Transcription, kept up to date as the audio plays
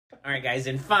All right, guys,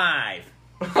 in 5,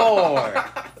 4,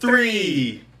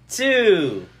 3,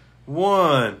 2,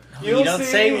 1. You don't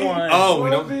say one. Oh,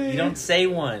 we don't. You don't say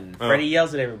one. Oh. Freddie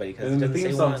yells at everybody because And it then the doesn't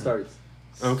theme say song one. starts.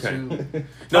 Okay.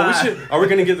 No, we should. Are we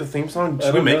gonna get the theme song?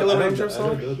 Should we make a little intro I song?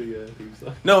 don't know the theme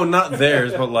song. No, not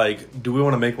theirs, but like, do we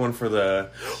want to make one for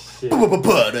the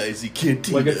Pod Eisley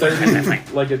Cantina? Like a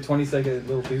 30, like a 20-second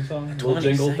little theme song, little 20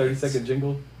 jingle, seconds. 30-second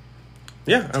jingle.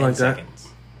 Yeah, I 10 like that. seconds.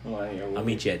 I'll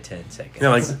Meet you at 10 seconds. Yeah,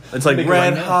 like it's like Make it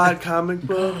red right now. hot comic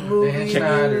book movie.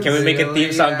 Can we make a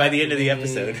theme song by the end of the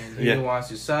episode? Yeah. He wants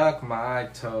to suck my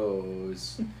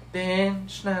toes. Ben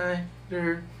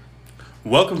Schneider.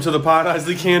 Welcome to the Pod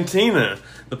Eisley Cantina,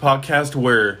 the podcast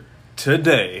where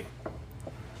today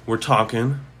we're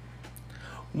talking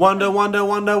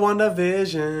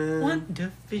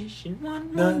WandaVision.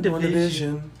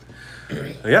 WandaVision.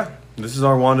 Yeah, this is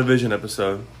our WandaVision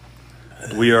episode.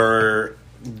 We are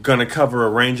gonna cover a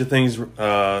range of things,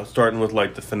 starting with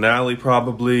like the finale,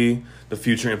 probably the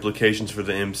future implications for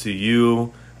the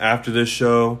MCU after this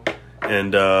show,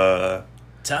 and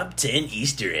Top 10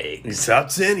 Easter eggs. top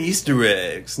 10 Easter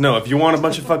eggs. No, if you want a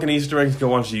bunch of fucking Easter eggs, go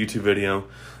watch the YouTube video.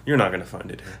 You're not gonna find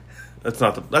it here. That's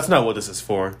not what this is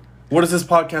for. What is this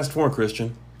podcast for,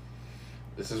 Christian?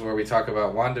 This is where we talk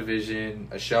about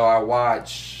WandaVision, a show I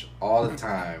watch all the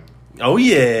time. Oh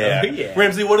yeah. Oh, yeah.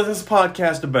 Ramsey, what is this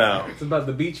podcast about? It's about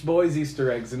the Beach Boys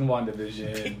Easter eggs in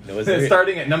WandaVision. Was it?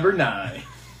 Starting at number 9.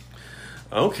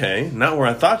 Okay, not where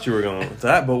I thought you were going with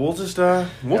that, but we'll just we'll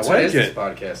What take is this it.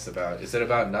 podcast about? Is it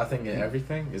about nothing and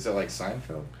everything? Is it like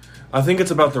Seinfeld? I think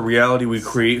it's about the reality we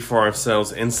create for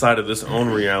ourselves inside of this own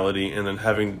reality, and then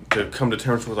having to come to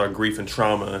terms with our grief and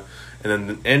trauma, and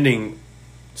then ending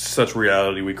such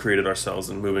reality we created ourselves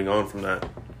and moving on from that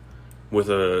with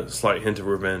a slight hint of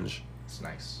revenge. It's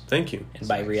nice. Thank you. And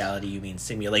by reality, you mean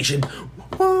simulation.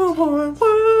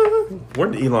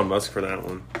 Where'd Elon Musk for that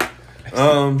one?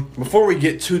 Before we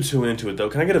get too into it, though,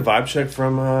 can I get a vibe check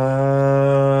from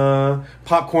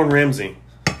Popcorn Ramsey?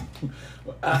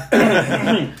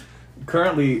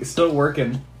 Currently still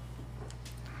working.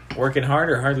 Working hard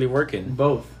or hardly working?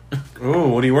 Both. Ooh,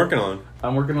 what are you working on?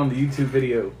 I'm working on the YouTube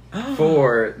video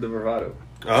for the Bravado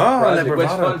Oh, that project, which,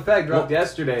 bravado. fun fact, dropped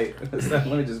yesterday. Let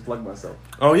me just plug myself.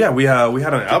 Oh yeah, we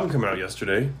had an album come out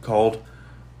yesterday called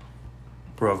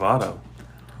Bravado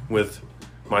with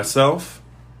myself,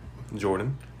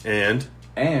 Jordan, and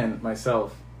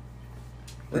myself,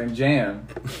 Ram Jam,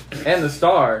 and the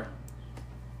star,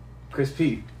 Chris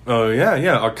P. oh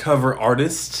yeah, our cover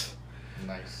artist.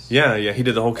 Nice. Yeah, he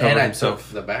did the whole cover And I himself.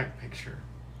 took the back picture.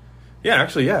 Yeah,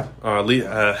 actually, yeah.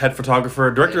 Head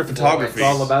photographer, director of photography. It's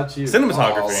all about you.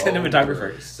 Cinematography.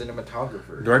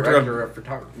 Cinematographer. Director of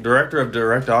photography. Director of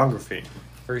directography.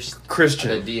 First,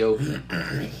 Christian. The DOP.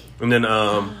 And then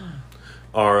our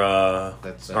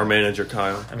That's manager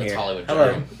Kyle. I'm That's here. Hollywood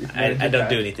Hello. Dream. I don't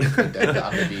do anything. I'm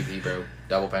the DP, bro.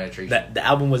 Double penetration. The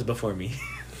album was before me.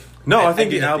 No, I think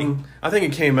do the album. I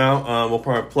think it came out. We'll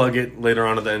probably plug it later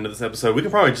on at the end of this episode. We can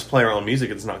probably just play our own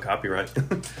music. It's not copyright.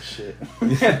 Shit.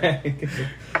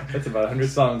 That's about 100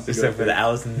 songs to Except go for the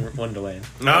Alice in Wonderland.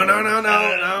 No.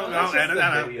 That's just Edit the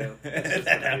that out. video. That's just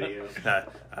the video.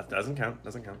 That doesn't count.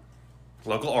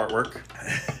 Local artwork.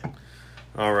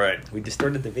 All right. We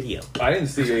distorted the video. I didn't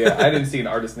see an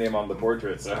artist name on the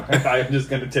portrait, so I'm just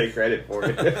gonna take credit for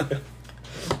it.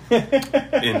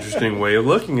 Interesting way of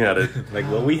looking at it. Like,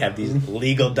 well, we have these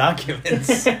legal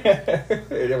documents.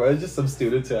 It was just some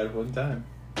students who had one time.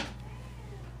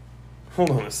 Hold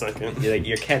on a second. You're like,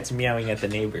 your cat's meowing at the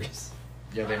neighbors.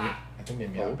 Yeah, I think they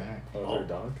meowed back. Oh, their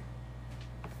dog.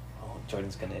 Oh,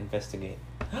 Jordan's gonna investigate.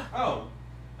 Oh,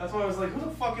 that's why I was like, who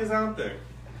the fuck is out there?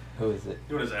 Who is it?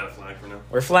 You want to add a flag for now?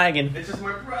 We're flagging. It's just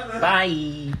my brother.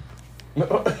 Bye.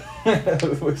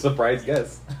 Surprise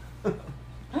guess.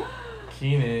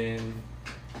 Keenan.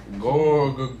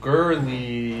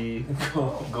 Girly.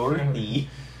 Gordy.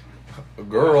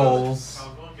 Girls. I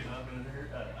was looking up and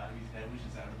Ivy's head was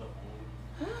just out of the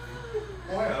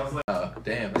hole. I was like,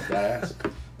 Damn, that's badass.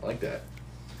 I like that.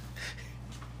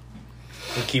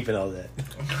 We're keeping all that.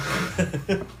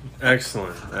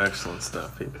 excellent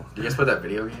stuff, people. You guys play that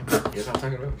video game? You guys know what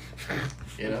I'm talking about?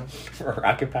 You know?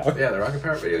 Rocket Power. Yeah, the Rocket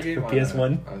Power video game. For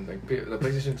PS1? On the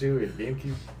PlayStation 2 and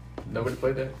GameCube. Nobody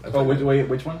played that? I Oh, played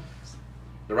which one?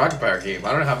 The Rocket Power game.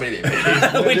 I don't know how many they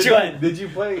made. Which one? Did you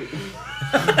play?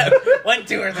 1,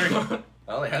 2, or 3.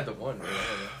 I only had the one. Right?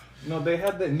 No, they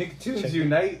had the Nicktoons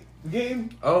Unite game.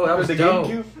 Oh, that was the dope.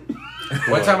 GameCube.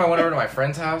 One time I went over to my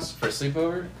friend's house for a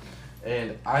sleepover,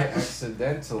 and I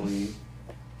accidentally...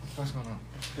 What's going on?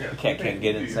 Yeah, The cat can't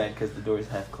get inside because the door's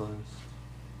half closed.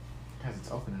 Guys,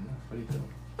 it's open enough. What are you doing?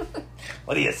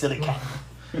 What are you, silly cat?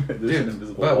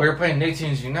 Dude, but we were playing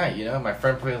Nicktoons Unite, you know? My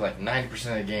friend played like 90%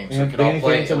 of the game, so we could all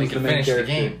play and we could finish the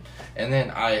game. And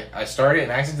then I started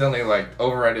and accidentally like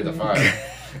overrided the file.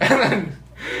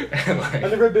 and like, I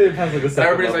never been past like a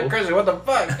second everybody's level. Like, Christian, what the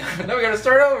fuck? Now we gotta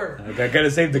start over. I gotta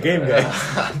save the game,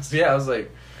 guys. So yeah, I was like,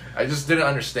 I just didn't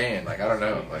understand. Like, I don't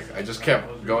know. Like, I just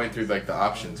kept going through like the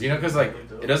options, you know, because like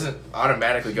it doesn't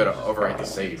automatically go to overwrite the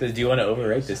save. So do you want to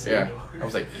overwrite the save? Yeah. I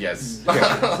was like, yes. Like,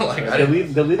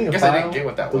 deleting a file. I didn't get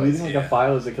what that was. Deleting like a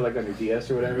file is like on your DS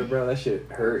or whatever, bro. That shit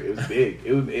hurt. It was big.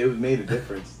 It made a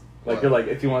difference. Like what? You're like,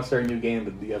 if you want to start a new game,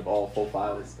 but you have all full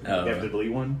files, and you have to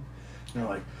delete one. You're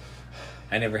like,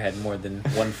 I never had more than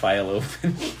one file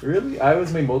open. Really? I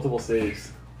always made multiple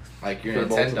saves. Like your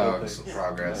Nintendo's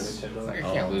progress. Like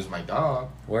I can't lose my dog.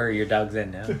 Where are your dogs in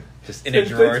now? Just in a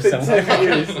drawer somewhere. 10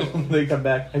 years. They come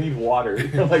back. I need water.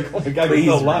 You're like, oh my god, please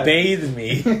you're still alive. Bathe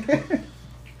me. It'd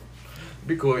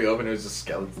be cool if you open it was just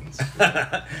skeletons.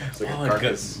 It's like a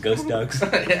carcass. Ghost dogs.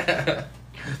 Yeah.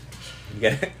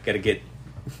 You gotta get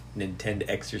Nintendo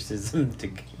exorcism to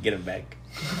get them back.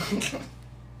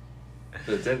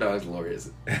 The Nintendo's lore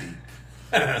is deep.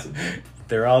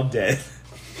 They're all dead.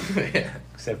 Yeah.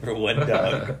 Except for one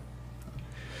dog.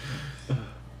 Alright,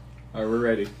 we're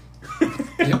ready.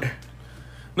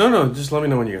 No, just let me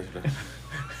know when you guys are done.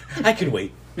 I can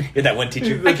wait. You're that one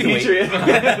teacher. I can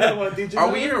wait.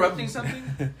 Are we interrupting something?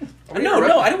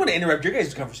 No, I don't want to interrupt your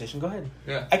guys' conversation. Go ahead.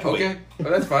 Yeah. I can wait. Oh,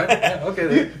 that's fine. Yeah, okay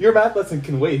then. Your math lesson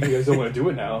can wait if you guys don't want to do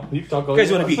it now. You can talk all you guys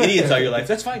want to be idiots all your life.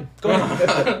 That's fine. Go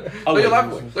ahead. Go your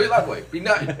life way. Be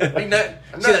nut. Be nut.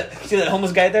 See that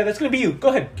homeless guy there? That's going to be you. Go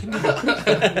ahead.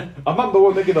 I'm not the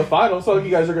one making the final, so you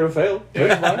guys are going to fail.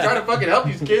 I'm trying to fucking help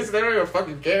these kids. They don't even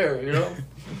fucking care, you know?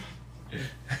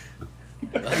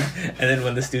 And then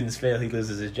when the students fail, he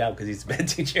loses his job because he's a bad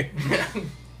teacher.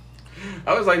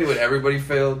 I always liked it when everybody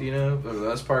failed, you know, for the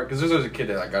most part. Because there's always a kid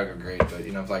that like got a good grade, but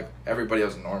you know, like everybody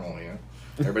was normal, you know.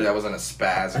 Everybody that wasn't a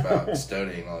spaz about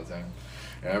studying all the time.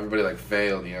 And everybody like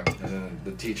failed, you know. And then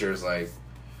the teachers like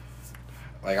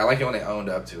I like it when they owned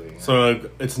up to it. You know? So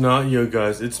like, it's not you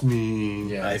guys, it's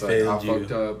me. Yeah, I it's failed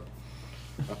you.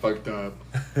 I fucked up.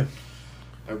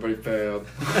 Everybody failed.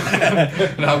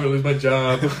 Now I'm gonna lose my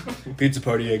job. Pizza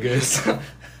party, I guess.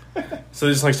 So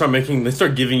they just like they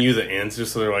start giving you the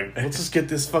answers. So they're like, let's just get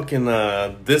this fucking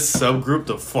this subgroup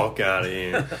the fuck out of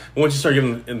here. Once you start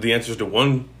giving the answers to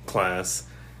one class,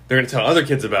 they're gonna tell other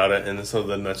kids about it, and so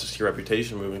then that's just your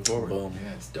reputation moving forward. Boom.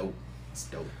 Yeah, it's dope. It's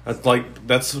dope.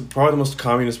 That's probably the most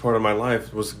communist part of my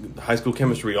life was high school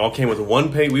chemistry. We all came with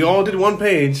one page. We all did one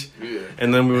page,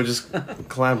 and then we would just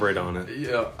collaborate on it.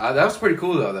 Yeah, that was pretty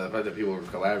cool though. The fact that people were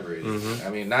collaborating. Mm-hmm. I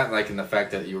mean, not like in the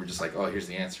fact that you were just like, oh, here's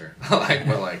the answer. But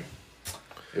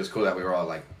it was cool that we were all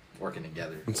like working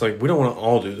together. It's like we don't want to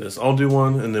all do this. I'll do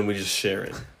one, and then we just share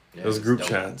it. Yeah, those group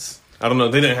chats. I don't know.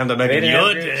 They didn't have that back in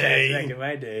your day. Back in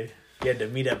my day. You had to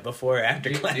meet up before or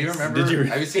after class. Do you remember?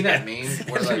 Have you seen that meme?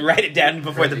 Where, like, write it down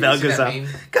before the bell goes off.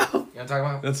 Go. You know what I'm talking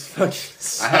about? That's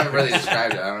fucking. I haven't really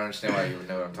described it. I don't understand why you would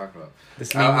know what I'm talking about.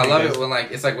 I love it when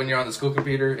it's like when you're on the school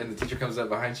computer and the teacher comes up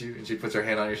behind you and she puts her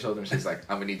hand on your shoulder and she's like,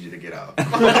 "I'm gonna need you to get out."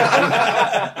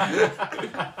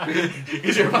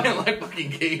 Because you're playing like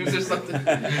fucking games or something.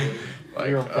 And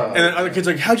then other kids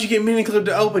are like, "How'd you get Meaning Club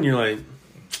to open?" You're like,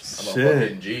 I'm a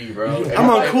fucking G, bro. I'm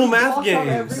on cool math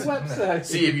games.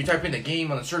 See, if you type in the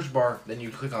game on the search bar, then you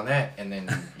click on that, and then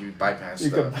you bypass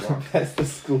bypass the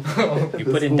school. You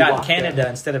put in .Canada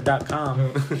instead of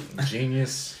 .com.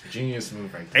 Genius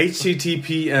move right there.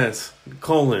 HTTPS :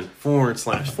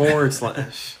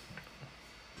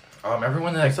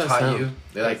 Everyone that taught you,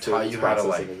 they taught you how to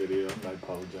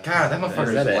God, that motherfucker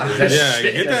is loud. Yeah,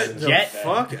 get that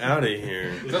fuck out of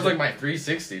here. Sounds like my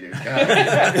 360, dude.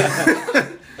 God.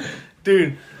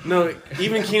 Dude, no,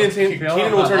 even Keenan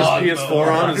will turn his PS4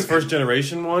 on, his first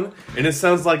generation one, and it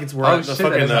sounds like it's at the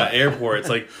fucking airport. It's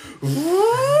like,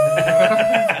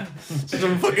 just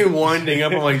I'm fucking winding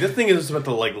up. I'm like, this thing is just about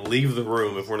to leave the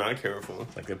room if we're not careful.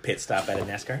 Like a pit stop at a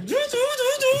NASCAR.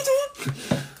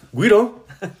 Guido,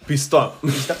 please stop.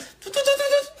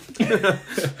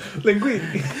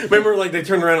 Remember, they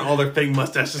turn around and all their fake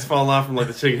mustaches fall off from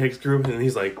the Chicken Hicks group, and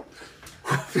he's like,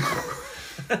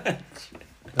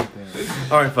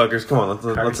 all right, fuckers, come on,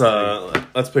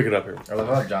 let's pick it up here. I love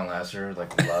how John Lasseter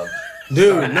loved.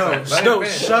 Dude, no,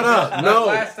 shut up,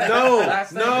 no,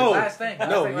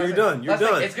 you're done.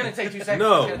 It's gonna take 2 seconds.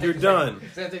 No, you're done.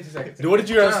 It's gonna take 2 seconds. What did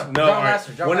you guys?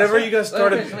 No, whenever you guys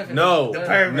started, no,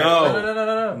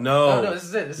 this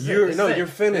is it. You're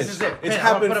finished. It's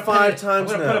happened 5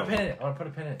 times now. I want to put a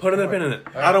pin in it. Put a pin in it.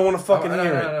 I don't want to fucking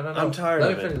hear it. I'm tired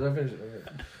of it. Let me finish.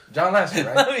 John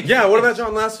Lasseter, right? Yeah, what about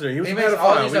John Lasseter? He was He a makes pedophile.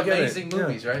 all these We get it. amazing Yeah.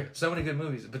 movies, right? So many good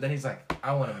movies. But then he's like,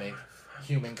 I want to make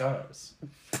human cars.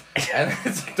 And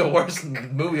it's like the worst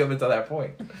movie up until that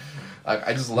point. Like,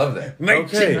 I just love that.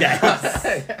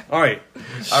 Merchandise. All right.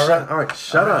 All right.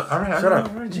 Shut up. All right. Shut up.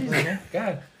 All right, Jesus, man.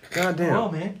 God. God damn. Oh,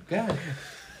 man. God.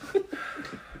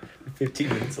 15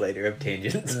 minutes later of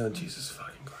tangents. Oh, Jesus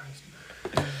fucking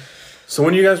Christ. So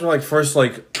when you guys were like first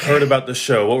like heard about the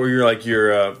show, what were your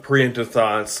preemptive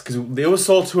thoughts? Because it was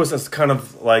sold to us as kind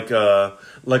of like a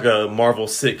Marvel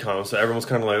sitcom, so everyone's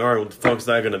kind of like, all right, what the fuck's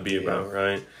that going to be about,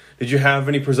 right? Did you have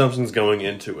any presumptions going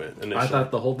into it initially? I thought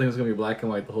the whole thing was going to be black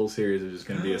and white. The whole series was just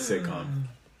going to be a sitcom.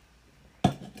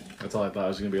 That's all I thought. It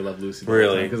was going to be a Love Lucy.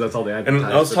 Really? Because that's all they had. And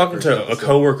I was talking to a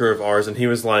coworker of ours, and he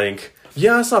was like,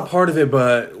 yeah, I saw part of it,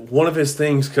 but one of his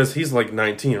things, because he's like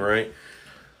 19, right?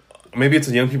 Maybe it's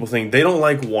a young people thing. They don't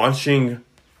like watching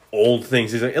old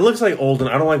things. He's like, it looks like old, and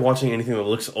I don't like watching anything that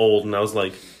looks old. And I was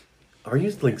like, are you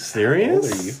like serious?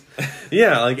 How old are you?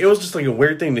 Yeah, like it was just like a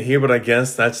weird thing to hear, but I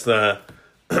guess that's the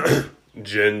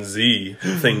Gen Z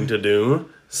thing to do.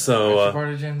 So, Are you part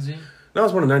of Gen Z? no, I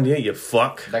was born in 98, you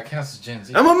fuck. That counts as Gen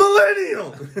Z. I'm a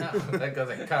millennial! No, that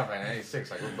doesn't count, man.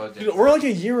 96. Like, we're both Gen Z. We're like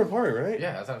a year apart, right?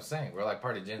 Yeah, that's what I'm saying. We're like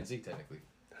part of Gen Z, technically.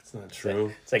 That's not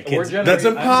true. It's like We're kids. That's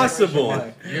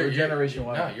impossible. You're Generation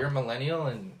Y. No, you're a millennial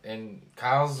and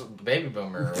Kyle's baby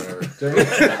boomer or whatever.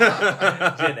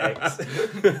 Gen X.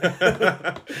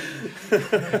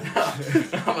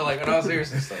 I'm like, in all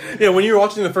seriousness, though. Yeah, when you were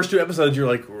watching the first two episodes, you're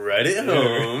like, right at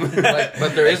home.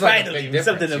 But there is like a Finally, big difference,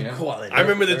 something you of know? quality. I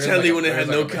remember the There is telly like a- when it there had is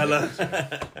no like a color. big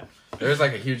difference. There's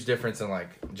like a huge difference in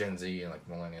like Gen Z and like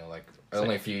millennial, like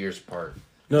only a few years apart.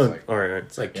 No, It's like- all right.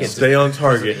 It's like Yeah. kids. Stay on Because of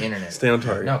target. the internet. Stay on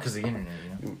target. No, because the internet, you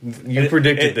know. You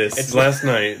predicted it's this last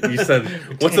night. You said,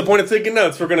 "What's the point of taking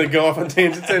notes? We're gonna go off on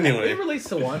tangents anyway." It relates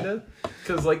to Wanda.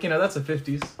 Because, like, that's the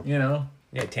 50s, Yeah,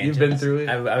 tangents. You've been through it.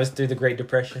 I was through the Great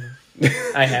Depression.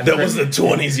 I have. That was the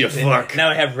 20s, you fuck. Now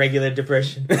I have regular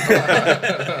depression.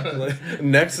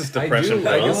 Nexus depression.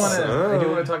 I do fellas.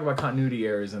 want to talk about continuity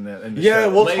errors in the Yeah, show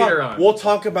we'll later talk. on. We'll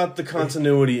talk about the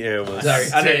continuity eras. Sorry,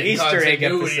 on an Easter egg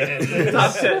Continuity. episode.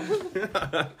 Top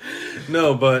 10.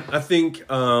 No, but I think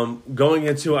going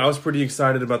into it, I was pretty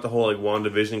excited about the whole like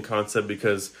WandaVision concept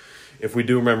because if we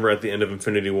do remember at the end of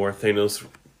Infinity War, Thanos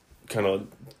kind of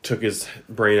took his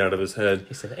brain out of his head.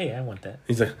 He said, "Hey, I want that.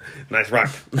 He's like, "Nice rock."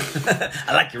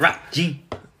 I like your rock, G."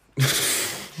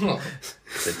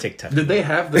 It's a TikTok. Did they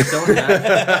have the stone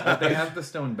back? Did they have the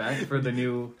stone back for the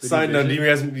new? Side note: do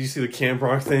you see the Camp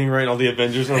Rock thing? Right, all the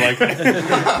Avengers are like,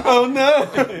 "Oh no,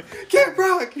 Camp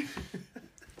Rock."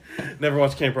 Never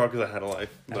watched Camp Rock because I had a life.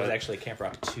 That was But actually Camp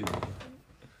Rock 2.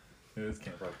 It was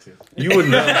Camp Rock too. you would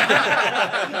know.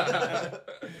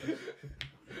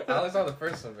 I only saw the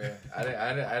first one, man. I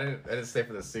didn't stay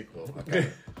for the sequel. Okay.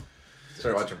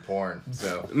 Started watching porn,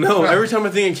 so. No, every time I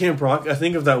think of Camp Rock, I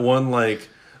think of that one like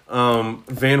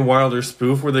Van Wilder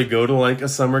spoof where they go to like a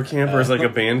summer camp or it's like a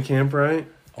band camp, right?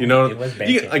 You know, it was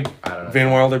band camp. like I don't know.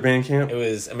 Van Wilder band camp. It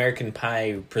was American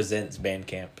Pie presents band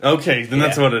camp. Okay, then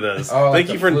that's Yeah. what it is. Oh, like Thank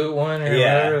you the for. flute one or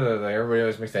Yeah. whatever. Like, everybody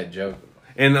always makes that joke.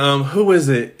 And who is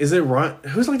it? Is it Ryan?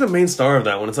 Who's like the main star of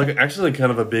that one? It's like actually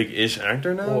kind of a big-ish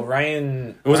actor now. Well,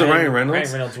 Ryan. Was it Ryan Reynolds?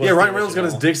 Ryan Reynolds was yeah, the Ryan Reynolds got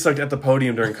his original. dick sucked at the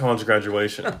podium during college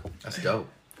graduation. That's dope.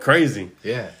 Crazy.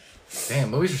 Yeah. Damn,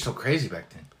 movies were so crazy back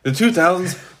then. The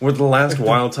 2000s were the last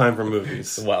wild time for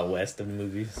movies. The Wild West of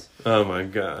movies. Oh my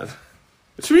god.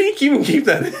 Should we even keep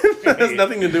that in? That has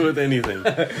nothing to do with anything.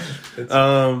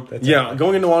 Yeah,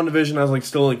 going into WandaVision, I was like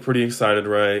still like pretty excited,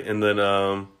 right? And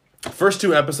then first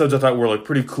two episodes I thought were like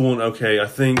pretty cool and okay. I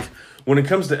think when it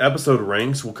comes to episode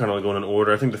ranks, we'll kind of like go in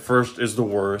order. I think the first is the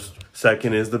worst,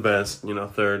 second is the best,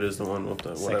 third is the one with the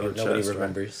whatever Second, nobody chest, right?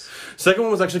 remembers. Second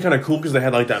one was actually kind of cool because they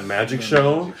had like that magic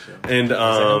show, and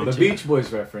The Beach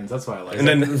Boys reference. That's why I like. and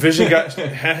then Vision got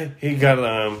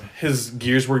his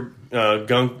gears were gummed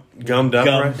up. Gummed right?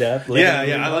 up, Yeah,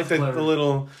 literally. I like the Clever.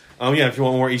 little. Yeah, if you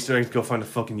want more Easter eggs, go find a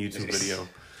fucking YouTube video.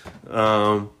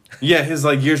 Yeah, his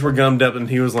like gears were gummed up and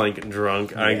he was like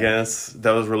drunk. I guess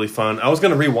that was really fun. I was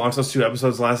gonna rewatch those two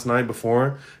episodes last night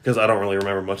before because I don't really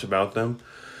remember much about them.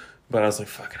 But I was like,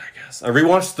 fuck it, I guess. I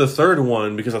rewatched the third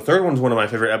one because the third one's one of my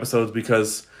favorite episodes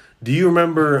because do you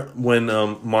remember when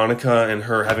Monica and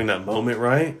her having that moment,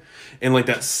 right? And like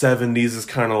that 70s is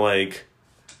kind of like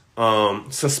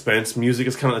suspense music.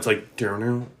 It's kind of, it's like,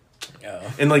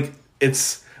 Oh. and like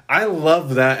I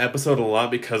love that episode a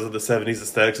lot because of the 70s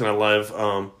aesthetics and I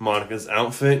love Monica's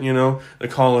outfit, They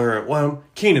call her,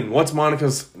 Keenan, what's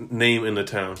Monica's name in the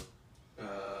town?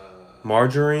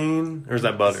 Margarine? Or is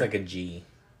that butter? It's like a G.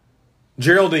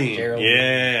 Geraldine. Geraldine.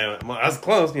 Yeah, I was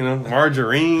close. You know,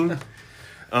 margarine.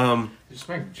 You just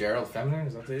make Gerald feminine?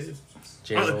 Is that what it is?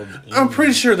 Geraldine. I'm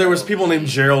pretty sure there was people named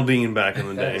Geraldine back in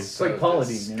the day. It's like Paula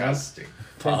Dean, you know? Disgusting.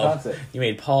 Paul. You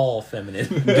made Paul feminine.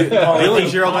 The only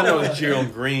Gerald I know is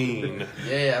Gerald Green.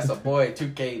 Yeah, that's a boy.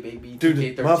 2K, baby. Dude,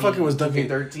 2K13. motherfucker was dunking.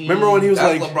 2K13. Remember when he was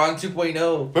that's like LeBron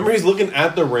 2.0. Remember he's looking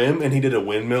at the rim and he did a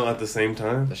windmill at the same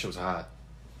time? That shit was hot.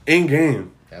 In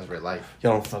game. That was real life.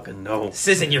 Y'all don't fucking know. This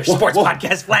isn't your sports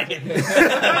podcast flagging.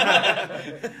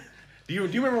 Do you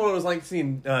remember what it was like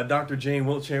seeing Dr. J and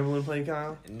Wilt Chamberlain play,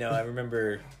 Kyle? No, I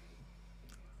remember.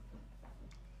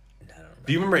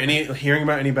 Do you remember hearing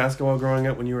about any basketball growing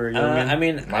up when you were young? I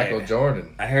mean, Michael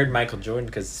Jordan. I heard Michael Jordan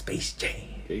because Space Jam.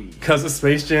 Because of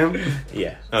Space Jam?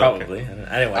 Yeah, Oh, probably. okay.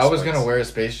 I didn't watch I was sports. gonna wear a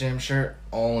Space Jam shirt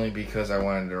only because I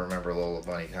wanted to remember Lola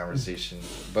Bunny conversation.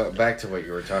 But back to what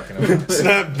you were talking about.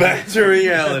 Snap back to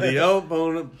reality. Oh,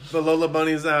 the Lola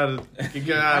Bunny's out. Get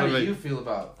How out of do it. you feel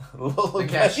about the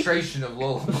castration of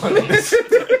Lola Bunnies?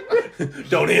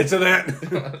 Don't answer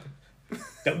that.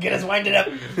 Don't get us winded up.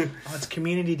 Oh, it's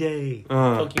Community Day.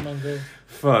 Pokemon Go.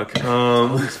 Fuck.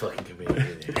 It's fucking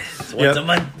Community Day. It's once a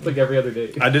month. It's like every other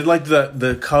day. I did like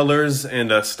the colors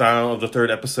and style of the third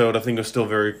episode. I think it was still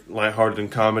very lighthearted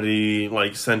and comedy,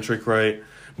 like centric, right?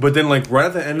 But then, like right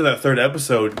at the end of that third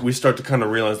episode, we start to kind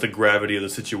of realize the gravity of the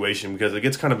situation because it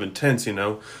gets kind of intense. You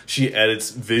know, she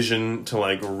edits Vision to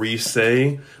like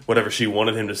re-say whatever she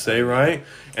wanted him to say, right?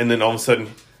 And then all of a sudden,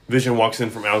 Vision walks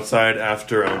in from outside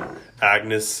after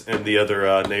Agnes and the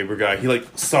other neighbor guy. He like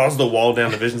saws the wall down.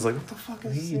 The Vision's like, what the fuck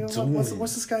is he doing?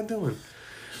 What's this guy doing?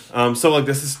 So like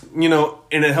this is, you know,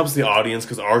 and it helps the audience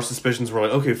because our suspicions were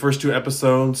like, okay, first two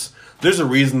episodes, there's a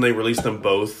reason they released them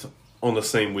both on the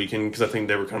same weekend because I think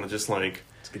they were kind of just like,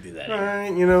 Let's go do that. all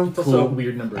right, you know, It's also a cool.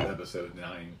 weird number of episode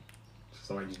 9.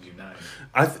 So why did you do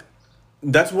 9?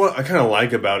 That's what I kind of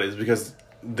like about it is because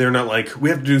they're not like, we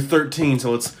have to do 13,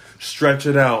 so let's stretch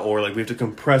it out, or like we have to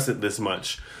compress it this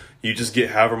much. You just get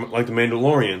however, like the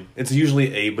Mandalorian. It's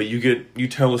usually 8, but you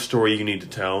tell a story you need to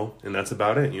tell, and that's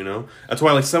about it, you know? That's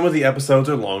why like some of the episodes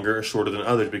are longer or shorter than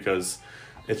others because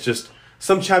it's just,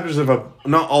 some chapters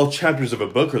not all chapters of a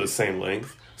book are the same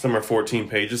length. Some are 14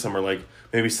 pages, some are like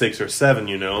maybe 6 or 7,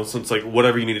 you know? So it's like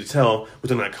whatever you need to tell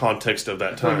within that context of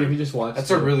that Like if time. you just watch,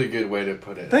 That's a really good way to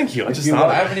put it. Thank you. I If just you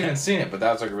thought I of it. haven't even seen it, but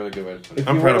that's like a really good way to put it. if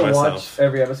I'm you proud were of to watch myself.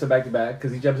 every episode back to back,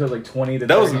 because each episode is like 20 to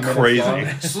That was 30 minutes crazy. long.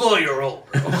 Slow your roll.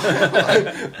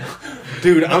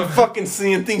 Dude, I'm fucking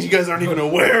seeing things you guys aren't even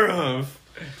aware of.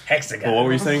 Hexagon. Well, what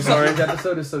were you saying? Sorry. Each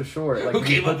episode is so short. Like Who if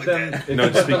you came up put with them, that? if No, you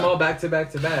just put them speak- all back to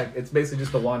back to back, it's basically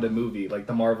just the Wanda movie, like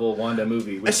the Marvel Wanda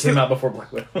movie, which It's came the- out before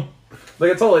Black Widow.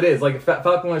 Like that's all it is. Like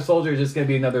Falcon Winter Soldier is just gonna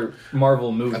be another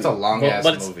Marvel movie. That's a long ass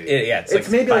But it's, movie. it's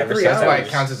maybe like 5 or 3 6 hours. That's why it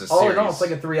counts as a All series. in all, it's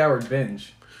like a 3-hour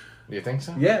binge. Do you think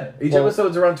so? Yeah, each Well-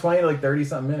 episode's around 20 to like 30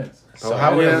 something minutes. So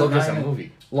how would yeah, it look as a 9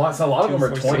 movie? So a lot of them are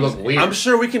 2, 4, 20. It look weird. I'm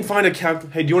sure we can find a cap.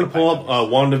 Hey, do you want to pull up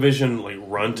WandaVision like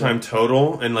runtime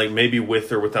total and like maybe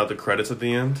with or without the credits at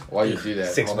the end? While you do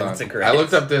that, 6 hold minutes on. of credits. I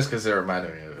looked up this because it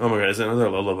reminded me of it. Oh my god, is it another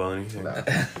Lola Bunny thing? No.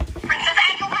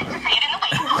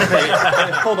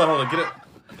 Hey, hold on, get it.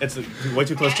 It's way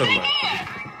too close to the mic.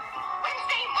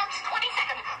 Wednesday, March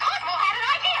 22nd, Cosmo had an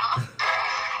idea.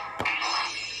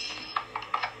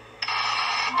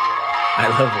 I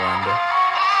love Wanda.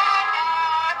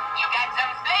 You got some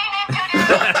explaining to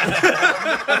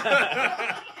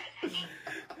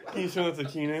do. Can you show that to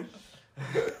Keenan?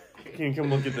 Can you come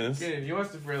look at this? Kid, you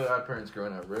watched the Fairly Odd Parents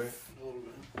growing up, right?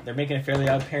 They're making a Fairly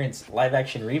Odd Parents live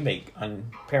action remake on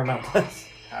Paramount Plus.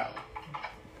 How?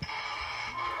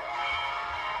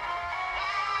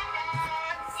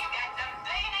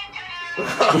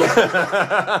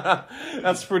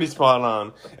 That's pretty spot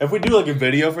on. If we do like a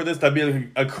video for this, that'd be like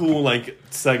a cool like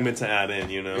segment to add in,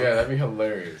 you know? Yeah, that'd be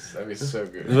hilarious. That'd be so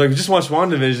good. It's like, just watch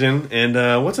WandaVision,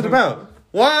 and what's it about?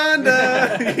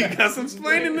 Wanda! You got some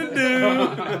explaining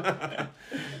to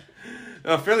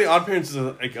do. Fairly Odd Parents is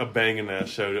a banging ass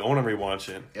show. I want to rewatch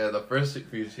it. Yeah, the first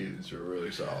few seasons were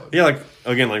really solid. Yeah, like,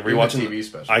 again, like Even the rewatching TV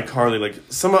special. iCarly. Like,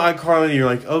 some of iCarly, you're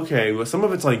like, okay, but some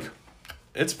of it's like,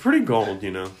 it's pretty gold,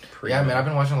 you know? Yeah, man, I've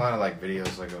been watching a lot of like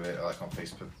videos like of it, like on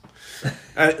Facebook.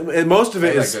 And most of it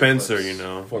They like is good Spencer, clips. you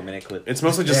know? 4-minute clip. It's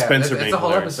mostly just Yeah, Spencer it's being a whole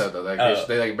hilarious. episode though. Like Oh.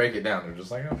 they like break it down. They're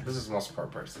just like, oh, this is the most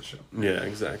part parts of the show. Yeah,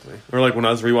 exactly. Or like when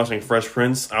I was rewatching Fresh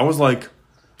Prince, I was like,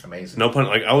 Amazing. no pun,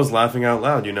 like I was laughing out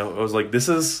loud, you know? I was like, this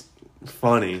is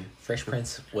funny. Fresh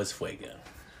Prince was fuego.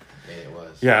 Yeah, it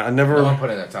was. Yeah, I never. No one put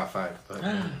it in their top 5. But,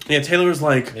 Yeah, Taylor was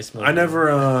like, Miss movie. I never.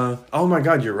 Oh my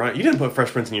God, you're right. You didn't put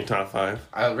Fresh Prince in your top 5.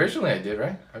 originally I did,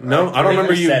 right? No, I don't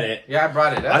remember you. Said it. Yeah, I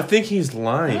brought it up. I think he's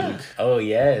lying. Oh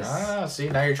yes. Ah, see,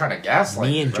 now you're trying to gaslight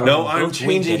Me and bro. No, Jordan I'm both changing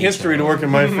winked at each history to other. work in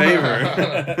my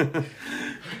favor.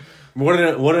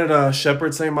 What did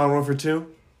Shepard say in Modern Warfare 2?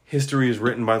 History is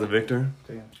written by the victor.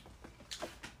 Damn.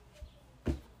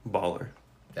 Baller.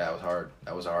 Yeah, that was hard.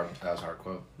 That was a hard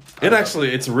quote.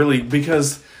 It's really,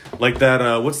 because, like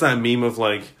that, what's that meme of,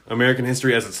 like, American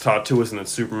history as it's taught to us and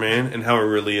it's Superman, and how it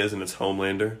really is and it's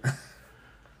Homelander?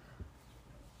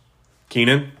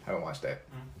 Keenan? I haven't watched that.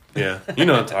 Yeah, you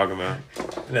know what I'm talking about.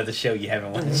 Another show you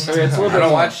haven't watched. It's a little I bit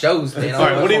don't watch shows, man. All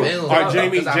right, what do you- Film. all right, Jamie,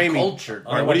 Because I'm Jamie. cultured.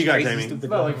 All right, what do you got, Jamie? It's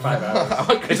about like 5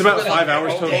 hours. It's about 5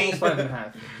 hours total. Almost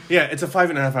 5.5. Yeah, it's a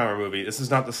 5.5 hour movie. This is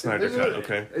not the Snyder This is- cut,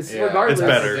 okay? It's Yeah. regardless. It's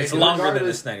better. It's longer than the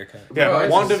regardless- Snyder Cut. Yeah, Bro,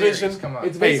 it's a series, WandaVision, come on.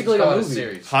 It's basically Call a it movie.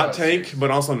 series. hot Call it a take, series.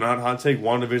 but also not hot take.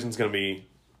 WandaVision's gonna be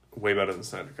way better than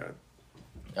Snyder cut.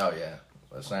 Oh, yeah.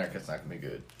 Well, Snyder Cut's not going to be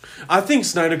good. I think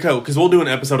Snyder cut, because we'll do an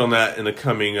episode on that in the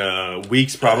coming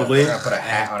weeks, probably. We're going to put a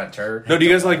hat on a turd. No, do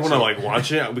you guys want to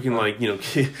watch it? We can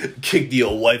kick the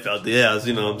old wife out the ass.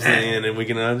 You know what I'm saying? And we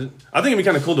can. I think it'd be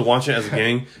kind of cool to watch it as a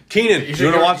gang. Keenan, you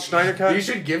want to watch Snyder cut? You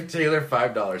should give Taylor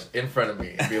 $5 in front of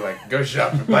me and be like, "Go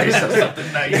shop and buy yourself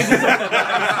something nice."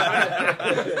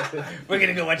 We're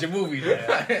gonna go watch a movie now.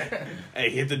 Hey,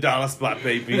 hit the dollar spot,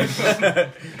 baby.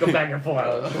 Go back and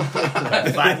forth.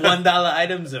 5 $1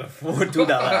 items or 4 $2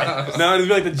 items. No, it'd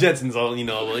be like the Jetsons. All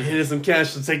like, here's some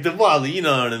cash to take the wallet. You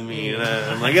know what I mean? And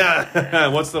I'm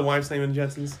like, what's the wife's name in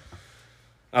Jetsons?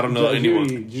 I don't know anyone.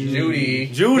 Judy.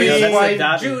 Judy. No, that's Wife, the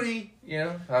daughter. Judy. You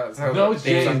know? That's how No, the it's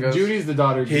theme song Jane. goes. Judy's the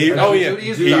daughter. Here, Oh, oh yeah, Judy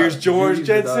is the here's daughter. George Judy's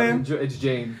the daughter. Jetson It's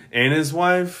Jane. and his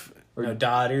wife No,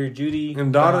 daughter, Judy.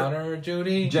 and daughter. Daughter,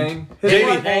 Judy. Jane. Jamie.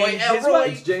 wife. Boy, His Elroy.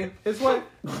 wife. It's Jane. His wife.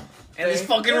 And this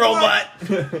fucking robot.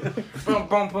 Boom,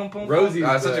 boom, boom, boom. Rosie's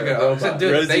Such a the good robot. opening.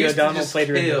 Dude, Rosie they used to O'Donnell just played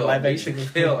her in the kill. live They used to action.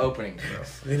 kill openings, bro.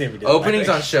 They never did Openings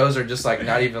live on shows are just like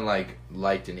not even like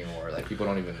liked anymore. Like people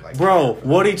don't even like. Bro,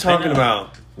 what are you talking know.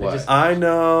 about? What? I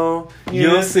know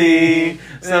you'll see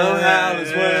somehow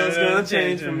this world's gonna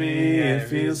change for me. It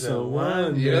feels so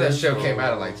wonderful. You know that show came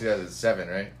out in like 2007,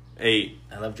 right? 8.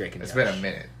 I love Drake and It's Josh. been a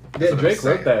minute. Yeah, Drake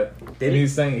wrote that. Did And he?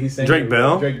 he's saying Drake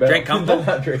Bell? Drake Bell. Drake Campo?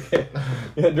 Not Drake.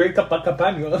 Yeah, Drake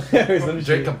Capano.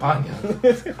 Drake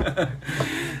Campagna.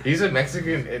 He's a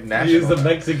Mexican in He's national. a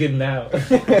Mexican now.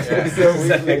 Yeah. He's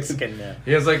a Mexican now.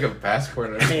 He has like a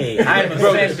passport. and everything. Hey, I'm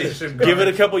Bro, offended. Give it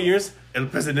a couple years, El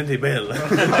Presidente Bell.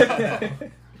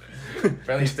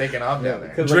 Apparently he's taking off down there.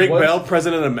 Because Drake like, Bell,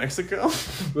 President of Mexico.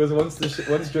 was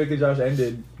once Drake and Josh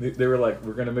ended, they were like,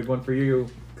 "We're gonna make one for you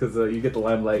because you get the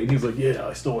limelight." And he was like, "Yeah,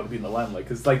 I still want to be in the limelight."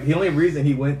 Because like the only reason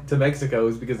he went to Mexico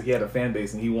is because he had a fan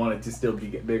base and he wanted to still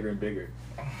get bigger and bigger.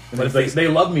 And What it's if like they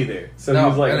love me there, so he No,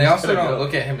 was like, and they "I'm also just gonna don't go."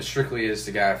 look at him as strictly as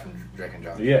the guy from Drake and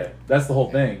Josh. Yeah, that's the whole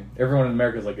thing. Everyone in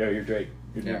America is like, "Oh, you're Drake.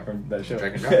 You're Yeah. from that show."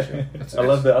 Drake and Josh. Yeah. That's- I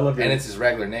love that. I love that. And it's his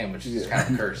regular name, which is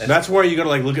kind of cursed. That's where you gotta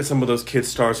look at some of those kid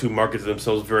stars who marketed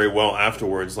themselves very well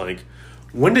afterwards. Like,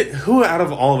 who out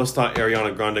of all of us thought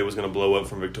Ariana Grande was gonna blow up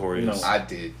from Victorious? No. I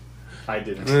did. I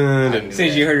didn't. As soon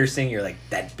as you heard her sing, you're like,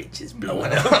 that bitch is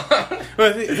blowing up. Well,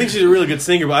 I think she's a really good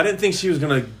singer, but I didn't think she was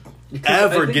gonna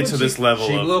ever think get when to this level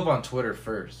She of blew up on Twitter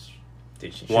first.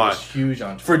 Did she? She Why? was huge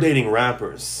on for Twitter. dating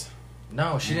rappers.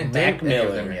 No, she didn't Mac date any of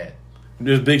Miller. them yet.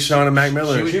 There's Big Sean and Mac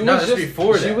Miller. She was- She No, was that's just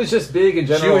before She that. was just big in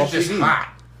She general. was just TV. hot.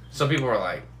 So people were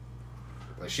like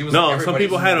she was. No, like some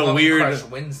people had a everybody's weird. Love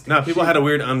Crush Wednesday. No, people had a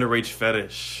weird underage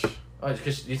fetish. Oh,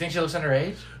 because you think she looks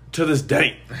underage? To this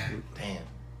day. Damn.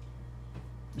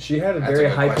 She had a That's very a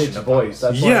good high question pitched to voice. pose.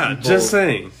 That's why Yeah, people- just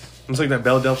saying. It's like that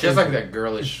Belle Delphine. She has like that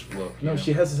girlish look. you No, know?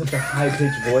 she has such a high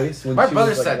pitched voice. When My she brother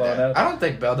was, like, said blowing that. up. I don't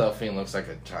think Belle Delphine looks like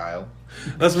a child.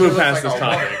 Let's She move looks past like this a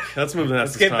topic. woman. Let's move past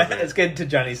Let's this get topic. back, let's get into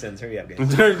Johnny Sins. Hurry up, guys.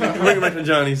 Bring it back to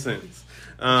Johnny Sins.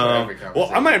 every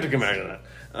Well, I might have to come back to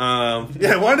that.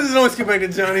 Yeah, why does it always come back to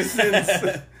Johnny Sins?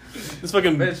 This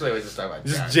fucking Eventually, we just talk about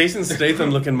just Johnny. Jason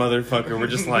Statham looking motherfucker. We're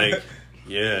just like,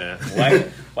 yeah. White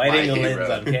My angle hero.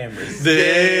 lens on cameras.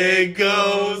 There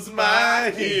goes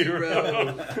my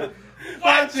hero.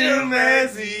 Watch him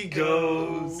as he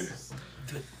goes.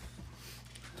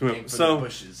 Aim for the So,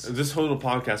 bushes. this whole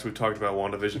podcast we've talked about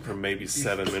WandaVision for maybe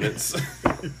 7 minutes.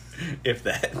 If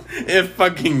that. If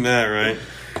fucking that, right?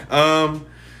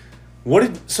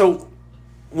 So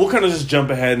we'll kind of just jump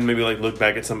ahead and maybe like look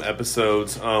back at some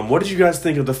episodes. What did you guys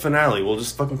think of the finale? We'll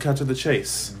just fucking cut to the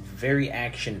chase. Very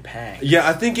action packed. Yeah,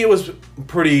 I think it was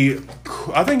pretty.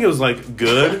 I think it was like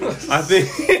good. I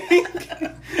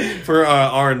think For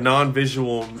our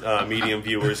non-visual medium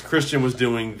viewers, Christian was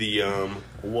doing the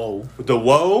Whoa.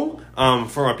 woe.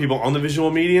 For our people on the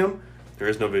visual medium, there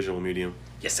is no visual medium.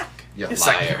 You suck. You It's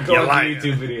liar. like- Go You're watch lying. the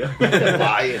YouTube video. You're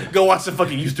lying. Go watch the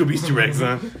fucking YouTube Easter eggs,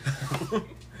 huh?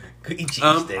 Could eat cheese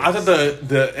I sticks. thought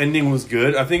the ending was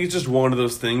good. I think it's just one of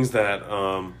those things that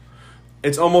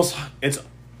it's a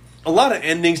lot of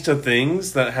endings to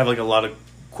things that have like a lot of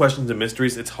questions and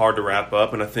mysteries. It's hard to wrap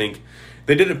up, and I think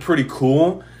they did it pretty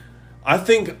cool. I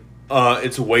think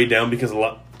it's way down because a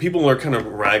lot people are kind of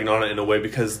ragging on it in a way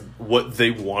because what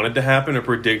they wanted to happen or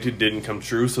predicted didn't come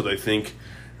true, so they think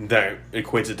that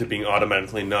equates it to being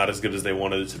automatically not as good as they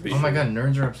wanted it to be. Oh my god,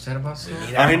 nerds are upset about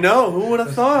stuff? I know. Who would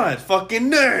have thought?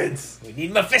 Fucking nerds. We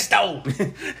need Mephisto.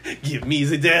 Give me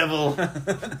the devil.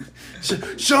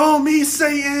 Show me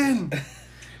Satan.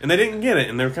 And they didn't get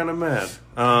it, and they're kind of mad.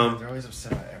 They're always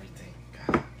upset about everything.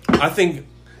 God. I think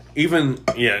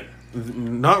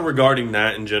not regarding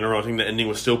that in general, I think the ending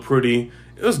was still pretty.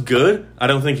 It was good. I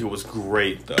don't think it was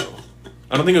great, though.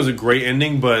 I don't think it was a great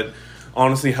ending, but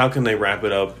honestly, how can they wrap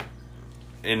it up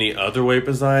any other way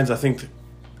besides? I think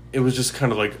it was just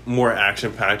kind of like more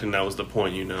action-packed, and that was the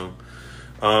point, you know.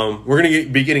 We're going to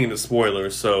be getting into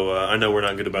spoilers, so I know we're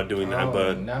not good about doing that,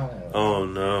 but... No. Oh,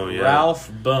 no, yeah. Ralph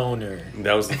Boner.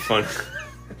 That was the fun...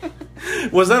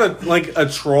 Was that a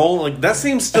troll? Like, that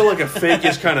seems still like a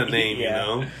fake-ish kind of name,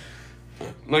 Yeah. you know?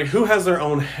 Like, who has their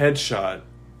own headshot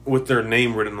with their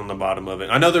name written on the bottom of it?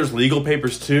 I know there's legal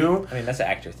papers, too. I mean, that's an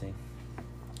actor thing.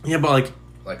 Yeah, but, like...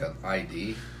 Like an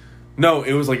ID? No,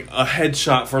 it was, like, a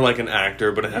headshot for, like, an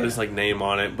actor, but it had his, like, name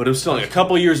on it. But it was still, like, a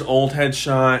couple years old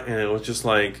headshot, and it was just,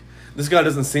 like... This guy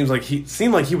doesn't seem like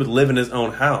he would live in his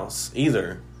own house,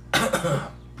 either.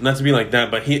 Not to be like that,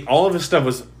 but all of his stuff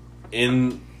was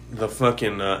in the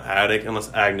fucking attic,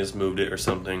 unless Agnes moved it or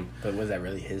something. But was that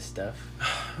really his stuff?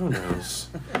 Who knows?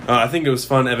 I think it was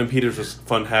fun. Evan Peters was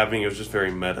fun having. It was just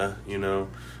very meta, you know?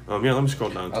 Yeah, let me scroll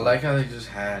down. I like how they just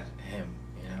had him,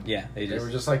 you know? Yeah, They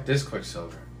were just like this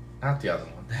Quicksilver, not the other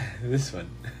one. This one.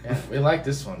 Yeah, we like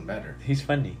this one better. He's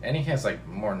funny. And he has like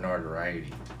more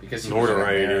notoriety because he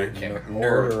Notoriety. was an American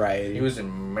horror. Notoriety. He was an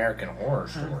American Horror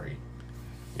Story.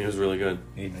 It was really good.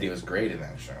 He was great in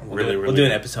that show. We'll do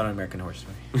an episode on American Horror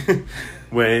Story.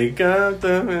 Wake up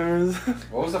the mirrors.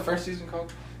 What was the first season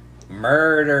called?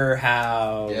 Murder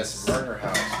House. Yes, Murder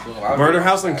House. Cool. I Murder would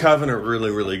House watch and that. Coven are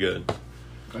really, really good.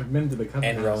 I've been to the Coven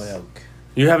And House. Roanoke.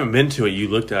 You haven't been to it. You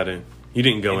looked at it. You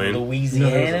didn't go in. No, there was a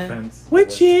Louisiana. fence.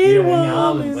 Which Yeah, in one? New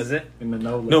Orleans. Was it? In the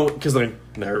NOLA. No, because like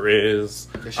there is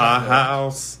They a shot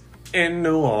house in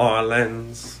New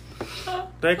Orleans.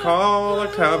 They call a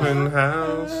Coven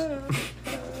House.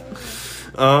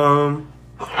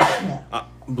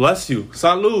 Bless you.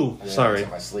 Salud. Yeah, Sorry. it's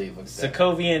on my sleeve. Look at that.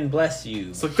 Sokovian bless you.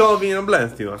 Sokovian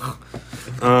bless you.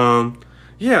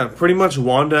 Yeah, pretty much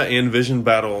Wanda and Vision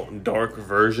battle dark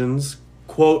versions,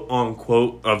 quote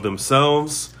unquote, of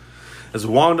themselves, as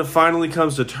Wanda finally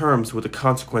comes to terms with the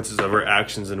consequences of her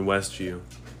actions in Westview,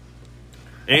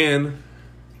 and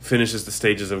finishes the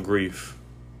stages of grief.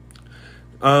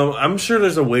 I'm sure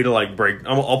there's a way to like break.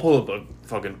 I'll pull up a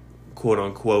fucking quote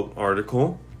unquote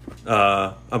article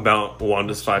about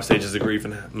Wanda's 5 stages of grief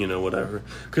and whatever,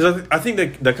 because I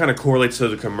think that kind of correlates to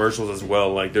the commercials as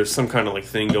well. Like there's some kind of like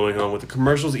thing going on with the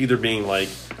commercials either being like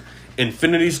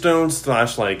Infinity Stones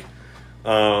 / like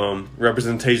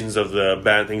representations of the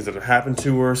bad things that have happened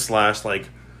to her / like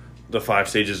the 5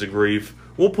 stages of grief.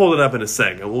 We'll pull it up in a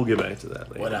second. We'll get back to that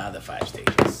later. What are the 5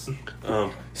 stages?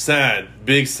 Sad,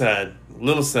 big sad,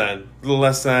 little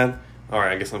less sad. All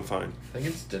right, I guess I'm fine. I think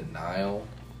it's denial.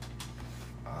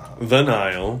 The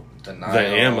Nile, Denial. the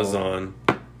Amazon,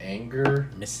 Anger.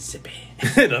 Mississippi.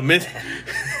 the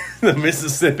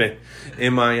Mississippi,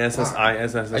 MISSISSIPPI. I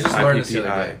just learned this the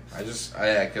other day. I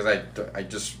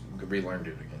just relearned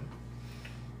it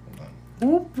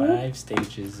again. 5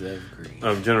 stages of grief.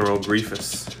 General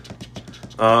Grievous.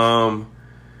 Yeah,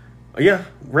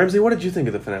 Ramsey, what did you think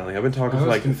of the finale? I've been talking I for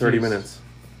was like 30 confused. minutes.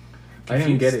 I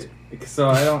didn't get it. So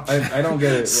I don't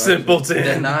get it. Simpleton.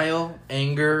 Denial,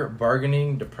 anger,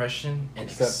 bargaining, depression, and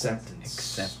Acceptance.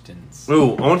 Acceptance.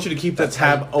 Ooh, I want you to keep that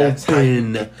tab that's how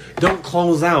open. Don't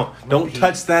close out. Don't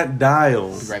touch that dial.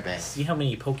 Right back. See how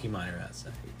many Pokemon are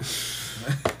outside.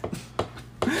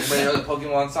 Everybody know the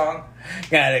Pokemon song?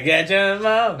 Gotta get them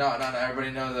all. No.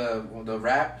 Everybody know the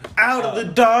rap? Out of the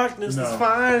darkness, No. as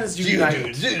fine as you like.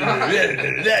 Yes,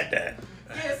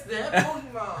 that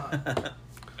Pokemon.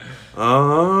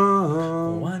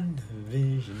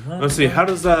 WandaVision. Let's see. How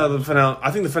does the finale?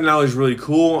 I think the finale is really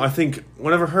cool. I think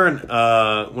whenever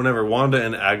Wanda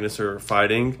and Agnes are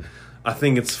fighting, I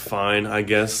think it's fine, I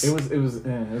guess. It was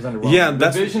underwhelming. Yeah, the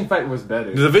Vision fight was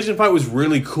better. The Vision fight was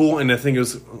really cool, and I think it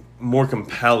was more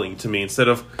compelling to me instead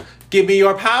of "Give me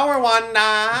your power,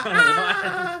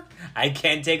 Wanda." I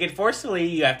can't take it forcefully.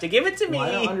 You have to give it to me. Well,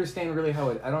 I don't understand really how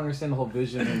it. I don't understand the whole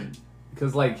Vision,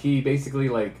 because like he basically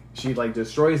like she like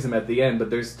destroys him at the end, but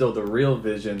there's still the real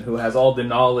Vision who has all the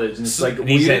knowledge, and it's like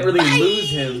we didn't really lose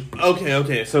him.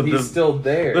 Okay. So he's still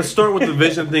there. Let's start with the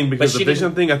Vision thing, because But the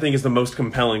Vision thing I think is the most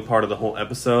compelling part of the whole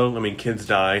episode. I mean, kids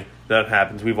die. That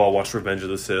happens. We've all watched Revenge of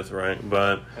the Sith, right?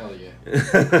 But Hell yeah.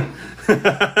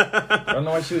 I don't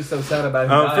know why she was so sad about him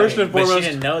dying. first and But she foremost,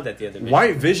 didn't know that the other Vision.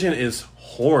 White Vision is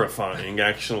horrifying.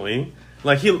 Actually,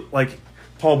 like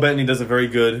Paul Bettany does a very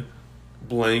good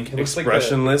blank, It looks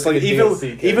expressionless. like a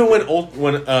DLC character. even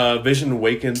when Vision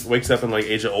wakes up in like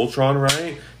Age of Ultron,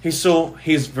 right?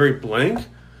 He's very blank,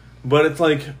 but it's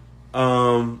like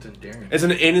it's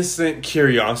an innocent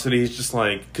curiosity. He's just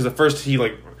like, because at first he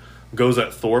like goes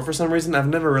at Thor for some reason. I've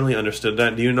never really understood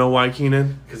that. Do you know why,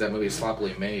 Keenan? Because that movie is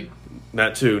sloppily made.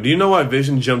 That too. Do you know why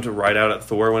Vision jumped right out at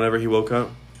Thor whenever he woke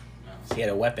up? He had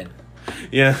a weapon.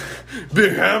 Yeah,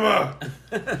 big hammer.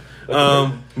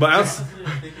 But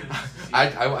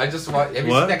I just watched. Have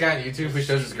you What? seen that guy on YouTube who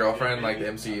shows his girlfriend like the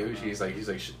MCU?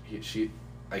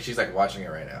 She's like watching it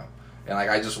right now, and like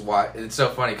I just watch. It's so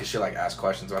funny because she like asks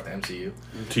questions about the MCU.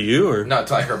 to you or No,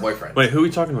 to like her boyfriend. wait, who are we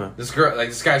talking about? This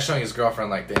guy's showing his girlfriend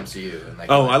like the MCU. And,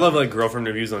 like, Oh, I love like girlfriend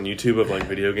reviews on YouTube of like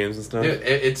video games and stuff. Dude,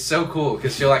 it's so cool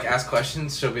because she'll like ask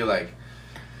questions. She'll be like,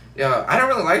 "Yeah, I don't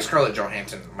really like Scarlett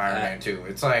Johansson in Iron Man 2."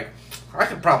 It's like, I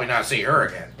could probably not see her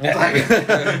again. It's like,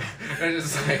 it's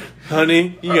just like,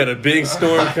 Honey, you got a big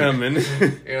storm coming. you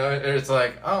know, it's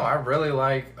like, oh, I really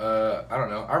like, I don't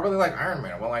know, I really like Iron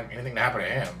Man. I won't like anything to happen to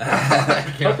him.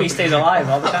 Like, you Hope he stays alive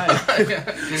all the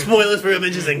time. Spoilers for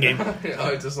Avengers Endgame. You know,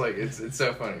 it's just like it's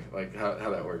so funny, like how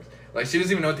that works. Like she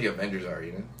doesn't even know what the Avengers are,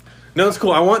 you know. No, it's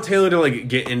cool. I want Taylor to like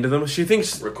get into them. She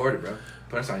thinks Record it, bro.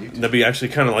 Put us on YouTube. that'd be actually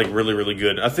kind of like really, really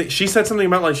good. I think she said something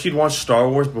about like she'd watched Star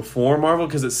Wars before Marvel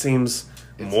because it seems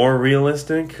more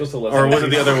realistic, Just a lesson. or was it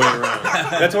the other way around?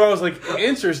 That's why I was like,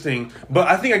 interesting. But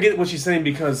I think I get what she's saying,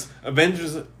 because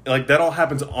Avengers, like that all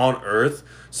happens on Earth,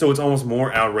 so it's almost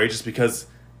more outrageous because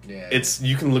Yeah. it's,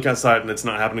 you can look outside and it's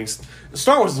not happening.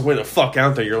 Star Wars is way the fuck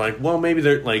out there. You're like, well, maybe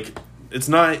they're like, it's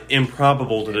not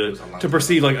improbable to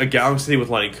perceive like a galaxy with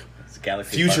like It's a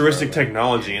galaxy futuristic far, far away.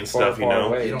 technology and stuff, you far know,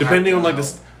 away. You don't depending have on to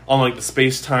like know. the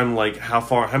space time, like how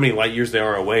many light years they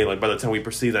are away. Like by the time we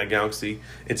perceive that galaxy,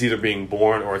 it's either being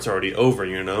born or it's already over,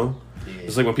 you know. Yeah.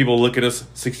 It's like when people look at us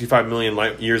 65 million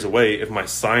light years away, if my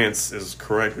science is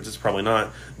correct, which it's probably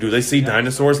not, do they see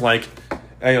dinosaurs like,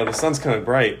 hey, yo, the sun's kind of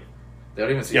bright? They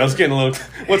don't even see. Yeah, I was it. getting a little.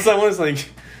 What's that one? It's like,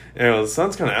 hey, yo, the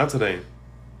sun's kind of out today.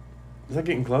 Is that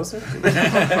getting closer?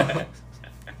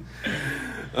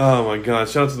 Oh my god!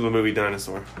 Shout out to the movie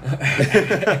Dinosaur.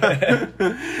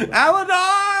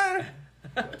 Aladar.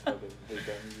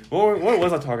 What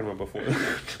was I talking about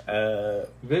before?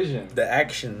 Vision. The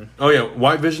action. Oh yeah,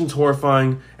 White Vision's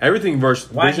horrifying. Everything versus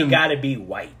Why Vision. you gotta be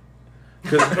white?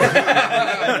 he's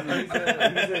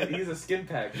a skin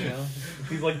pack, you know.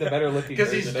 He's like the better looking.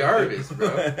 Because he's version of Jarvis, bro.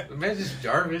 The man's just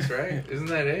Jarvis, right? Isn't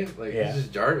that it? Like Yeah. he's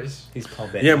just Jarvis. He's Paul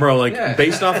Bettany. Yeah, bro. Like Yeah.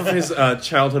 based off of his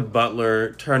childhood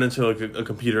butler turned into like a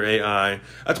computer AI.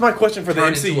 That's my question for the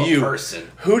Turned into a MCU. person.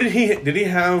 Who did he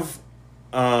have?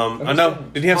 I know.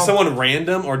 Did he have someone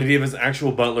random, or did he have his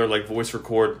actual butler like voice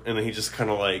record, and then he just kind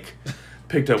of like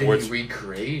picked up Did words? he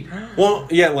recreate? Well,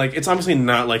 yeah, like it's obviously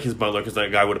not like his butler, because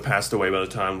that guy would have passed away by the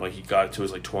time like he got to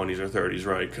his like 20s or 30s,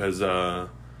 right? Because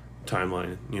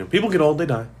timeline, you know, people get old, they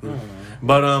die.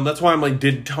 But that's why I'm like,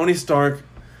 did Tony Stark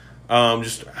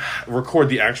just record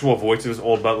the actual voice of his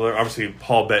old butler? Obviously,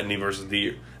 Paul Bettany versus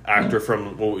the actor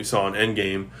from what we saw in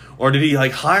Endgame, or did he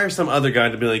like hire some other guy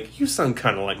to be like, you sound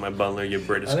kind of like my butler, you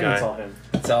British I think guy? it's all him.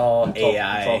 It's all It's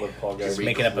AI. all the Paul guys. Just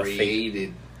making up a fake.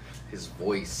 Recreated his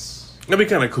voice. That'd be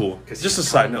kind of cool. 'Cause Just a he's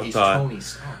side Tony- note he's thought. Tony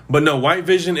Stark. But no, White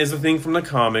Vision is a thing from the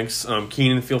comics.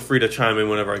 Keenan, feel free to chime in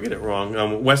whenever I get it wrong.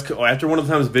 After one of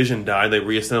the times Vision died, they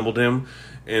reassembled him,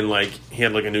 and like he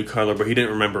had like a new color, but he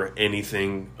didn't remember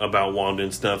anything about Wanda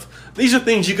and stuff. These are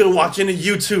things you can watch in a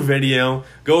YouTube video.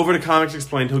 Go over to Comics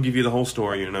Explained; he'll give you the whole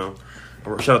story. You know.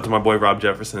 Shout out to my boy Rob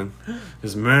Jefferson.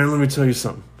 Because man, let me tell you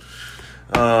something.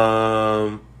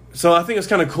 So I think it's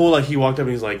kind of cool. Like he walked up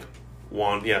and he's like,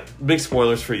 "Wanda, yeah, big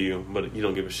spoilers for you, but you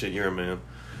don't give a shit. You're a man."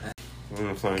 I'm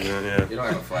gonna find that. Yeah. You don't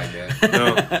have a flag yet.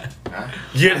 No. Huh?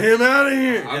 Get him out of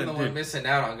here! I'm Yeah, the one dude. missing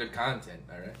out on good content,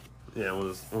 alright? Yeah, we'll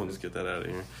just get that out of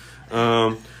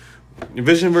here.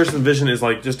 Vision versus Vision is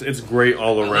like just, it's great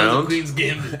all I love around. the Queen's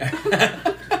Gambit.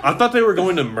 I thought they were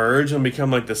going to merge and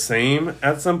become like the same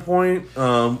at some point,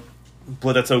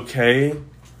 but that's okay.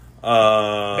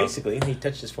 Basically, he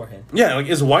touched his forehead. Yeah, like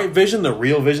is White Vision the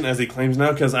real Vision as he claims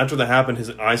now? Because after that happened, his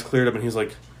eyes cleared up and he's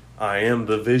like, "I am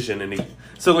the Vision." And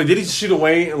so like, did he shoot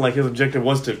away and like his objective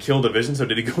was to kill the Vision? So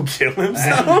did he go kill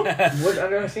himself? What I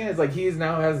don't understand is like he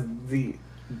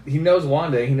knows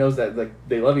Wanda. He knows that like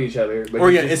they love each other. But Or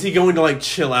is he going to like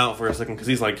chill out for a second? Because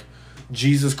he's like,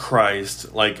 Jesus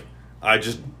Christ, like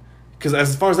because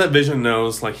as far as that Vision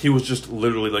knows, like he was just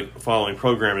literally like following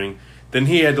programming. Then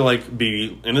he had to like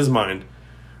be in his mind,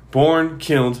 born,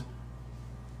 killed,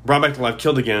 brought back to life,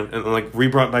 killed again, and like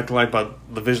re-brought back to life by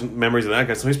the Vision memories of that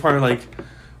guy. So he's probably like,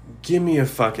 give me a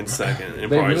fucking second.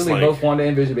 And they probably really like, both Wanda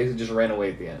and Vision basically just ran away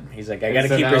at the end. He's like, I gotta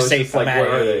So keep now her it's safe just from like, where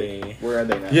are Maddie. they? Where are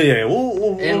they now? yeah.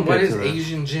 We'll And what get is to that.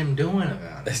 Asian Jim doing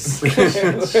about it?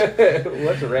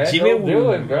 What's Randall Jimmy Woo.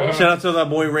 doing, bro? Shout out to that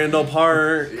boy Randall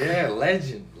Park, Yeah,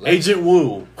 legend. Agent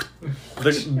Woo.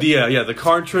 The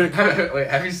card trick. Wait,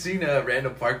 have you seen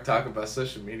Randall Park talk about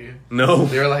social media? No.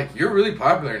 They were like, "You're really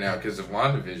popular now because of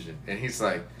WandaVision," and he's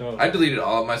like, Oh. "I deleted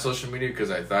all of my social media because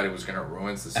I thought it was gonna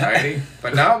ruin society,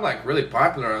 but now I'm like really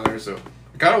popular on there, so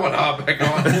I kind of want to hop back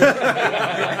on."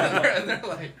 and they're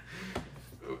like,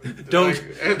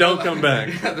 Don't come back.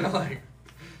 Yeah, they're like,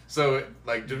 so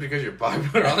like just because you're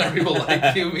popular on there, people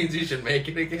like you means you should make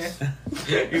it again.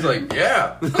 He's like,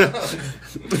 yeah.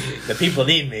 The people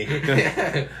need me.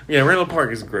 Yeah, Randall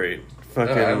Park is great.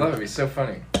 Fucking, I love it. He's so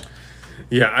funny.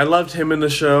 Yeah, I loved him in the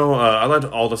show. I loved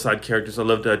all the side characters. I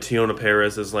loved Tiona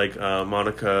Paris as like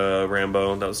Monica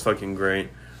Rambeau. That was fucking great.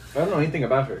 I don't know anything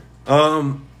about her.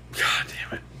 God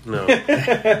damn it. No.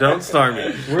 Don't start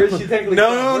me. Where is she technically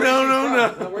No, from?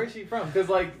 no. Where is she from? Because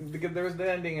there was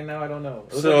the ending and now I don't know.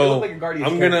 It So looked like a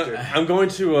Guardians I'm character. going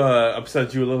to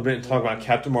upset you a little bit and talk about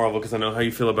Captain Marvel because I know how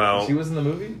you feel about. She was in the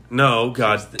movie? No,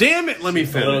 god damn it! Let me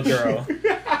The little finish. girl.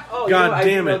 Oh, God I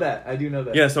damn do know it. that. I do know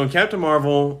that. Yeah, so in Captain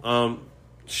Marvel,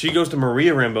 she goes to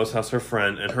Maria Rambeau's house, her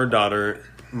friend, and her daughter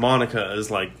Monica is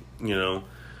like,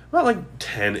 about like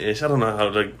 10-ish. I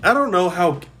don't know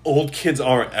how old kids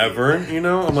are ever.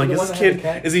 I'm like, the is one this that had kid the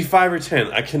cat? is he 5 or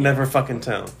 10? I can never fucking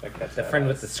tell. The friend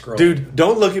with the scroll. Dude,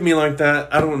 don't look at me like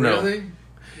that. I don't know. Really?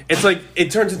 It's like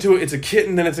it turns into it's a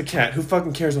kitten, then it's a cat. Who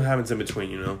fucking cares what happens in between?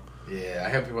 Yeah, I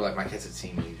have people like my kid's a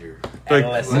teenager. Like,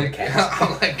 Adolescent Like, cat.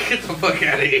 I'm like, get the fuck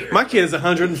out of here. my kid is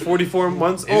 144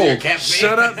 months Is your old. cat big?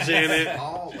 Shut up, Janet.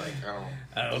 Oh, like,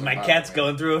 I don't. Oh, my cat's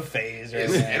going through a phase right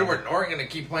Is now. Edward Norton gonna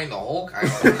keep playing the Hulk? I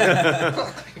don't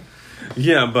know.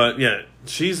 Yeah, but yeah,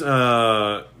 she's in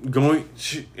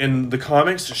the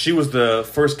comics. She was the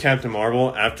first Captain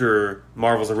Marvel after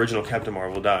Marvel's original Captain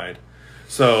Marvel died.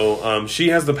 So she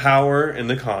has the power in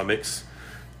the comics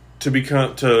to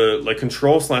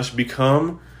control /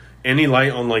 become any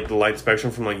light on like the light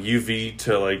spectrum from like UV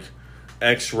to like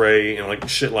X-ray and like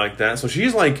shit like that. So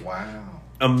she's like Wow.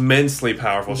 immensely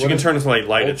powerful. She What can is- turn into like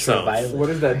light itself. Ultraviolet. What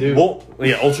does that do? Well,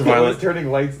 yeah, What does ultraviolet.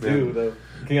 turning lights do, though?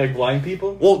 Can you, like, blind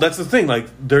people? Well, that's the thing. Like,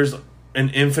 there's an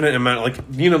infinite amount. Like,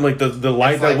 like the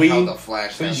light It's that like we. how the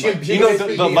Flash So has, you like, can- You know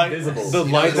basically the be light, invisible. the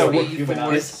You light know, that the we're, human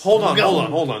eyes. hold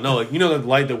on. No, like the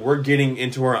light that we're getting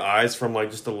into our eyes from like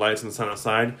just the lights in the sun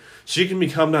outside. She can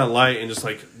become that light and just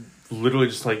like literally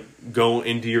just like go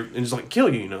into your and just like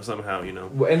kill you, somehow.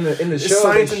 Well, in the It's show, they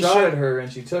science and shot shit. at her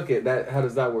and she took it. How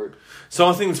does that work? So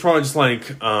I think it's probably just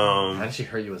like How did she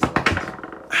hurt you with that?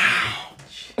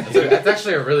 That's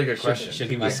actually a really good question. She'll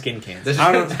give you skin cancer.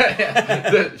 I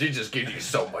don't. She just gives you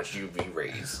so much UV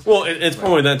rays. Well, it's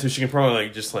probably that too. She can probably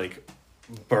like just like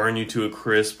burn you to a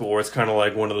crisp, or it's kind of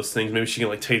like one of those things. Maybe she can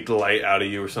like take the light out of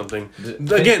you or something.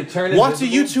 Again, turn watch a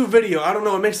invisible? YouTube video. I don't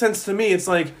know. It makes sense to me. It's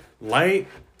like light,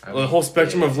 the whole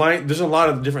spectrum of light. There's a lot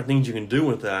of different things you can do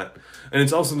with that, and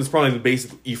it's also there's probably the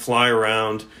basic. You fly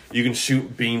around. You can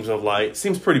shoot beams of light.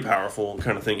 Seems pretty powerful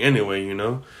kind of thing. Anyway,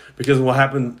 because what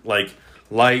happened like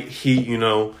light, heat.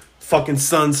 Fucking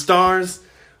sun, stars.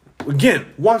 Again,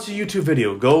 watch a YouTube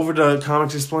video. Go over to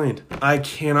Comics Explained. I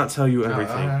cannot tell you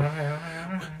everything.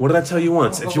 What did I tell you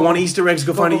once? If you want Easter eggs,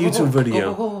 go find a YouTube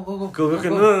video. Go look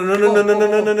at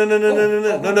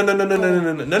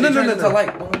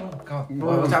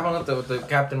What's happening with the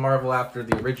Captain Marvel after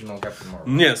the original Captain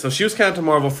Marvel? Yeah, so she was Captain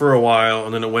Marvel for a while,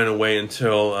 and then it went away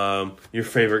until your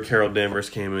favorite Carol Danvers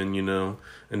came in,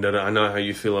 And I know how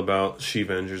you feel about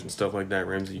She-Vengers and stuff like that.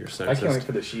 Ramsey, you're I can't wait sexist.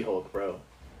 for the She-Hulk, bro.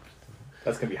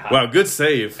 That's gonna be hot. Wow, good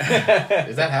save.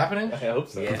 Is that happening? I hope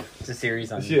so. Yeah, it's a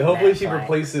series on. Hopefully she Netflix.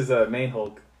 replaces main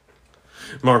Hulk.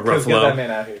 Mark Let's get that Ruffalo. man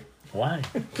out here. Why?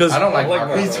 Because I don't like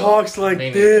Mark he Ruffalo. talks like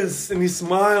Maybe. this, and he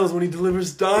smiles when he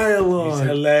delivers dialogue. He's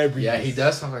hilarious. Yeah, he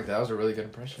does talk like that. That was a really good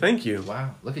impression. Thank you.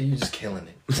 Wow, look at you just killing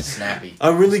it. Snappy.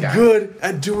 I'm really This guy. good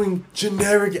at doing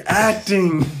generic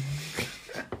acting.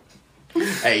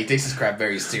 Hey, he takes his crap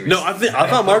very seriously. No, I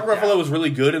thought Mark Ruffalo was really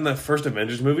good in that first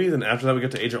Avengers movie. Then after that, we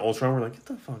got to Age of Ultron. We're like, get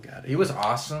the fuck out of He here. was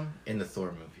awesome in the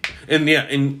Thor movie. And yeah,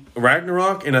 in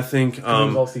Ragnarok, and I think it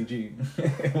was all CG.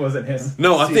 It wasn't him.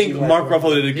 no, I CG think like Mark Ruffalo.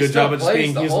 Ruffalo did a He good still job at just plays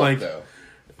being. the He's Hulk, like, though.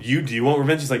 do you want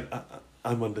revenge? He's like,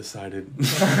 I'm undecided.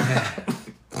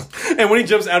 And when he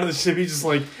jumps out of the ship, he's just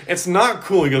like, it's not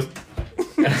cool. He goes,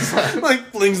 like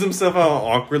flings himself out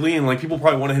awkwardly, and like people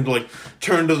probably wanted him to like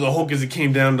turn to the Hulk as he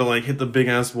came down to like hit the big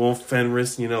ass wolf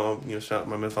Fenris, shout out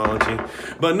my mythology.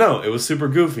 But no, it was super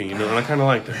goofy, and I kind of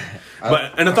liked it.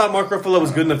 And I thought Mark Ruffalo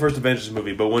was good in the first Avengers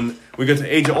movie, but when we got to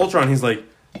Age of Ultron, he's like,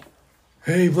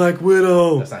 "Hey, Black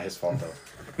Widow." That's not his fault though.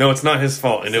 No, it's not his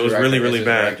fault, and it was really, really It's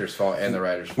bad. The director's fault and the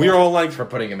writer's fault. We were all like, for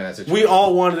putting him in that situation. we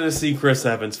all wanted to see Chris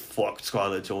Evans fuck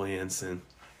Scarlett Johansson.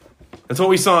 That's what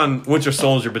we saw in Winter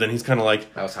Soldier, but then he's kind of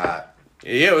like, That was hot.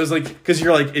 yeah, it was like, because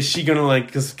you're like, is she gonna like,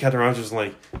 because Captain Rogers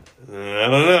like, I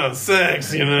don't know,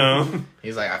 sex,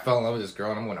 He's like, I fell in love with this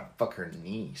girl and I'm gonna fuck her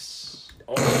niece.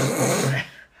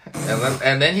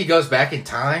 and then he goes back in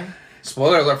time.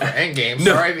 Spoiler alert for Endgame.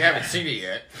 No. Sorry if you haven't seen it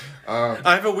yet.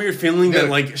 I have a weird feeling that Dude,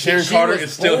 like Sharon she Carter was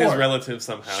is still his born. relative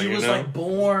somehow. She was like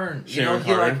born. Sharon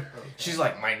he like Carter. she's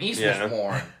like, my niece Yeah. was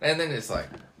born. And then it's like,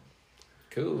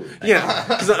 cool. Yeah,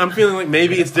 because I'm feeling like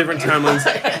maybe it's different timelines.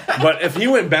 But if he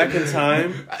went back in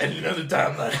time, Another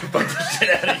timeline. Fuck the shit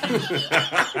out of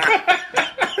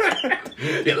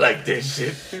you. You like this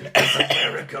shit? That's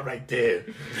America right there.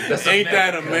 That's ain't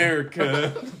that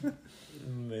America?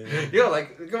 Yo,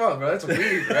 like, come on, bro. That's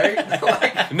weird, right?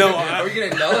 Like, No, are we gonna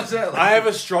acknowledge that? Like, I have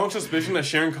a strong suspicion that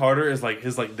Sharon Carter is like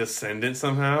his like descendant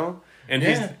somehow, and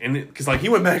because like he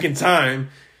went back in time.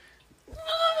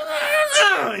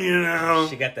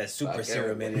 She got that super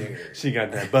serum in her. She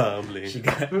got that bubbly. She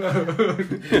got I got filled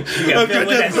with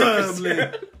that that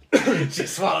super bubbly. she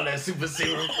swallowed that super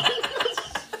serum.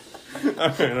 All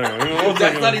right.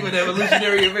 That's not even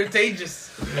evolutionary advantageous.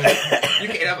 You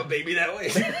can't have a baby that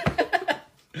way.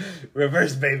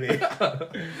 reverse, baby.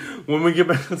 When we get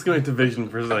back, let's go into Vision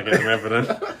for a second and wrap it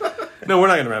up. No, we're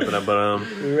not gonna wrap it up,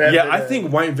 but yeah, I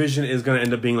think White Vision is gonna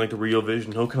end up being like the real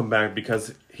Vision. He'll come back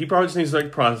because he probably just needs to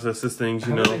like process his things,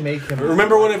 How did they make him?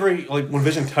 Remember whenever when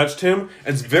Vision touched him?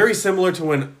 It's very similar to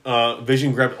when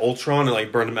Vision grabbed Ultron and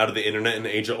like burned him out of the internet in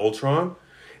the Age of Ultron,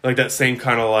 like that same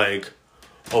kind of like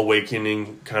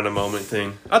awakening kind of moment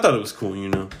thing. I thought it was cool,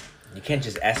 You can't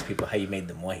just ask people how you made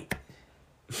them white.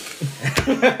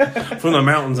 from the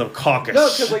mountains of Caucasus. No,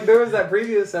 because like there was that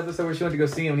previous episode where she went to go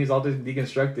see him and he's all just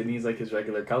deconstructed and he's like his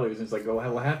regular colors and it's like, oh,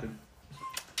 what happened?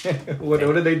 what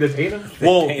did they detain him?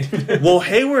 Well,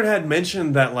 Hayward had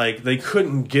mentioned that like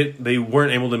they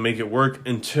weren't able to make it work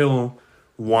until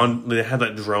they had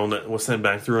that drone that was sent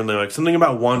back through, and they're like something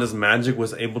about Wanda's magic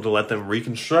was able to let them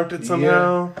reconstruct it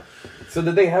somehow. Yeah. So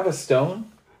did they have a stone?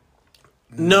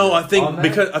 No, I On think that?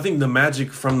 because I think the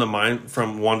magic from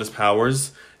Wanda's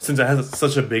powers, since it has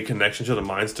such a big connection to the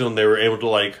Mind Stone, they were able to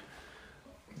like.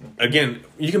 Again,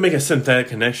 you can make a synthetic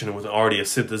connection with already a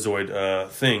synthezoid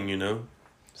thing,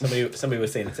 Somebody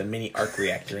was saying it's a mini arc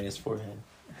reactor in his forehead.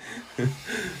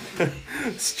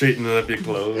 Straighten up your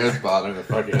clothes. It's bothering the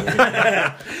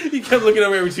fucking. You kept looking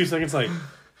over every 2 seconds, like.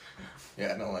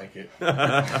 Yeah, I don't like it.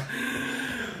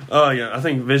 Oh yeah, I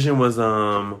think Vision was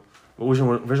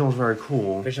Vision was very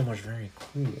cool. Vision was very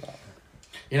cool.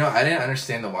 I didn't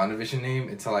understand the WandaVision name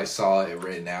until I saw it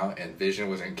written out, and Vision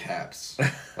was in caps,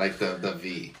 like the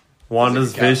V. Wanda's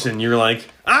It's like a Vision. You're like,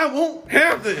 I won't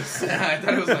have this. I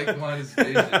thought it was like Wanda's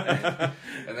Vision,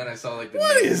 and then I saw like the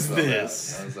What name is spelled out,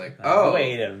 this? and I was like, oh,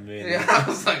 Wait a minute. Yeah, I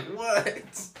was like, what?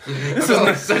 I felt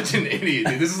like such an idiot,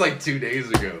 dude. This is like 2 days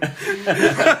ago.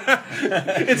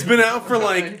 It's been out for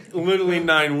like literally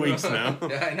 9 weeks now.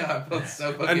 Yeah, I know. I felt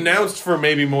so fucking Announced for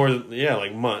maybe more,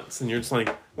 like months, and you're just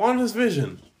like, Wanda's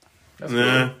Vision. That's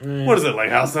Nah, what is it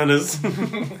like? House Hunters?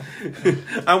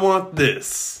 I want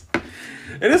this.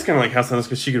 It is kind of like House Hunters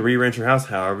because she could rearrange her house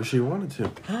however she wanted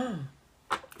to. And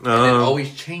it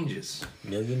always changes. $1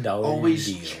 million Always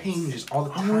deals. changes all the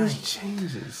time. Always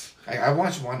changes. I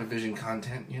watch WandaVision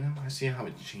content, I see how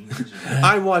it changes.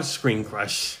 I watch Screen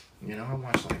Crush. I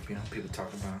watch people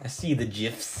talk about. I see the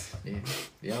gifs. Yeah,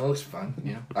 it looks fun.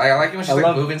 I like it when she's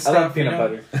like moving stuff. I love peanut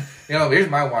butter. Here's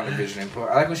my WandaVision input.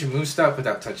 I like when she moves stuff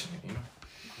without touching it.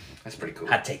 That's pretty cool.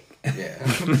 Hot take. Yeah.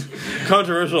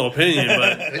 Controversial opinion,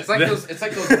 but It's like those witch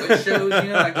shows,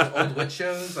 like those old witch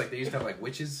shows. Like they used to have like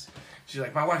witches, She's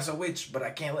like, my wife's a witch, but I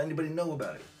can't let anybody know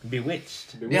about it.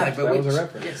 Bewitched. Yeah, like, that was a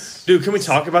reference. Yes. Dude, can we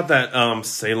talk about that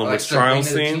Salem Like witch trial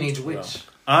Sabrina the scene? Teenage Witch.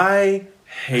 I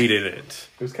hated it.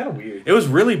 It was kind of weird. It was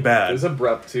really bad. It was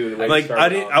abrupt too. The way it Like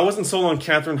started I off. wasn't sold on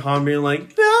Catherine Hahn being like,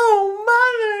 "No,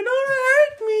 mother, don't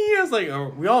hurt me." I was like,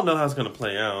 oh, we all know how it's gonna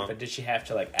play out. But did she have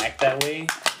to like act that way?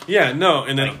 Yeah, no,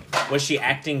 and then Was she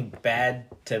acting bad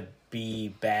to be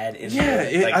bad? In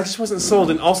I just wasn't sold.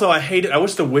 And also, I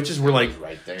wish the witches were like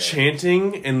Right there.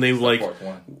 chanting, and they like Fourth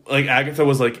one. Agatha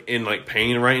was like in like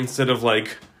pain, right? Instead of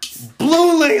like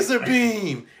blue laser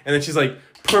beam, and then she's like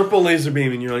purple laser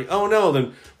beam, and you're like, oh no,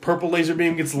 then purple laser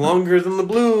beam gets longer than the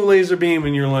blue laser beam,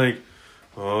 and you're like,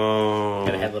 oh.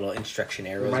 And it had little instruction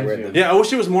arrows. Reminds Where me the, of- Yeah, I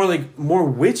wish it was more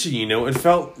witchy, you know. It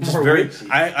felt just More very. witchy.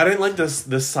 I didn't like this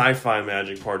sci-fi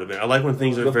magic part of it. I like when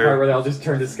things are the very. part where they all just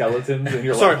turn to skeletons and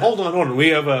you're Sorry, like, hold on. We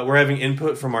have we're having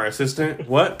input from our assistant.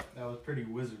 What? That was pretty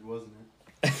wizard, wasn't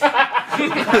it?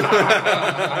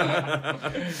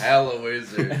 Hella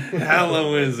wizard.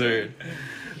 Hello, wizard.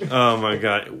 Oh my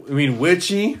god. I mean,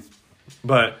 witchy.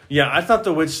 But yeah, I thought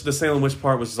the Salem witch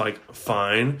part was like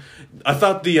fine. I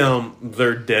thought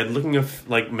their dead looking of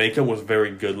like makeup was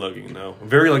very good looking though.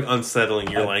 Very like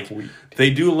unsettling. You're like, they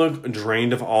do look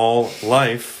drained of all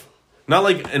life. Not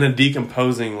like in a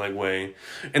decomposing like way.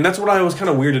 And that's what I was kind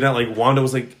of weirded out. Like Wanda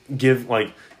was like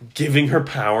giving her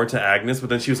power to Agnes, but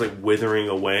then she was like withering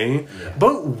away. Yeah.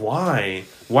 But why?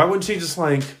 Why wouldn't she just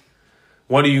like?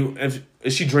 Why do you?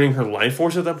 Is she draining her life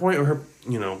force at that point, or her?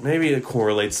 You know, maybe it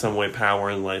correlates some way. Power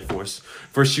and life force.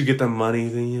 First you get the money,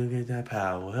 then you get that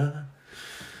power.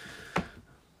 I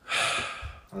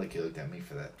like you looked at me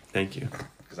for that. Thank you.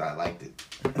 Because I liked it.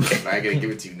 And I gotta give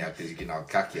it to you now because you're getting all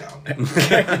cocky on me.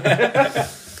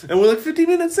 And we're like 50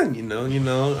 minutes in. You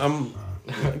know.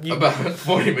 About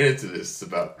 40 minutes of this is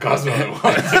about Cosmo and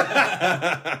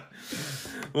Wanda.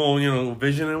 Well, you know,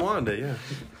 Vision and Wanda. Yeah.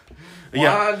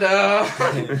 Wanda!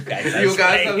 guys, You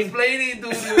guys are explaining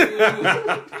to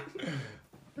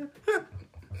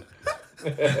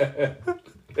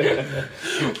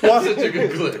Such a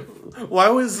good clip. Why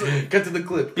was? Cut to the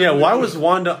clip. Yeah. Why was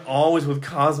Wanda always with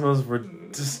Cosmos? For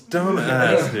just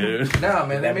dumbass, dude. No,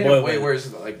 man, they That made boy it way was-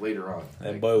 worse like later on.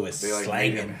 That Like, boy was they like made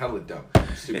slanging. him hella dumb.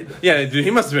 Stupid dumb. Yeah, dude,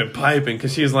 he must have been piping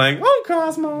because she was like, "Oh,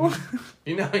 Cosmo."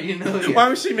 You know. Why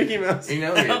was she Mickey Mouse? You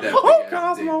know he had that Oh, big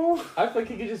ass dick. Cosmo. I feel like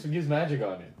he could just use magic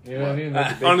on it. You know what I mean? Make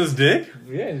it On his dick?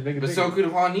 yeah, just make it But bigger. so could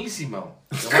Juanissimo.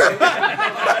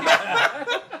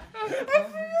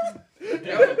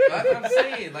 Yo, that's what I'm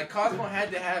saying. Like Cosmo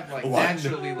had to have like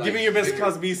naturally like. Give me your best bigger-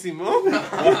 Cosmissimo.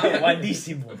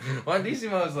 Juandísimo.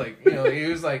 Juanissimo was like, he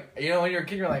was like, when you're a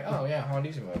kid, you're like, oh yeah,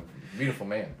 Juanissimo, beautiful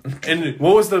man. And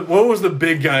what was the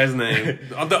big guy's name?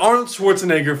 The Arnold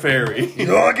Schwarzenegger fairy.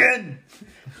 Jorgen.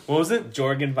 What was it?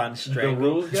 Jorgen von the Strangle.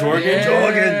 rules guy?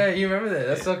 Jorgen. Yeah, you remember that?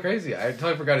 That's so crazy. I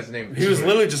totally forgot his name. He was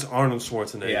literally just Arnold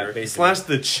Schwarzenegger. Yeah, basically. Slash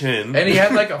the chin. and he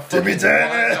had like a fucking wand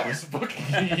Turner. that was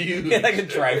fucking huge. Yeah, like a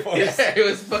Triforce. Yeah, it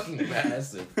was fucking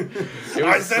massive. It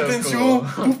was so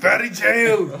cool. to fairy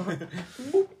jail.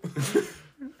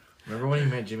 Remember when he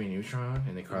met Jimmy Neutron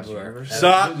and they crossed universe?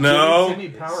 Stop. No. Jimmy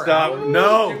Power Stop. Hour?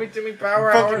 No. Jimmy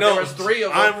Power Fuck Hour. no. There was 3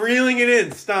 of them. I'm reeling it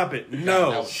in. Stop it.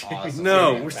 No. That was awesome.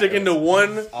 No. We're sticking to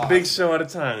one awesome. big show at a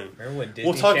time. Remember when Disney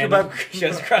We'll talk Channel about-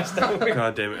 shows crossed over?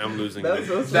 God damn it. I'm losing That's it.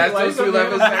 so That's like those who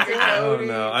left us back in Oh Cody.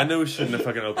 no. I knew we shouldn't have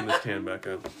fucking opened this can back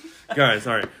up. Guys,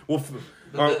 alright.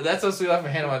 That's us who left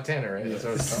from Hannah Montana, right? That's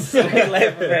what it's called.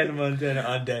 Life of Hannah Montana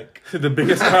on deck. The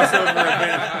biggest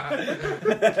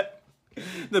crossover event.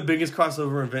 The biggest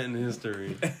crossover event in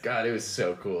history. God, it was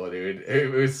so cool, dude. It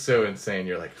was so insane.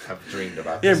 You're like, I've dreamed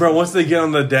about this. Yeah, bro. Once they get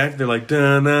on the deck, they're like,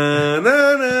 da na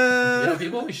na na.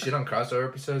 People always shit on crossover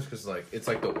episodes because like it's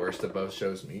like the worst of both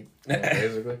shows meet,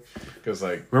 basically. Because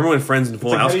like, Remember when Friends and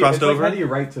Full House crossed over? How do you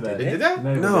write to that? they did that?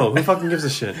 No, who fucking gives a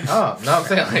shit? Oh no, I'm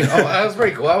saying like, that was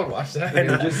pretty cool. I would watch that. It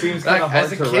just seems Like, kind of hard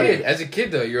as a to kid, write. as a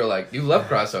kid though, you're like you love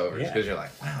crossovers Yeah. because you're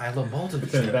like, wow, I love both of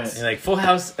It's an these. event. And like Full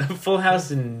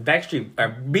House and Backstreet are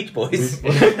Beach Boys.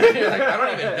 You're like, I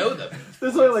don't even know them.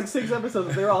 There's only like 6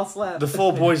 episodes. They're all slapped. The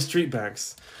full boys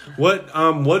streetbacks. What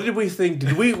did we think?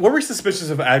 Were we suspicious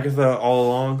of Agatha all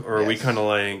along, or are we Yes. kind of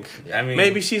like I mean,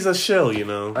 maybe she's a shill, you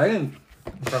know? I didn't.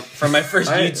 from my first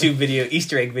YouTube video,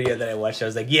 Easter egg video that I watched, I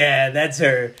was like, yeah, that's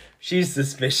her. She's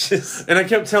suspicious. And I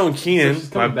kept telling Keenan, she's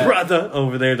my coming back. brother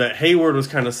over there, that Hayward was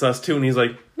kind of sus too, and he's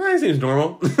like, nah, he seems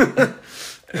normal.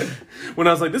 When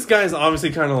I was like, this guy's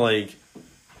obviously kind of like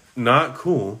not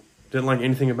cool. Didn't like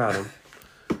anything about him.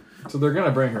 So they're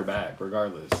gonna bring her back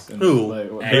regardless. And Who? Like,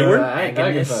 Hayward? Agatha.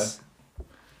 Agnes.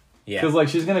 Yeah. Because like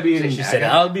she's gonna be in. She said,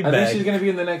 I'll be I think back. she's gonna be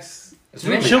in the next. Is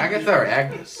her name She'll- Agatha or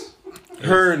Agnes?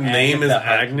 her name is Agatha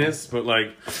Agnes, but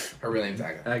like Her real name's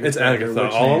Agatha. it's Agatha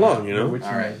all along, you know. All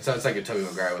right, so it's like if Tobey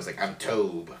Maguire was like, I'm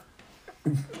Tobe.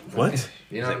 What?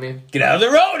 You know what I mean? Get out of the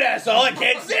road, asshole! I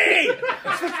can't see.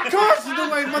 Gosh, you know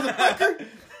my motherfucker.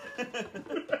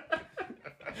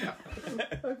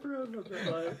 I forgot about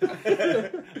that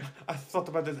line. I thought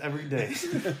about this every day.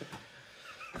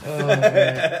 Oh,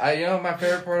 man. You know, my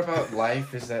favorite part about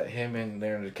life is that him and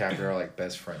Leonardo DiCaprio are like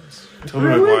best friends. Tobey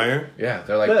Maguire. Yeah,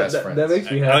 they're like best friends. That makes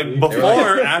me happy. Like before They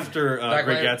were or after Like,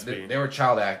 Great they- Gatsby. They were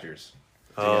child actors.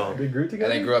 Oh, They grew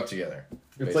together. And they grew up together.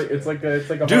 It's like a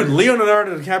dude, hard-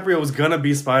 Leonardo DiCaprio was gonna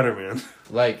be Spider-Man.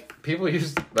 Like, people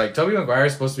used... Like, Tobey Maguire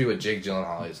is supposed to be what Jake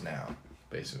Gyllenhaal is now,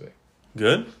 basically.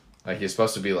 Good. Like, he's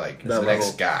supposed to be, like, That the next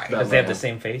level. guy. That Does they have the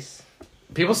same face?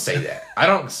 People say that. I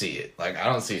don't see it. Like, I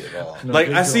don't see it at all. No, Like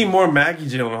Jake I see Gyllenhaal. more Maggie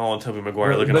Gyllenhaal and Tobey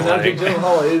Maguire looking But now Jake alike.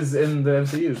 Gyllenhaal is in the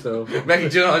MCU, so Maggie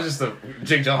Gyllenhaal is just the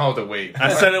Jake Gyllenhaal with the wig.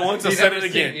 I said it once. I You said never it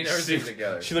seen- again. You never seen it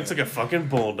together. She looks like a fucking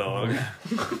bulldog.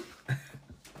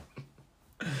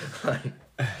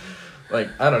 Like,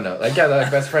 I don't know. Like, yeah, they're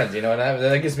like best friends, you know? And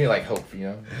that gives me, like, hope, you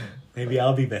know? Maybe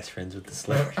I'll be best friends with the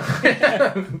Slayer.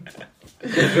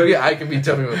 Yeah, I can be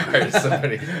Tobey Maguire to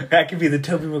somebody. I could be the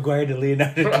Tobey Maguire to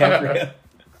Leonardo DiCaprio.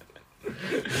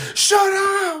 Shut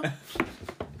up!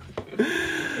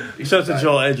 Shout out to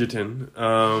Joel Edgerton.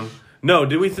 No,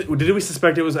 did we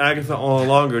suspect it was Agatha all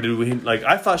along, or did we like?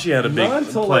 I thought she had a big not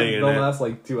until play like in the it. last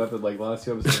two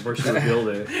episodes where she revealed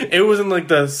it. It was in like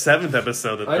the 7th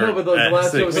episode. I know, but the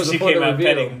last two sixth. When was she before came the out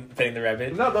reveal. petting the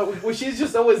rabbit. No, but well, she's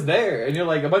just always there, and you're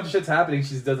like a bunch of shit's happening.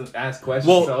 She just doesn't ask questions.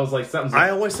 Well, so I was like, something's. I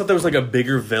always thought there was like a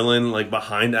bigger villain like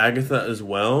behind Agatha as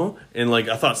well, and like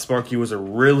I thought Sparky was a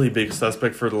really big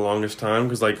suspect for the longest time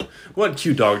because like what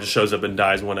cute dog just shows up and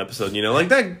dies one episode, you know, like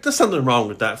that. There's something wrong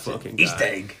with that fucking guy. Easter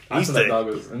egg. That's what that dog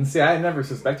was. And see, I never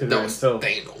suspected her That was until.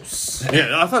 Thanos.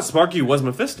 Yeah, I thought Sparky was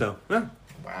Mephisto. Yeah.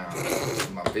 Wow.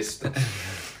 My fist.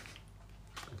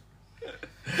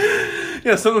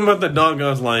 Yeah, something about the dog. I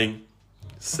was like,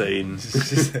 Satan.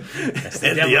 That's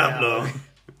El Diablo.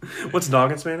 What's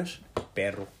dog in Spanish?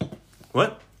 Perro.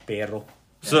 What? Perro.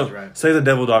 So, that's right. say the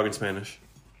devil dog in Spanish.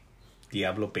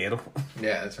 Diablo perro.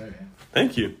 Yeah, that's right, man.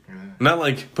 Thank you. Not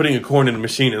like putting a corn in a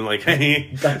machine and like,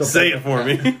 hey, say it for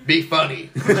me. Be funny.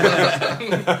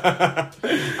 I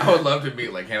would love to be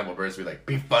like Hannibal Buress, be like,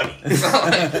 be funny.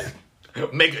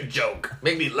 Make a joke.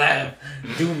 Make me laugh.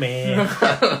 Do man.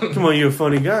 Come on, you're a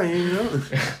funny guy, you know?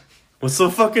 What's so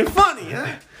fucking funny,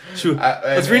 huh? Shoot,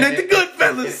 let's reenact the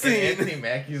Goodfellas In scene. Anthony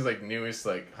Mackie's like newest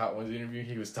like Hot Ones interview,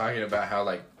 he was talking about how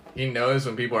like he knows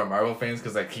when people are Marvel fans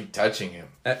because I keep touching him,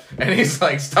 and he's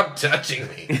like, "Stop touching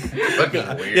me."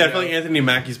 Fucking weird. Yeah, I feel like Anthony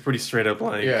Mackie's pretty straight up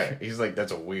like. Yeah, he's like,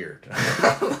 "That's a weird."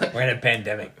 We're in a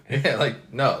pandemic. Yeah,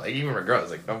 like no, like even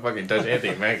regardless, like don't fucking touch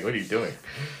Anthony Mackie. What are you doing?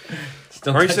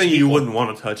 Don't Are you touch saying you people. wouldn't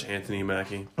want to touch Anthony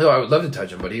Mackie? No, I would love to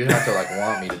touch him, but he would have to like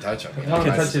want me to touch him. You know? I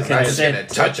wanna I'm touch his not head. just gonna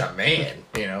touch a man,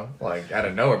 you know, like out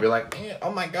of nowhere, be like, "Man,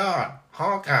 oh my god,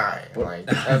 Hawkeye!" Like,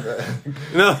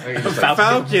 No, Like, just like-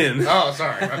 Falcon. oh,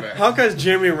 sorry, my bad. Hawkeye's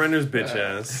Jeremy Renner's bitch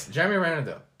ass. Jeremy Renner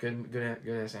though, good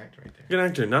ass actor right there. Good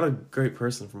actor, not a great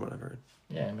person from what I've heard.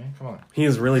 Yeah, man, come on. He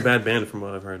has really bad band from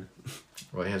what I've heard.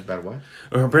 Well, he has bad what?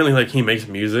 Or apparently, like, he makes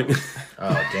music.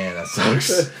 Oh, damn, that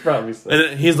sucks. Probably so.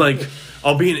 And he's like,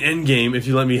 I'll be in Endgame if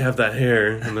you let me have that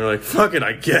hair. And they're like, fuck it,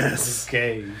 I guess.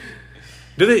 Okay.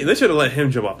 They should have let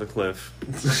him jump off the cliff.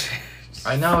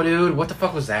 I know, dude. What the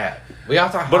fuck was that? We all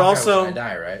thought But Hawkeye also- was gonna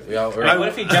die, right? We all. Like, what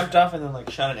if he jumped off and then like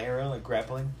shot an arrow, like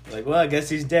grappling? Like, well, I guess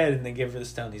he's dead, and then gave her the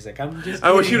stone. He's like, I'm just.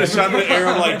 I wish he kidding. would have shot the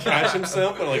arrow to, like, catch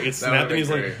himself, but, like, it That snapped and would've he's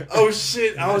been like, great. oh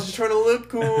shit, I was just trying to look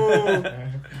cool.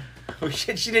 Oh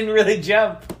shit, she didn't really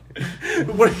jump.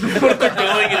 what if they're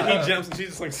going and he jumps and she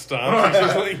just, like, stops? She's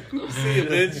just like, see you,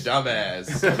 bitch.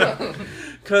 Dumbass.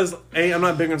 Because, A, I'm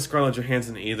not big on Scarlett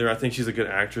Johansson either. I think she's a good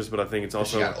actress, but I think it's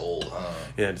also... She got old, huh?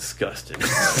 Yeah, disgusting.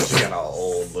 She got all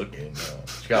old looking.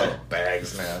 She got little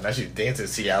bags now. Now she's dancing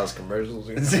to Cialis commercials.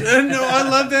 You know? No, I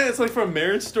love that. It's like from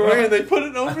Marriage Story, and they put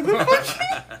it over the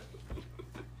fucking...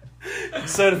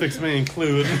 Side effects may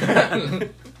include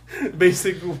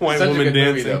basic white Such a woman good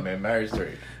movie, dancing. though, man. Marriage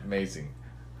Story, amazing.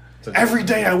 Such a- Every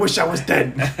day I wish I was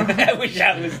dead. I wish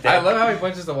I was dead. I love how he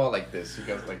punches the wall like this. He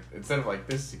goes like, instead of like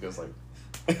this, he goes like.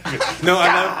 No,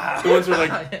 I love the ones where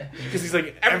like, because he's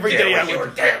like, every day I wake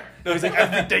up. No, he's like,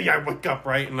 every day I wake up,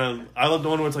 right? And I love the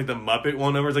one where it's like the Muppet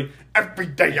one where it's like, every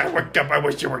day I wake up, I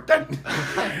wish you were dead.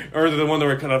 Or the one that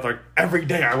were cut off like, every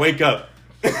day I wake up.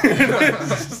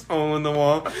 It's just all in the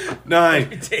wall.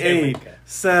 9, 8,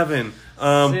 7. Sick.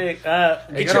 Get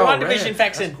got your all WandaVision red.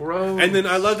 facts in. That's gross. And then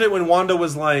I loved it when Wanda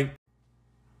was like,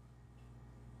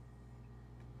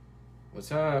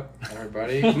 What's up,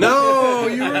 everybody? No,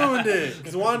 you ruined it.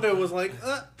 Because Wanda was like,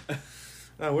 what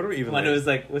are we even? Wanda was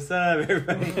like, "What's up,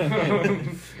 everybody?"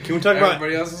 Can we talk about?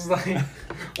 Everybody else is like,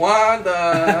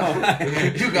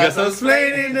 Wanda, you got some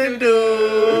explaining to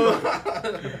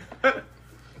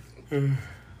do.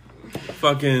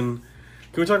 Fucking.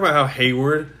 Can we talk about how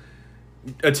Hayward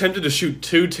attempted to shoot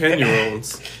 2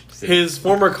 10-year-olds? His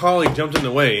former colleague jumped in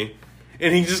the way,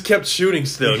 and he just kept shooting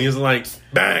still. And he was like,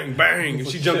 bang, bang. And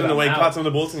she jumped in the way, caught some of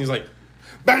the bullets, and he's like,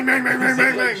 bang, bang, bang, bang,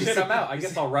 bang, bang. Shit, I'm out. I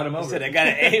guess I'll run him over. He said, "I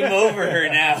gotta aim over her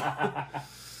now."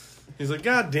 He's like,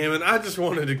 God damn it, I just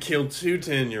wanted to kill 2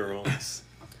 10-year-olds.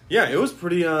 Yeah, it was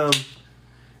pretty, I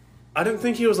didn't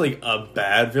think he was, like, a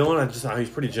bad villain. I just thought he was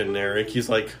pretty generic. He's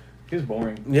like... He was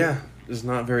boring. Yeah, it's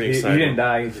not very He exciting. didn't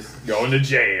die. He just going to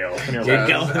jail. And you're You're like,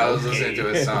 going- I was listening to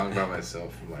a song by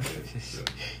myself. From my head, so.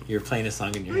 You're playing a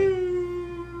song in your head.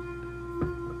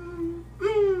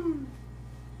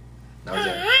 That was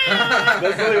it.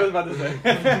 that's what I was about to say.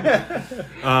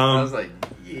 I was like,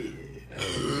 yeah.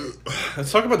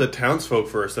 Let's talk about the townsfolk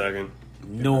for a second.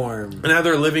 Norm. And how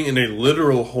they're living in a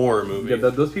literal horror movie. Yeah,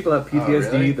 those people have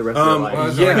PTSD really? the rest of their life.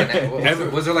 Was there, Yeah.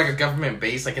 was there like a government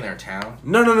base like in their town?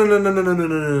 No. So,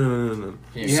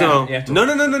 you have to- no.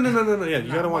 Yeah,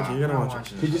 you gotta watch it. You gotta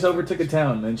watch it. She just overtook a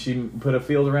town and she put a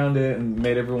field around it and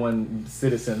made everyone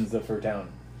citizens of her town.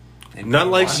 Not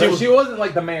like But she wasn't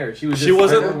like the mayor. She was.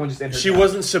 Just, everyone just in her She town.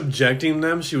 wasn't subjecting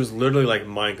them. She was literally like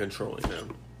mind controlling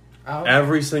them. Oh,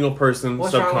 Every single person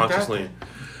What's wrong with that subconsciously.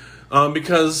 then?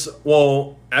 Because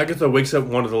Agatha wakes up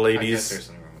one of the I guess ladies. there's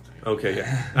something wrong with that. Okay,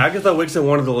 yeah. Agatha wakes up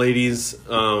one of the ladies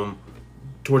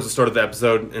towards the start of the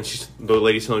episode, and the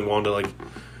lady's telling Wanda like,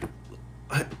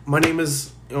 "My name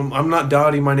is I'm not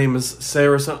Dottie. My name is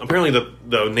Sarah." Apparently,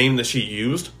 the name that she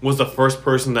used was the first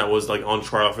person that was like on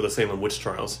trial for the Salem witch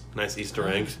trials. Nice Easter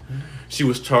eggs. She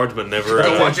was charged, but never.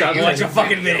 Watch a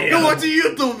fucking video. Go watch a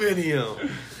YouTube video.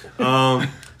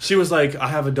 She was like, "I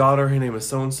have a daughter. Her name is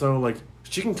so and so. Like,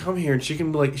 she can come here and she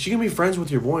can be friends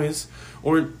with your boys,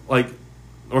 or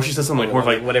she said something like, more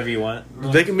like whatever you want.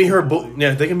 they can be her.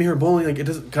 They can be her bully. Like, it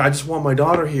doesn't. I just want my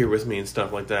daughter here with me and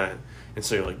stuff like that." And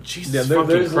so you're like, Jesus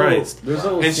fucking Christ. There's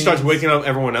little And she starts scenes- waking up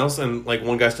everyone else, and like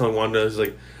one guy's telling Wanda, he's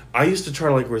like, I used to try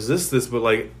to like resist this, but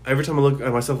like every time I look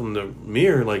at myself in the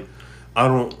mirror, like I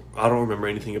don't remember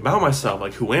anything about myself.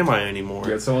 Like, who am I anymore?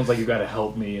 Yeah, someone's like, "You gotta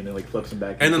help me," and then like flips him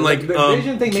back. And then the like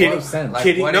Vision thing Kitty, made no sense. Like,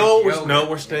 Kitty, what no, is we're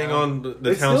yogurt, staying you know? on the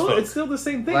it's townsfolk. still the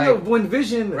same thing. Like- though. When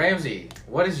Vision, Ramsey,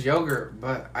 what is yogurt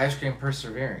but ice cream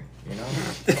persevering? You know?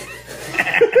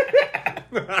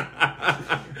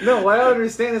 no, what I don't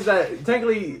understand is that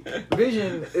technically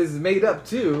Vision is made up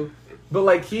too, but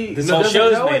like he This whole doesn't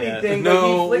show's know made up. anything.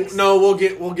 No, like, he flicks, no,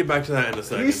 we'll get back to that in a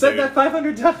second. You said dude. that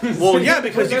 500 times. Well, yeah,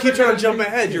 because you keep trying to jump This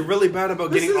ahead. You're really bad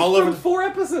about is getting all from over. 4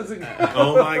 episodes ago.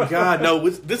 Oh my God! No,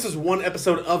 this is one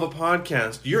episode of a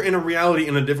podcast. You're in a reality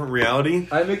in a different reality.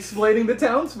 I'm explaining the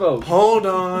townsfolk. Hold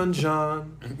on,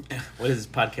 John. What is this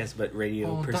podcast but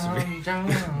radio persevering?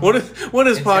 What is It's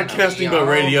gonna podcasting be but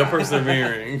radio alright.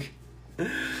 persevering?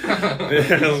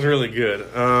 That was really good.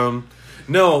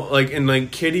 No, like in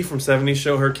like Kitty from '70s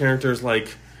show, her character is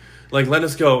like let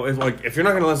us go. If you're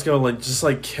not gonna let us go, like just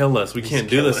like kill us. We can't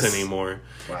do kill this us. anymore.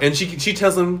 Wow. And she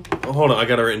tells him, hold on, I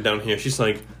got it written down here. She's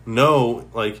like, no,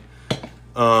 like.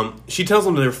 She tells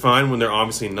them they're fine when they're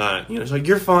obviously not. You know, she's like,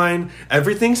 "You're fine,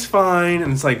 everything's fine,"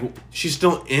 and it's like she's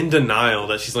still in denial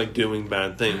that she's like doing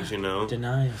bad things. You know,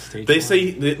 Denial. Stage they one.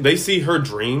 say they see her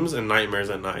dreams and nightmares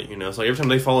at night. You know, so every time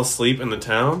they fall asleep in the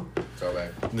town, Go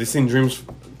back. they see dreams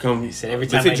come. They said every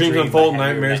they time see I dreams dream, unfold, I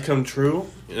have your nightmares night- come true,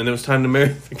 and it was time to marry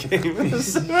the game.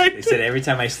 They said every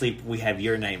time I sleep, we have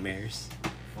your nightmares.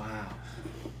 Wow.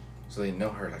 So they know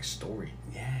her like story.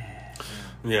 Yeah.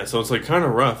 Yeah, so it's like kind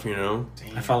of rough, you know.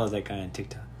 Damn. I follow that guy on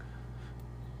TikTok.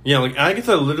 Yeah, like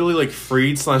Agatha literally like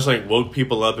freed / like woke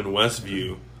people up in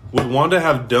Westview. Would Wanda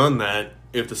have done that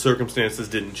if the circumstances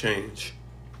didn't change?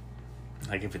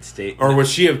 Like if it stayed, Or would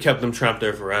she have kept them trapped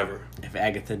there forever? if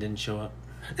Agatha didn't show up.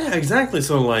 Yeah, exactly.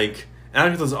 So like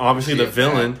Agatha's obviously She the a bad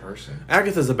villain. person.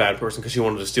 Agatha's a bad person because she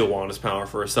wanted to steal Wanda's power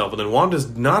for herself, but then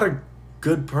Wanda's not a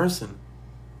good person.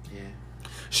 Yeah.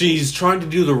 She's trying to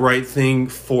do the right thing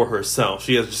for herself.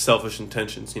 She has just selfish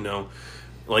intentions, you know.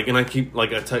 Like, and I keep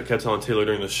kept telling Taylor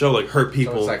during the show, like hurt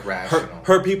people, So it's, like, rational.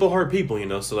 hurt people, you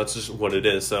know. So that's just what it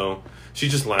is. So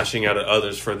she's just lashing out at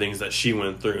others for things that she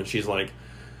went through, and she's like,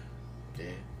 Yeah.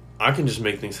 I can just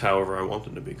make things however I want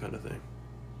them to be, kind of thing,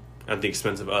 at the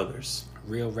expense of others.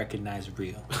 Real recognize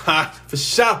real. Ha! For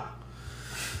sure.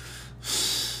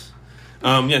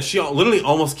 Yeah, she literally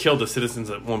almost killed the citizens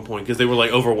at one point because they were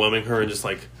like overwhelming her and just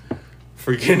like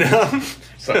freaking out.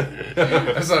 So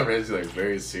I saw Ramsey like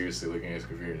very seriously looking at his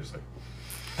computer, just like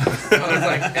I was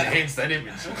like, enhance that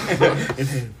image.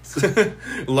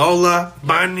 Lola,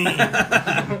 Bunny.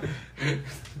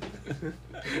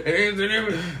 Enhance that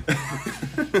image.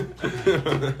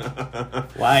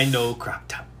 Why no crop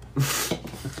top?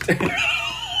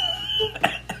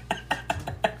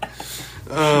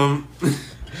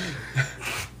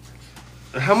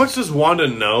 How much does Wanda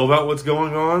know about what's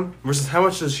going on versus how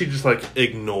much does she just like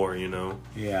ignore? You know,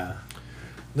 Yeah.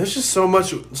 there's just so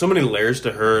many layers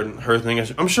to her and her thing.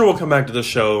 I'm sure we'll come back to this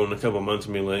show in a couple of months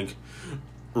and be like,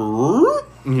 you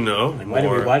know, Like, why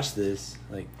did we watch this?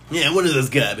 Like, yeah, what is this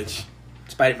garbage?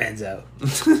 Spider-Man's out.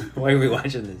 Why are we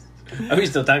watching this? Are we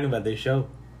still talking about this show?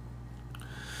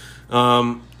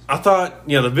 I thought,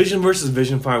 the Vision versus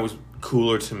Vision fight was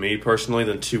cooler to me personally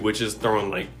than two witches throwing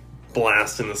like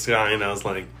blast in the sky, and I was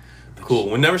like, cool.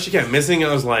 Whenever she kept missing,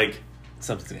 I was like,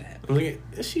 Something's gonna happen. I'm like,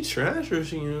 is she trash or is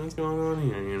she, what's going on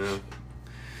here,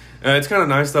 it's kind of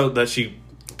nice though that she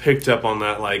picked up on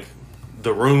that, like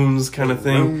the runes kind of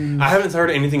thing. I haven't heard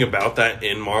anything about that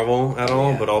in Marvel at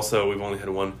all, but also we've only had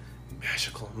one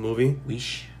magical movie.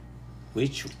 Which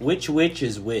witch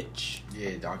is which?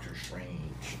 Yeah, Doctor Strange.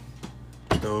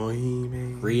 Oh, he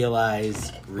may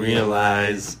Realize.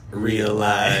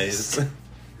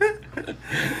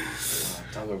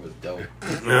 Tumblr was dope.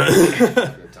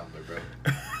 Good Tumblr, bro.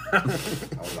 I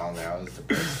was on there. I was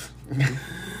depressed.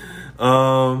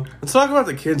 Let's talk about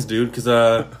the kids, dude, because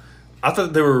I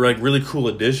thought they were like really cool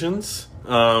additions.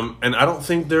 And I don't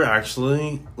think they're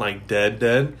actually like dead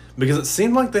because it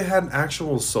seemed like they had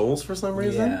actual souls for some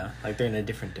reason. Yeah, like they're in a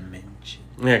different dimension.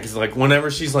 Yeah, because like whenever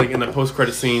she's like in the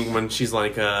post-credit scene when she's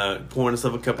like pouring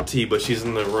herself a cup of tea, but she's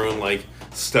in the room like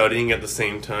studying at the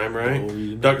same time, right? Oh,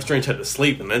 yeah. Doctor Strange had to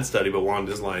sleep and then study, but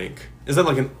Wanda's like, is that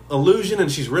like an illusion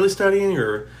and she's really studying,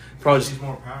 or probably just? She's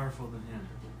more powerful than him.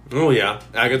 Oh yeah,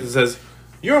 Agatha says,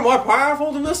 "You're more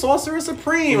powerful than the Sorcerer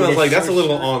Supreme." I was like, that's a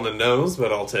little on the nose,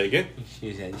 but I'll take it.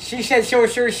 She said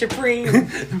Sorcerer Supreme.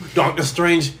 Doctor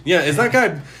Strange, yeah, is that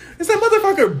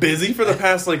motherfucker busy for the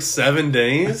past like 7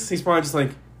 days? He's probably just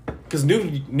like, because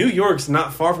New York's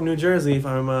not far from New Jersey. If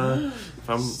I'm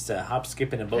Just a hop,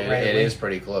 skip, and a boat It ride. is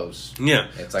pretty close. yeah.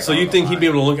 It's like so on you the think he'd be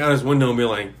line. able to look out his window and be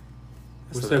like,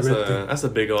 What's that red thing? that's a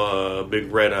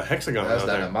big red hexagon That's out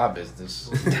none there. of my business.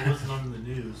 Well, it wasn't on the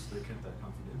news. They kept that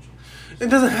confidential. It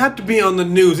doesn't have to be on the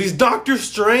news. He's Doctor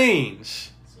Strange.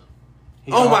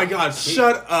 Oh my God!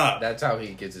 Shut up. That's how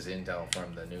he gets his intel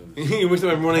from the news. He wakes up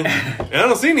every morning. I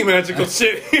don't see any magical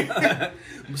shit.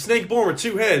 Snake born with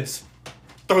 2 heads.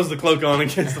 Throws the cloak on and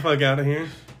gets the fuck out of here.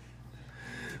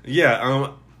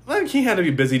 Yeah, like he had to be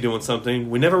busy doing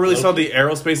something. We never really saw the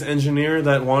aerospace engineer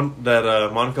that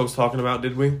Monica was talking about,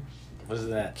 did we? What is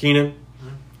that? Keenan?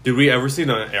 Did we ever see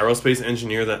the aerospace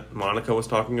engineer that Monica was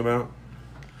talking about?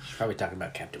 She's probably talking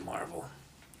about Captain Marvel.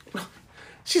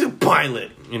 She's a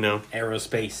pilot,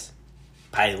 Aerospace.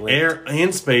 Pilot. Air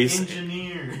and space.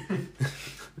 Engineer.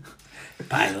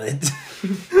 Pilot.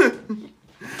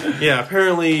 Yeah,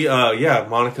 apparently,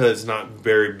 Monica is not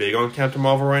very big on Captain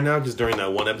Marvel right now because during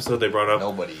that one episode they brought up.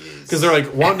 Nobody is. Because they're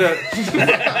like, Wanda.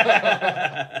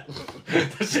 That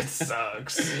shit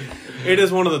sucks. It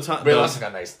is one of the top. Brie Larson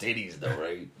got nice titties though,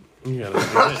 right? Yeah,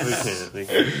 we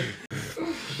can't.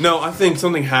 No, I think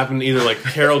something happened. Either like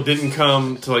Carol didn't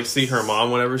come to like see her mom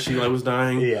whenever she like was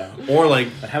dying. Yeah. Or like,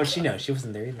 But how would she know? She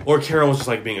wasn't there either. or Carol was just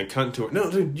like being a cunt to her.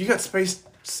 No, dude, you got space.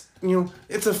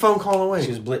 It's a phone call away. She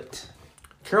was blipped.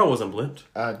 Carol wasn't blipped.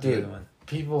 Dude, one.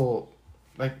 people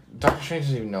like Doctor Strange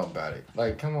doesn't even know about it.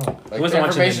 Like, come on, like wasn't the watching the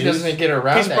information news. doesn't get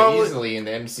around He's that probably- easily in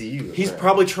the MCU. He's bro.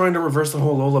 probably trying to reverse the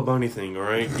whole Lola Bunny thing. All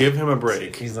right, give him a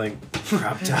break. He's like,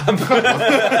 crop top.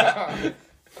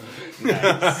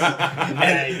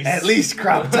 At least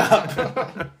crop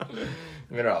top.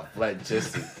 We're all flat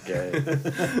just guy.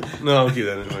 No, I'll keep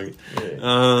that in mind.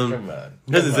 Come on,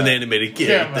 Because it's an animated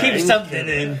kid. Come on. Keep something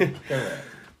in. come on.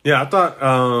 Yeah, I thought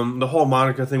the whole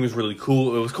Monica thing was really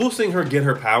cool. It was cool seeing her get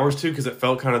her powers too, because it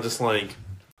felt kind of just like.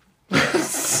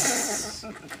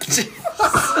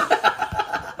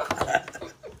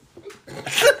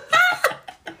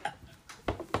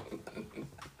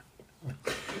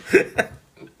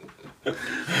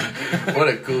 What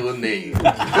a cool name. Keep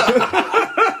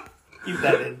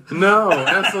that in. No,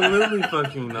 absolutely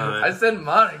fucking not. I said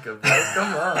Monica, bro.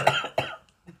 Come on.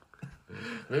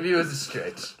 Maybe it was a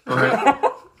stretch. Okay.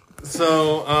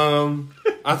 So,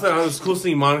 I thought it was cool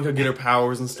seeing Monica get her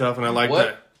powers and stuff, and I like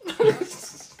What?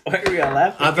 that. Why are we all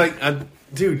laughing? I think,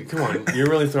 dude, come on, you're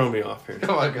really throwing me off here.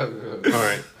 Come on, go. All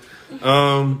right,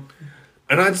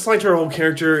 and I just liked her whole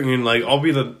character, and like, I'll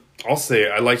be the I'll say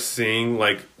I like seeing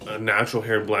like a natural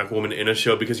haired black woman in a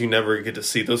show because you never get to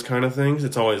see those kind of things.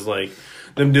 It's always like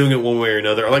them doing it one way or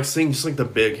another. I like seeing just like the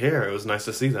big hair. It was nice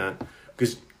to see that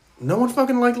because no one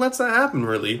fucking like lets that happen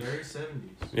really. Very 70s.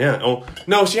 Yeah. Oh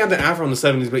no, she had the afro in the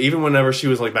 70s, but even whenever she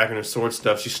was like back in her sword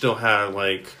stuff, she still had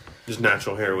like just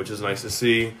natural hair, which is nice to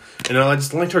see. And I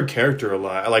just liked her character a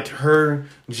lot. I liked her,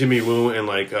 Jimmy Woo, and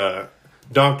like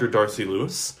Dr. Darcy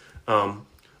Lewis,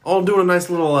 all doing a nice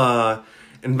little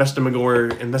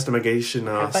investigation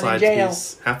side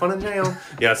piece. Have fun in jail.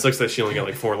 Yeah, it sucks that she only got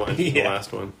like 4 lines in the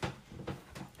last one.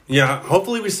 Yeah,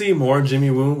 hopefully we see more Jimmy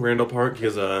Woo, Randall Park,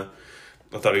 because I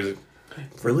thought he was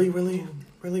really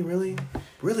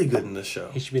good in this show.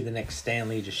 He should be the next Stan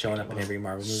Lee, just showing up in every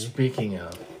Marvel movie. Speaking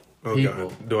of Oh people.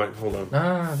 God, do I hold on?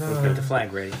 No. Get the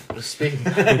flag ready.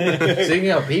 Speaking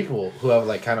of people who have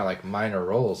like kind of like minor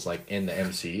roles like in the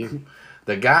MCU,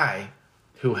 the guy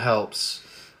who helps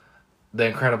the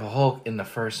Incredible Hulk in the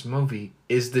first movie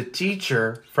is the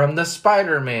teacher from the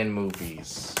Spider-Man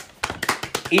movies.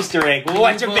 Easter egg. Go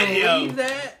watch a Can you video. believe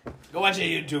that? Go watch a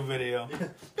YouTube video.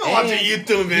 Go watch a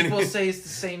YouTube video. People say it's the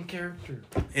same character.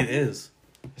 It is.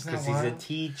 Because he's a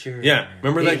teacher. Yeah,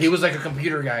 remember that? He was like a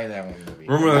computer guy in that one movie.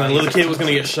 Remember that little kid was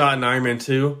gonna get shot in Iron Man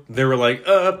 2? They were like,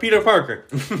 Peter Parker.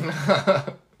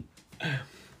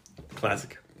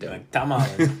 Classic. Like Tom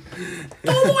Holland.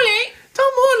 Tom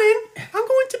Holland, I'm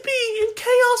going to be in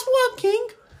Chaos Walking.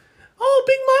 Oh,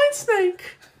 big mind snake.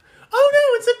 Oh no,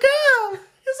 it's a girl.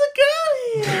 There's a girl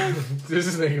here. This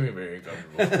is making me very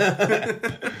uncomfortable.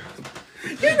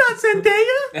 You're not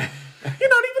Zendaya. You're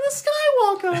not even a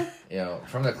Skywalker. Yo,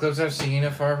 from the clips I've seen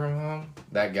of Far From Home,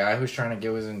 that guy who's trying to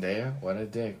get with Zendaya, what a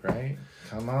dick, right?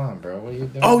 Come on, bro. What are you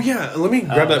doing? Oh, yeah. Let me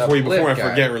grab that The for you before I blip guy.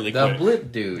 forget really quick. The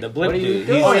blip dude. The blip What are you dude.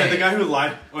 doing? Oh, yeah, the guy who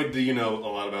lied. Wait, do you know a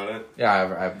lot about it?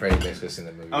 Yeah, I've pretty basically seen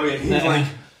the movie. Oh, yeah. He's like,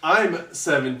 I'm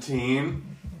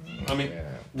 17. I mean, Yeah.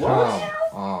 what?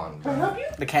 Come on, bro.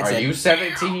 The cat Are said, you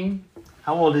 17?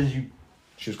 how old is you?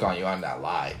 She was calling you on that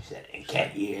lie. He said, in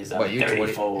cat years, I'm What, you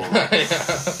 34.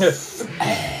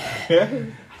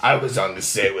 I was on the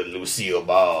set with Lucille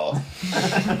Ball.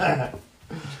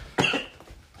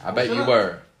 I bet you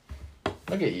were.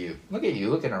 Look at you. Look at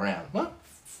you looking around. What?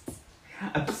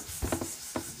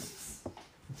 That's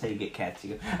how you get cats.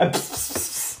 You go,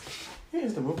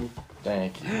 Here's the movie.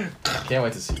 Thank you. Can't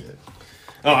wait to see it.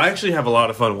 Oh, I actually have a lot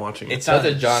of fun watching it. it's Such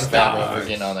on a John Stars. Favreau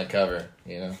freaking on the cover,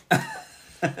 you know?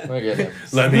 Look at him.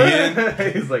 Let me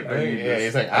in. He's like, I need Yeah, this.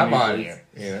 he's like, I I'm need on this.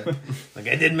 here. You know? Like,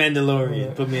 I did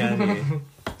Mandalorian. Put me on here.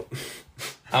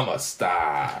 I'm a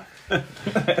star. Got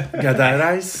that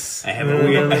ice? I have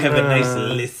a nice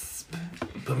lisp.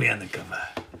 Put me on the cover.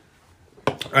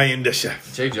 I am the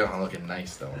chef. Jake Gyllenhaal looking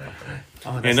nice, though.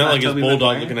 Oh, And not like his Tobey bulldog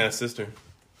Maguire? looking ass sister.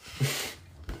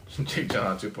 Jake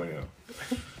Gyllenhaal 2.0.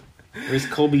 Where's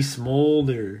Colby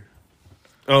Smolder?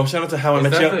 Oh, shout out to How I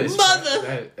Met Your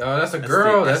Mother! Oh, that's a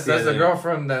girl. that's That's the the other- girl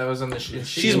from that was on the.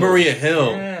 She's Maria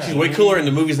Hill. Yeah. She's way cooler in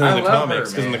the movies than I in the love her,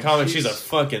 comics. Because in the man. comics, she's a She's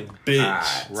fucking bitch.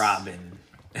 hot. Robin.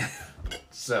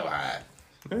 So hot.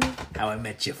 How I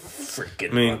Met Your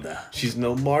Freaking I mean, Mother. she's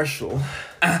no Marshall.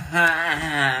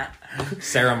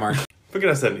 Sarah Marshall. Forget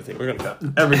I said anything. We're gonna cut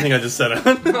everything I just said out.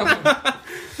 All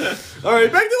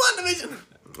right, back to WandaVision.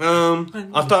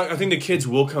 I think the kids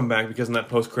will come back because in that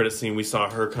post-credit scene we saw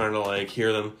her kind of like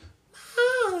hear them.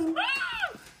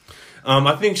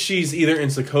 I think she's either in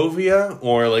Sokovia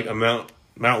or like a Mount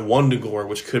Wundagore,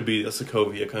 which could be a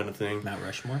Sokovia kind of thing. Mount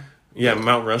Rushmore. Yeah,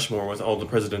 Mount Rushmore with all the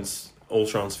presidents,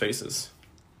 Ultron's faces.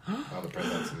 All the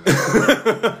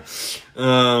presidents.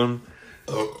 No,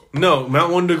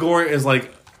 Mount Wundagore is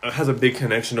like has a big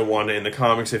connection to Wanda in the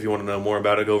comics. If you want to know more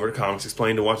about it, go over to Comics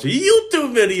Explained to watch a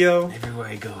YouTube video. Everywhere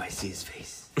I go, I see his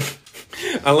face.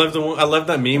 I left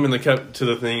that meme and they kept to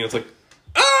the thing. It's like,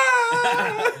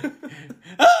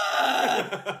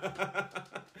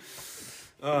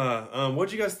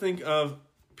 what'd you guys think of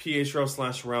Pietro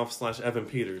 / Ralph / Evan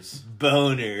Peters?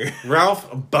 Boner. Ralph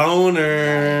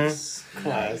Boner.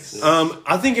 Classic.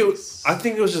 I think it was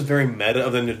just very meta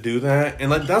of them to do that, and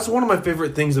like that's one of my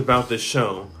favorite things about this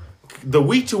show. The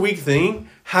week-to-week thing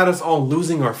had us all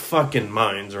losing our fucking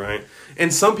minds, right?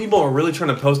 And some people are really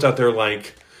trying to post out there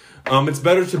like, it's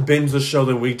better to binge the show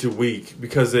than week to week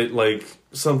because it like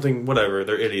something whatever.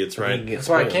 They're idiots, right? That's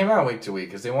why it came out week to week,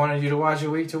 because they wanted you to watch it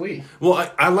week to week. Well,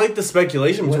 I like the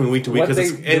speculation between week to week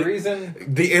because the reason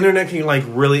the internet can like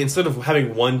really instead of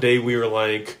having one day we were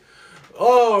like,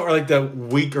 or like that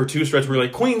week or two stretch where we're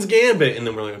like Queen's Gambit, and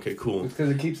then we're like, okay, cool. It's because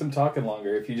it keeps them talking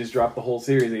longer. If you just drop the whole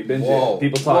series and you binge Whoa, it,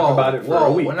 people talk about it for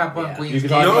a week. We're not putting Queen's You can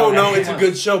Gambit. talk No, about it's a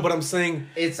good show, but I'm saying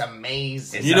It's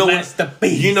amazing. you know when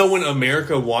masterpiece. you know when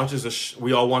America watches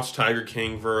we all watch Tiger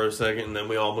King for a second, and then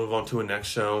we all move on to a next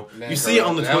show. You see it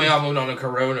on the Now we Twitter. all moved on to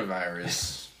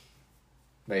coronavirus.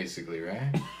 Basically,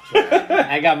 right?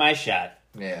 I got my shot.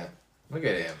 Yeah. Look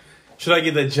at him. Should I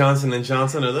get the Johnson and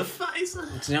Johnson or the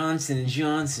Pfizer? Johnson &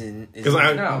 Johnson. Because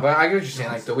I No, but I get what you're saying.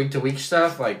 Like the week to week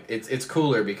stuff, like it's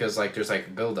cooler because like there's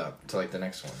like build up to like the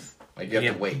next one. Like you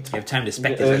have to wait. You have time to It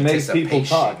speculate. makes people anticipation.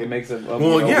 talk. It makes a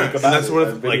Well, yeah, week about that's it, what a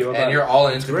it's video like- about And you're it. all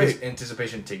in great.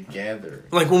 anticipation together.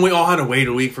 Like when we all had to wait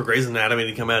a week for Grey's Anatomy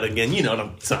to come out again. You know what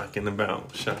I'm talking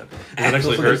about. Shut. It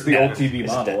actually So hurts. there's the old Yeah. TV It's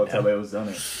model. dead That's how now. they was done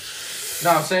it. No,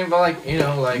 I'm saying, but like you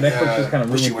know, like Netflix just kind of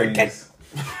wish you ruined were things.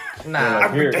 nah,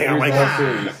 Like, here's Damn, the like whole that.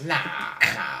 series. nah.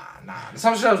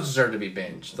 Some shows deserve to be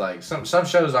binged. Like some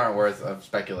shows aren't worth of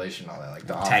speculation. All that, like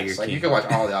The Tiger Office. Like you King. can watch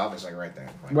all The Office, like right there.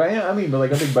 Like, Right, yeah, I mean, but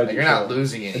like a big budget like, you're not show.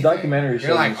 losing anything. The documentary You're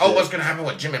shows like, and oh, shit. what's gonna happen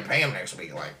with Jim and Pam next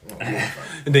week? Like,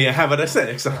 And they have it at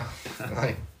 6.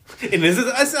 like And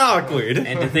it's awkward.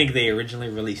 And to think they originally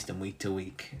released them week to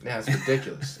week. yeah, it's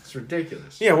ridiculous. It's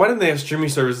ridiculous. Yeah, why didn't they have streaming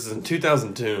services in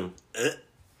 2002?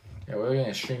 Yeah, what are we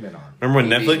gonna stream it on?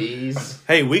 Remember when DVDs?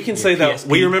 Hey, we can say that PSP.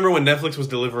 we remember when Netflix was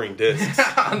delivering discs.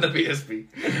 on the PSP.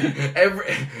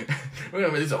 We're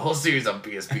gonna release a whole series on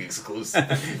PSP exclusive.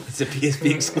 It's a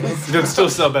PSP exclusive. It'd still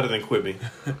sell better than Quibi.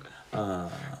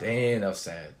 Damn, I'm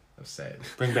sad.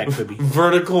 Bring back Quibi.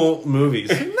 Vertical movies.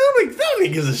 Nobody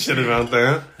gives a shit about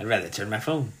that. I'd rather turn my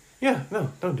phone. Yeah,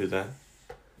 no, don't do that.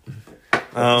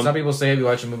 Some people say if you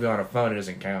watch a movie on a phone, it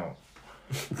doesn't count.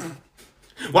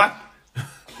 What?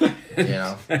 You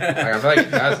know, like, I feel like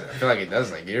it does. I feel like it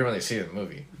does. Like you didn't really see the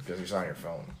movie because you saw it on your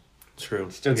phone. True.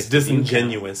 Still It's gets the view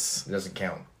disingenuous. It doesn't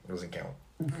count. It doesn't count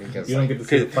because You don't get to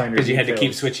see the finer Because you had to keep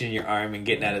details. switching your arm and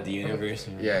getting out of the universe.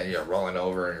 And yeah, you're rolling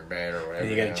over in your bed or whatever. then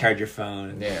you gotta know. charge your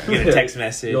phone. Yeah. You get a text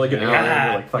message. You're like an and hour you're like, and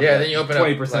you're "Ah." like, fuck Yeah, that. then you open 20%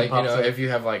 up like you know pops up. if you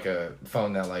have like a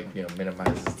phone that like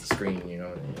minimizes the screen, you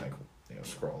know, and you like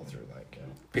scroll through like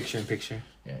Picture in picture.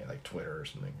 like Twitter or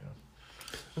something. You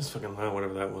know. That's fucking loud,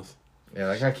 whatever that was. Yeah,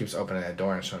 that guy keeps opening that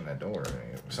door and shutting that door. I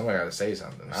mean, somebody got to say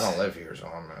something. I don't live here, so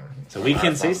I'm. So we my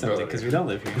can say something because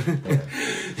responsibility. we don't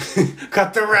live here.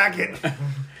 Cut the racket.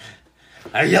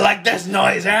 How you like this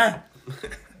noise, huh?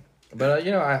 But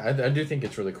you know, I do think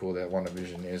it's really cool that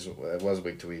WandaVision was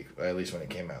week to week, at least when it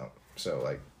came out. So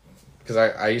like, because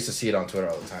I used to see it on Twitter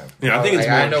all the time. Yeah, I think it's I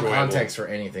more had no enjoyable. context for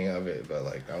anything of it, but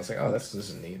like I was like, oh, this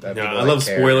is neat. That Yeah, people, I like, love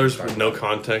care spoilers and with talk no about it.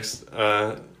 context,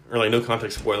 or like no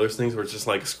context spoilers things where it's just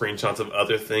like screenshots of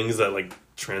other things that like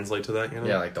translate to that, you know?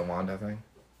 Yeah, like the Wanda thing.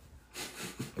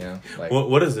 Yeah, like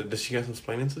What is it? Does she got some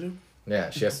explaining to do? yeah,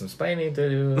 she has some explaining to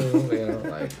do. You know,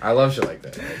 like I love shit like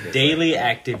that. Like, it's Daily like,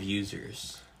 active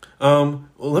users. Well,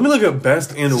 let me look at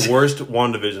best and worst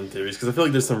WandaVision theories because I feel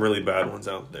like there's some really bad ones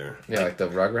out there. yeah, like the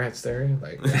Rugrats theory,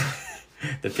 like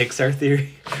The Pixar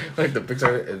theory. like the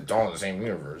Pixar. It's all in the same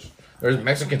universe. There's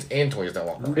Mexicans and toys that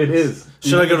walk around. It is.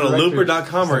 Should I go to Directors-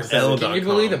 looper.com or L.com? Can you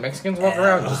believe the Mexicans walk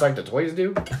around just like the toys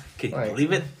do? Can you Like-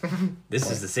 believe it?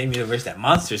 This is the same universe that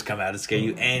monsters come out to scare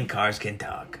you and cars can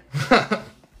talk.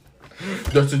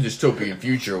 That's a dystopian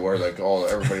future where like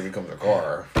everybody becomes a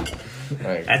car.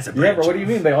 Like, That's a Yeah, branch. but what do you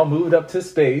mean? They all moved up to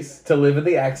space to live in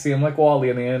the Axiom like Wally,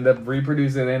 and they end up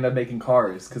reproducing and end up making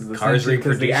cars because Cars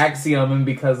because the reproduce. Axiom and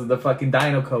because of the fucking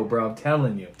Dino Code, bro. I'm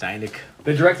telling you, Dynic.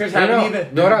 the directors you haven't know, even.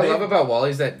 you know what I they- love about Wally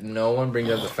is that no one brings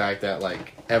up the fact that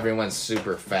like everyone's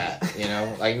super fat. You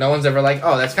know, like no one's ever like,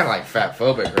 oh, that's kind of like fat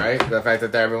phobic, right? The fact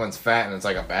that everyone's fat and it's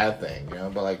like a bad thing, you know.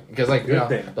 But like because like you Good know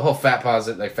thing. the whole fat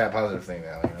positive thing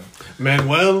now, you know.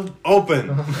 Manuel,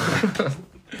 open.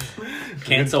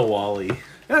 Cancel Wally.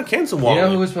 Yeah, cancel You Wally. know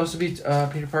who was supposed to be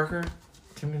Peter Parker?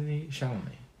 Timothy Chalamet.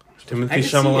 Timothy I can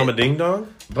see Shamalama it. Ding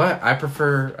Dong? But I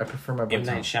prefer my boy M.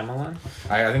 Tom. Night Shyamalan.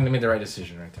 I think they made the right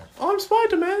decision right there. Oh, I'm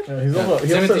Spider-Man. Yeah, he's also,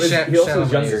 he also, Timothy is, he also is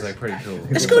Chalamet younger. is like pretty cool.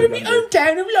 Let's go to me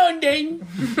hometown of London.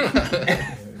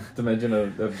 Imagine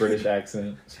a British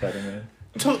accent, Spider-Man.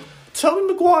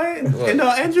 Tobey Maguire What? and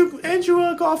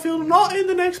Andrew Garfield not in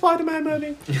the next Spider-Man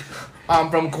movie. I'm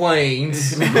from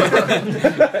Queens.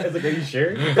 It's like, are you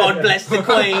sure? God bless the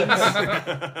Queens.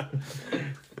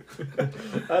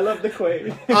 I love the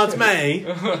Queen. Aunt May.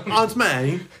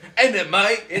 Ain't it,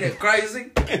 mate? Ain't it crazy?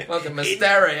 Fucking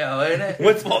Mysterio, ain't it?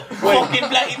 What's Fucking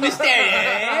bloody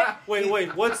Mysterio.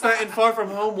 wait, what's that in Far From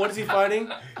Home? What is he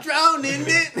fighting? Drown in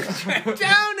it.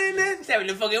 Drown in it. He's having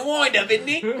a fucking wind up, isn't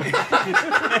he?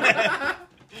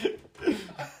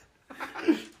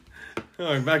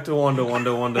 Alright, back to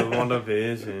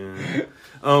WandaVision.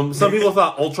 Some people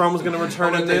thought Ultron was going to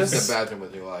return in The this. bathroom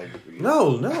with you, like.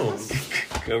 No.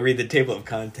 Go read the table of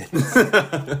contents.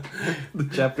 The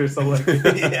chapter selected.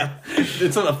 Yeah.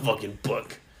 It's not a fucking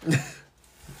book.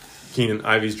 Keenan,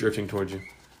 Ivy's drifting towards you.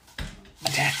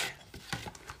 Attack.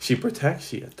 She protects,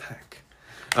 she attack.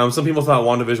 Some people thought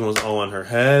WandaVision was all in her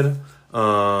head.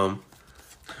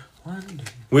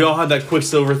 We all had that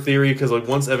Quicksilver theory because like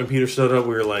once Evan Peters showed up,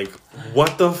 we were like,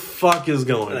 "What the fuck is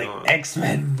going Like on?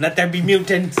 X-Men, let there be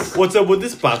mutants. What's up with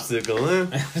this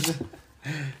popsicle?" Eh?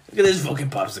 Look at this fucking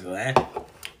popsicle,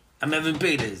 I'm Evan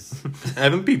Peters.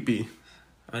 Evan Pee.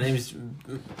 My name's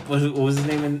what was his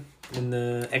name in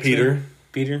the X-Men? Peter.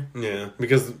 Peter. Yeah,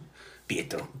 because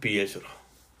Pietro.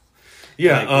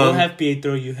 Yeah, Like, we'll have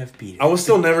Pietro, you have Peter. I was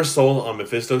still never sold on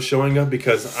Mephisto showing up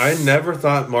because I never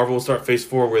thought Marvel would start Phase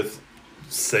 4 with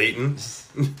Satan.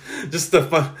 Just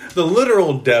the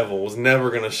literal devil was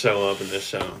never gonna show up in this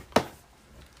show.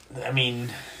 I mean,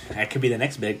 that could be the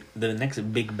next big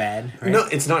bad. Right? No,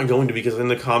 it's not going to because in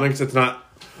the comics it's not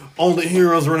all the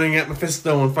heroes running at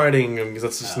Mephisto and fighting him because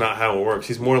that's just not how it works.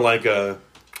 He's more like a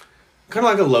kind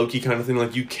of like a Loki kind of thing.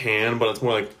 Like you can, but it's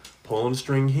more like pulling a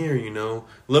string here. You know,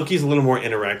 Loki's a little more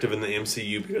interactive in the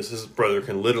MCU because his brother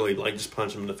can literally like just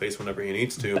punch him in the face whenever he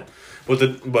needs to.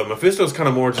 But Mephisto's kind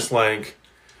of more just like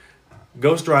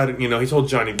Ghost Rider. You know, he told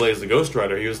Johnny Blaze the Ghost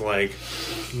Rider. He was like,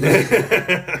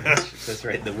 that's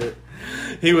right. The whip.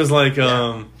 He was like,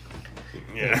 yeah.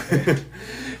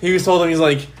 He was told him, he's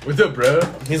like, What's up, bro?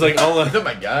 he's like, What's up,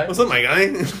 my guy? what's up, my guy?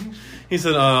 He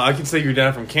said, I can save your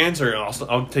dad from cancer.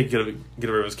 I'll get rid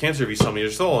of his cancer if he's some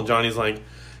years old. And Johnny's like,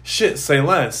 shit, say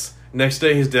less. Next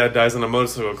day, his dad dies in a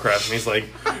motorcycle crash, and he's like,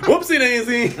 whoopsie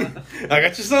daisy, I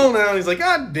got your soul now. And he's like,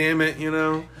 God damn it, you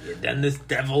know. You done this,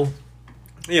 devil.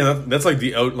 Yeah, that's like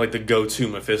the go-to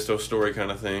Mephisto story kind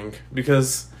of thing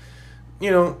because,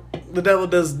 you know, the devil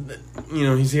does, you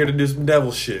know, he's here to do some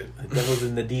devil shit. The devil's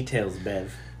in the details,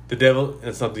 Bev. The devil,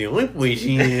 that's not the only place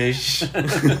he is.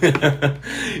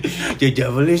 The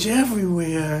devil is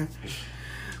everywhere.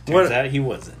 Turns out he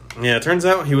wasn't. Yeah, it turns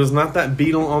out he was not that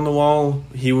beetle on the wall.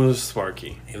 He was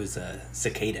Sparky. It was a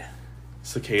cicada.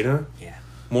 Cicada? Yeah.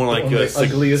 More like One of the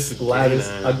ugliest, cicada. gladdest,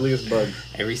 ugliest bug.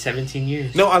 Every 17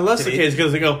 years. No, I love cicadas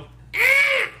because they go.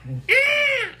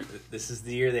 This is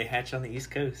the year they hatch on the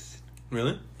East Coast.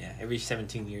 Really? Yeah, every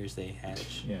 17 years they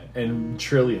hatch. Yeah, and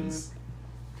trillions.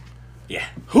 Yeah.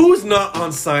 Who's not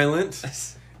on silent?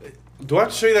 Do I have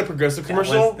to show you that progressive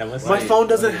commercial? That was My like- phone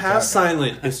doesn't have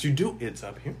silent. Yes, you do. It's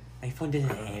up here. My phone didn't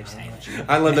have silent.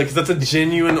 I love that because that's a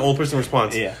genuine old person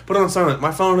response. Yeah. Put it on silent.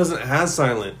 My phone doesn't have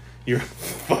silent. You're a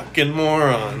fucking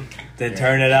moron. Then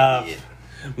turn it up.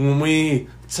 When we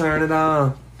turn it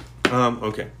on.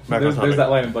 Okay. Back on There's topic.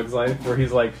 that line in Bug's Life where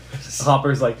he's like,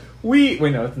 Hopper's like, wait,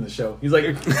 no, it's in the show. He's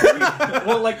like,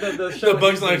 well, like the show. The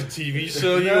Bugs Life TV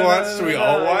show you watched, we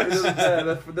all watched. Yeah,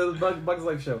 the Bug's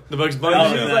Life show. The Bugs Bunny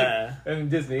Oh, show. He's like,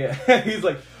 and Disney, yeah. He's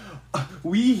like,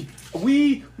 we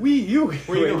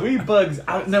bugs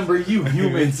outnumber you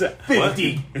humans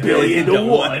 50 billion to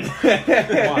 1.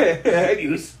 And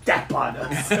you step on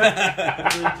us.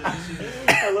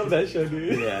 I love that show,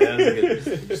 dude. Yeah, that was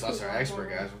good. Just us our expert,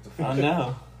 guys. What the fuck? Oh,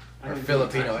 no. Our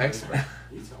Filipino expert.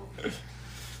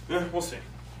 Yeah, we'll see.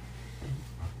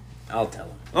 I'll tell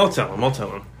him. I'll tell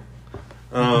him.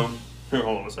 Here,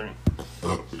 hold on a second. You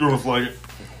want to flag it?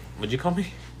 What'd you call me?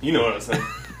 You know what I said.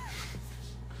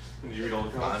 Did you read all the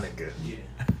comments?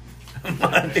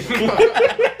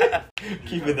 Monica.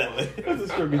 Keep it that way. That's a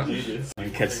stroke of genius. Let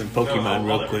me catch some Pokemon I'll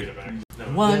real never quick. read it back. No.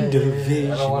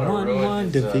 WandaVision. I don't want to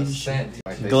ruin his, WandaVision. scent.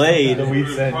 Glade. The weed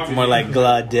scent. More like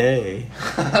Glade.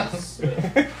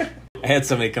 I had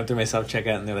somebody come through my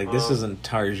self-checkout and they're like, this isn't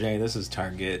Target, this is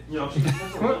Target. What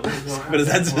What is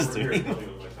that supposed to mean?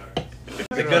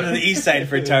 Like, go to the east side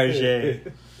for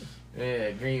Target.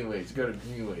 Yeah, Greenways. Go to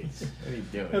Greenways. What are you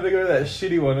doing? I had to go to that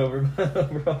shitty one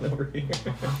over here.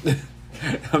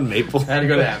 On Maple. I had to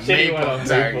go to that Shitty one Maple on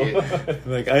Target. Maple.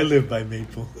 Like, I live by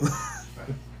Maple.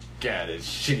 God, it's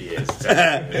shitty as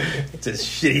Target. It's a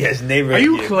shitty ass neighborhood. Are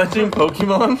you here. collecting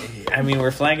Pokemon? I mean,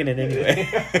 we're flagging it anyway.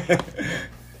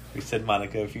 We said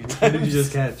Monica a few times. What did you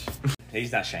just catch?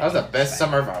 He's not shiny. That was the best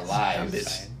summer of our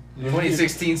lives.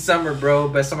 2016 summer, bro.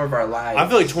 Best summer of our lives. I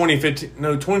feel like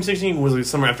 2016 was the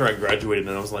summer after I graduated,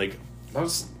 and I was like, that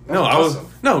was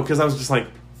because I was just like,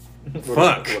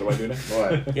 fuck. What do I do now?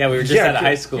 What? Yeah, we were just Yeah, out of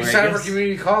high school. You right? sign up for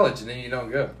community college and then you don't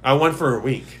go. I went for a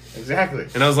week, Exactly.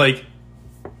 and I was like,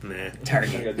 nah. I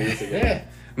Target. gotta do this again. Yeah.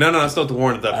 No, I still had to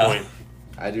warn at that point.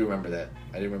 I do remember that.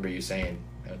 I do remember you saying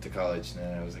I went to college and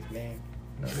then I was like, man,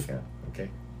 no, okay.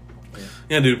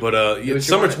 Yeah, dude. But what you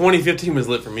summer wanted. 2015 was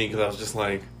lit for me because I was just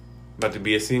like about to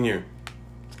be a senior.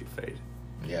 Let's get fade.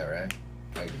 Yeah, right.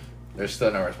 Like, there's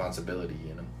still no responsibility,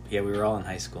 you know. Yeah, we were all in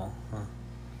high school. Huh.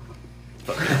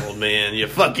 Fucking old man. You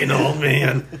fucking old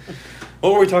man.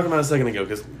 What were we talking about a second ago?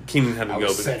 Because Keenan had to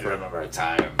go. Remember a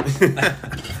time.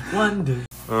 Wonder.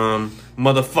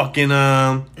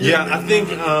 Motherfucking yeah, I think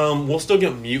we'll still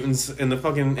get mutants in the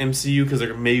fucking MCU because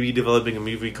they're maybe developing a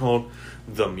movie called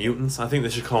The Mutants. I think they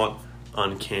should call it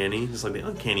Uncanny, just like the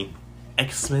Uncanny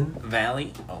X-Men.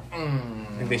 Valley? Oh. I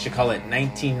think they should call it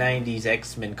 1990s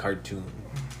X-Men cartoon.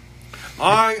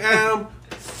 I am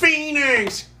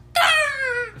Phoenix!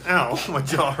 Ow, my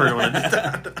jaw hurt when I did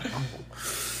that.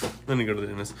 Let me go to the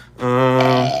dentist.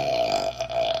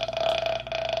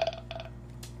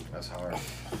 That's hard.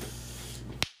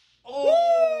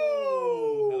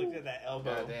 Oh! I looked at that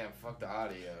elbow. God damn, fuck the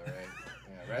audio, right?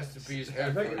 Yeah, rest in peace.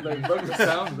 Like broke the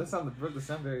sound. That broke the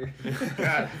sound barrier.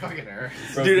 God, it fucking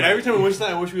hurts. Dude, every time I wish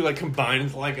that, I wish we like combine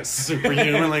into like a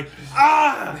superhuman, like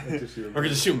ah, or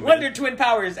just shoot Wonder Twin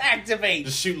Powers, activate!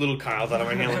 just shoot little Kyles out of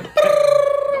my hand. Like,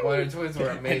 The Wonder Twins were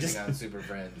amazing on Super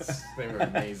Friends. They were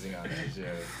amazing on that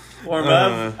show. Form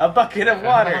of a bucket of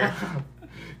water.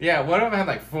 Yeah, one of them had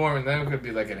like form, and then it could be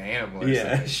like an animal. Or Yeah,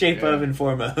 something. shape Yeah. of and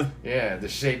form of. Yeah, the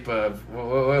shape of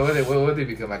what would they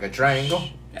become? Like a triangle?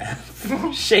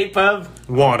 Shape of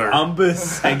water.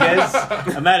 umbus, I guess.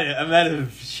 I'm out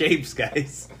of shapes,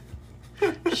 guys.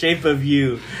 Shape of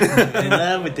you. In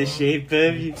love with the shape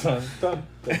of you. He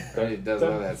does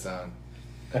love that song.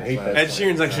 I hate that. Ed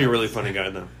Sheeran's actually a really funny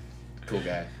guy, though. Cool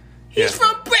guy. He's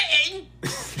from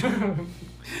Britain.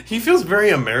 He feels very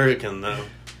American, though.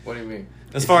 What do you mean?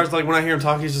 As far as like when I hear him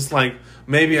talk, he's just like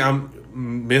maybe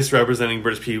I'm misrepresenting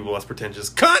British people as pretentious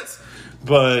cunts,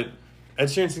 but Ed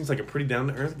Sheeran seems like a pretty down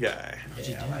to earth guy.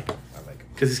 Yeah, I like him. I like him.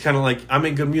 Because he's kind of like I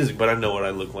make good music, but I know what I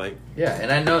look like. Yeah, and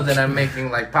I know that I'm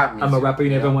making like pop music. I'm a rapper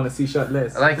you never know? want to see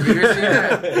shirtless. Like, you ever seen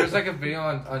that? There's like a video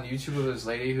on YouTube of this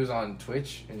lady who's on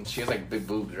Twitch, and she has like big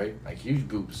boobs, right? Like huge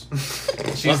boobs.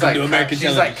 She's Welcome like to American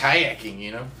she's like television. kayaking,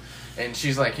 you know. And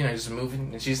she's like, you know, just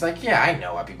moving. And she's like, yeah, I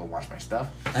know why people watch my stuff.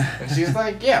 And she's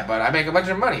like, yeah, but I make a bunch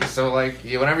of money. So, like,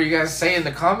 whenever you guys say in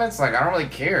the comments, like, I don't really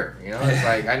care. You know, it's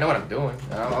like, I know what I'm doing.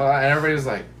 You know? And everybody's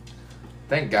like,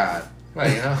 thank God.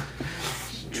 Like, you know.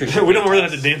 We don't really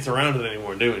have to dance around it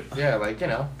anymore, do we? Yeah, like, you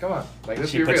know, come on. Like,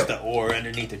 let's She be puts real. the oar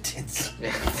underneath her tits.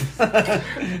 Yeah.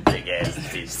 Big ass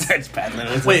titties. Starts paddling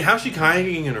with Wait, how's she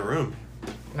kayaking in a room?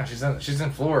 No, she's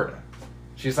in Florida.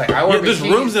 She's like, I wear Yeah, there's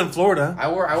bikinis. rooms in Florida. I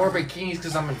wear bikinis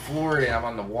because I'm in Florida and I'm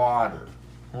on the water.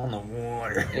 on the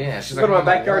water. Yeah, she's Go like, to my I'm on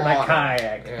the backyard and I water.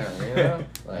 kayak. Yeah, you know?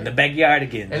 Like, In the backyard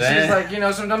again. and she's like, you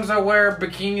know, sometimes I wear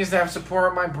bikinis that have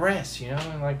support my breasts, you know,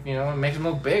 and like, you know, it makes them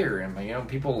look bigger, and you know,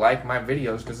 people like my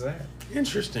videos because of that.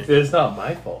 Interesting. It's not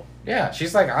my fault. Yeah,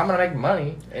 she's like, I'm gonna make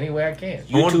money any way I can.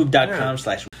 YouTube.com/.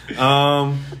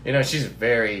 You know, she's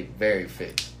very, very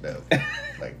fit though,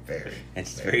 like very. And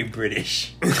she's very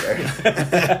British. very.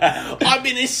 I'm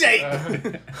in shape.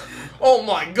 Oh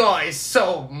my god, it's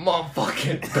so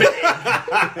motherfucking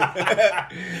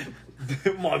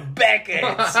big. My back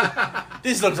ass.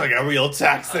 This looks like a real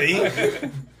taxi.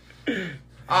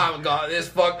 I've got this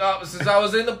fucked up since I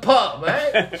was in the pub,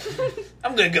 man.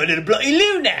 I'm gonna go to the bloody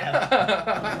loo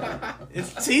now.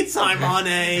 It's tea time,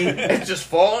 honey. It's just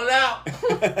falling out.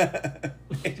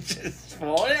 It's just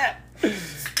fall out.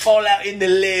 Fall out in the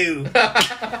loo.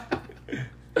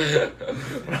 And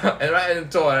right in the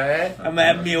toilet, eh? I'm gonna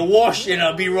have me a wash and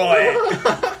I'll be right.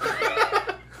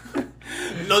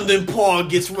 London Paul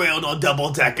gets railed on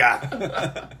double decker.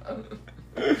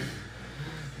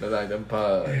 They like them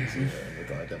pugs, you know.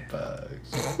 They like them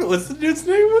pugs. What's the dude's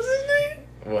name? What's his name?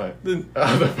 What? The-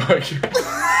 Oh, the fuck.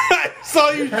 I saw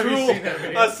you Have you drool. seen that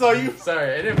video? I saw you. Sorry,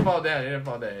 it didn't fall down. It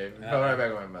fell right back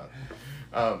in my mouth.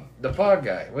 The pod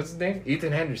guy. What's his name?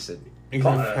 Ethan Henderson.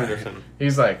 Ethan Henderson.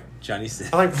 He's like, Johnny said.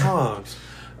 I like pogs.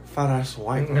 Fat ass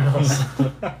white no. girls.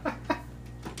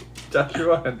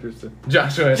 Joshua Henderson.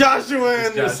 Joshua. Joshua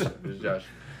It's Anderson. It's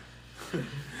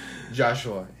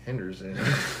Joshua Henderson.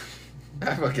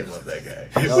 I fucking love that guy.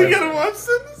 We gotta watch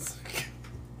this.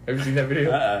 Have you seen that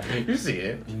video? Uh-uh. You see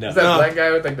it? No. Is that No. black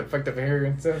guy with like the fucked up hair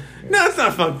and stuff? No, it's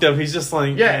not fucked up. He's just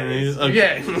like Yeah, it is. okay.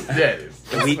 Yeah, it is.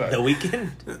 The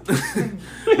weekend?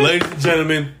 Ladies and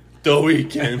gentlemen, the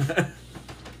weekend.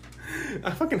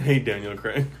 I fucking hate Daniel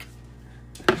Craig.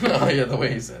 Oh yeah, the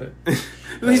way he said it.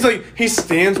 He's like he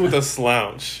stands with a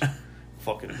slouch.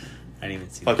 Fucking, I didn't even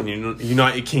see fucking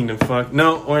United Kingdom. Fuck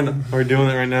no, we're doing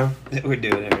it right now. that. We're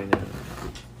doing it right now.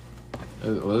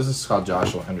 Well, this is called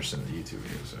Joshua Henderson, the YouTube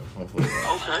video, so hopefully.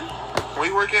 Okay. Where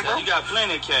you working, bro? You got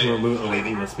plenty of cash. We're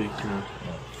moving to speak.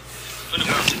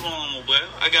 What you on, boy?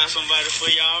 I got somebody for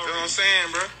y'all. You know what I'm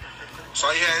saying, bro? So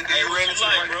all you had to do, you ran into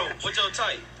like, white bro? What's your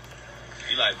type?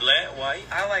 You like black, white?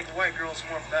 I like white girls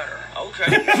more better. Okay.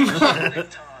 Big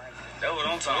time. That's what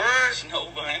I'm talking What?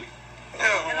 about. No, honey.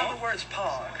 In other words,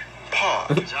 pog. Pog.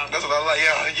 That's what I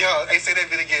like. Yo. Hey, say that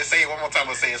bit again. Say it one more time.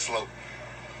 I'll say it slow.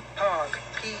 Pog.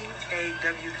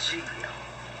 P-A-W-G.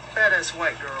 Fat ass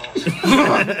white girls.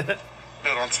 That's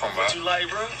what I'm talking What about. you like,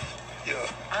 bro? Yeah.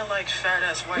 I like fat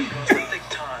ass white girls, the thick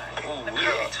time. Ooh, The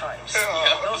yeah. curly types.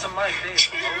 Yeah. Those are my favorites.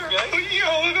 Okay.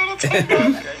 Yo, you know what I'm talking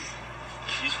about. Okay.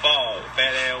 She's fall,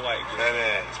 fat ass white girl. That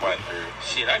ass white girl.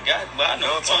 Shit, I got it, but I You know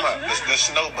know what I'm talking about? The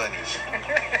snow bunnies.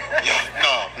 Yo,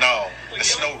 no. The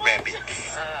snow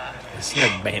rabbits.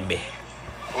 Snow Bambi.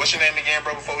 What's your name again,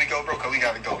 bro, before we go, bro? Because we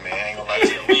got to go, man. I ain't going to lie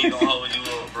to you. We ain't gonna hold you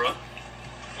up, bro.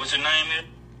 What's your name is?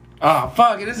 Oh,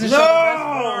 fuck it. This is No! the best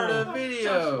part of the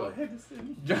video.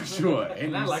 Joshua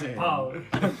And I like Anderson. power.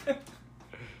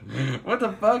 What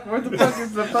the fuck? What the fuck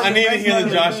is the fuck? I need to hear the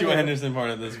Joshua Henderson part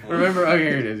of this. One. Remember? Oh,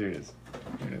 here it is. Here it is.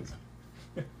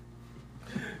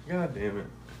 God damn it.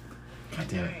 God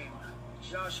damn it.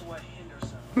 Joshua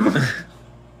Henderson.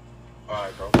 All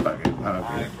right, bro. Fuck it. I don't care.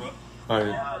 Alright, bro. All right.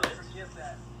 Now, let's forget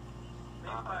that.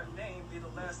 Make my name be the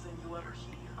last thing you ever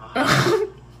hear.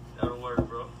 That'll work,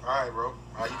 bro. All right, bro. All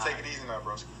right, you take it easy now,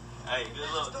 bro. Hey, good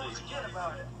luck Just to don't you. forget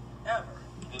about it. Ever.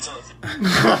 Good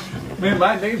luck to you. Man,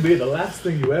 my name be the last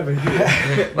thing you ever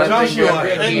hear. Joshua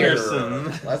Henderson.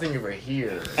 Henderson. Last thing you ever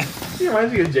hear. He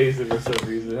reminds me of Jason for some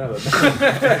reason. I don't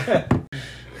know.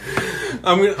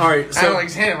 I'm gonna. All right. So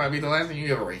Alex Hand might be the last thing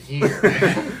you ever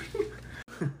hear.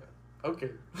 Okay.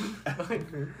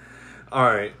 all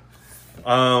right.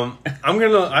 I'm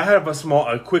gonna. I have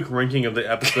a quick ranking of the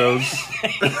episodes.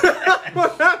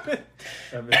 What happened?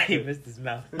 He missed his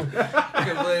mouth.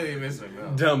 Completely missing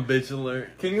out. Dumb bitch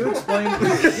alert. Can you explain?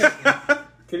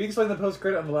 Can you explain the post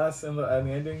credit on the last and the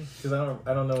ending? Because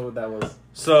I don't know what that was.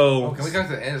 So, Oh, can we come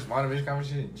to the end of this WandaVision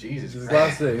conversation? Jesus This is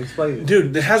Christ. the last thing. Explain it.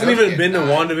 dude, it hasn't Just even been to get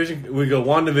WandaVision. We go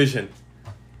WandaVision,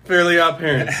 Fairly Odd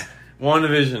Parents,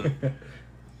 WandaVision,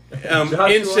 Joshua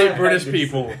in shape British Henderson.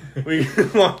 people. We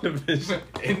WandaVision.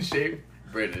 In shape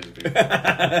British people.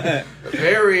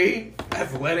 Very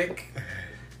athletic.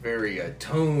 Very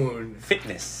toned.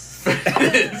 Fitness.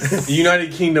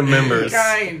 United Kingdom members.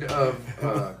 Kind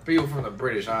of people from the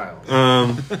British Isles.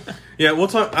 Yeah, we'll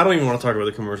talk. I don't even want to talk about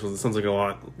the commercials. It sounds like a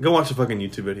lot. Go watch a fucking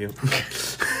YouTube video.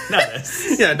 Not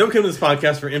us. Yeah, don't come to this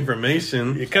podcast for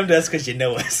information. You come to us because you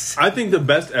know us. I think the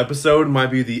best episode might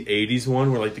be the 80s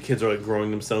one where like the kids are like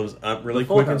growing themselves up really The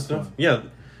Full quick and House stuff. one. Yeah,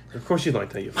 of course you'd like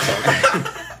that, you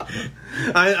fuck.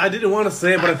 I didn't want to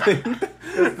say it, but I think...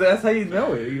 That's how you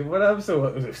know it. What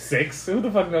episode was it? 6? Who the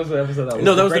fuck knows what episode that was?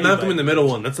 No, that was the Brady Malcolm Bunch. in the Middle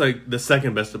one. That's like the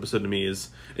second best episode to me. Is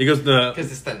it goes the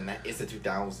Because it's the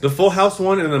 2000s. the Full House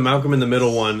one and the Malcolm in the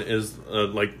Middle one is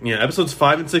like episodes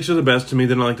 5 and 6 are the best to me.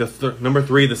 Then like the number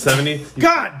 3, the 70s.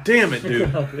 God damn it, dude!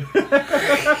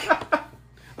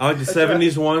 I like the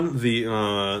 70s one,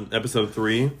 the episode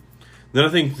 3. Then I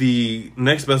think the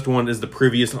next best one is the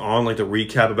previous on, like the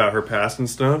recap about her past and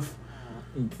stuff.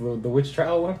 The witch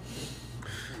trial one?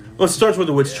 Well, it starts with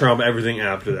the witch trial, but everything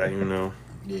after that, you know.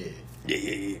 Yeah.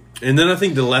 And then I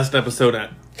think the last episode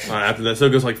after that, so it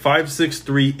goes like 5, 6,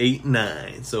 3, 8,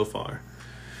 9 so far.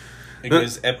 It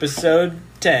goes episode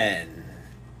 10.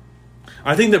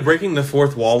 I think the breaking the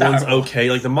fourth wall Star one's Wars.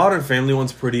 okay. Like the Modern Family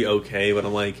one's pretty okay, but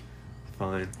I'm like,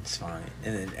 fine. It's fine.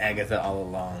 And then Agatha all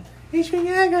along. Bewitched.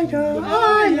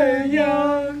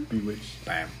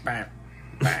 Bam, bam,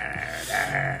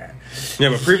 bam. Yeah,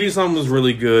 but previous one was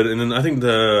really good, and then I think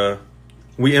the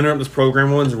We Interrupt This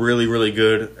Program one's really, really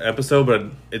good episode, but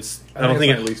it's I don't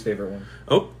think it's my least favorite one.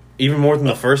 Oh, even more than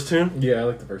the first two? Yeah, I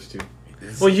like the first two.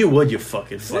 Well, you would, you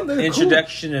fucking fuck. They're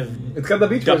Introduction of It's got the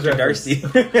Beach Boys Dr. reference. Darcy.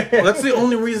 Well, that's the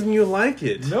only reason you like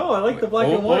it. No, I like the black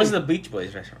and white. What was the Beach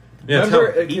Boys restaurant? Yeah,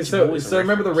 Remember, tell- okay, Beach so Boys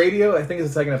remember the reference. radio? I think it's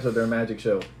the second episode. They're a magic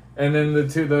show, and then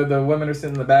the women are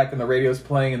sitting in the back, and the radio's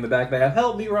playing in the back. They have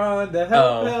 "Help me, Rhonda!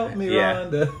 Help me, yeah.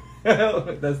 Rhonda!"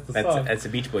 That's the song. That's a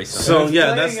Beach Boys song. So, it's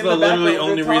yeah, playing that's in the the literally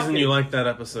background, only they're reason you talking. like that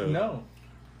episode. No,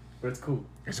 but it's cool.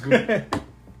 It's cool.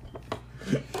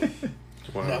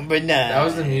 Wow. Number 9. That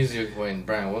was the music when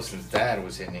Brian Wilson's dad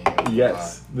was hitting him.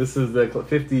 Yes, this is the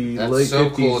 50 That's late so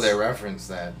 50s. cool they referenced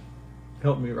that.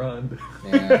 Help me, Rhonda.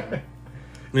 Yeah.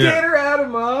 Yeah. Get her out of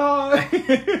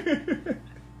my.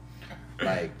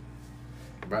 Like,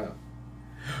 bro.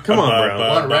 Come on, bro.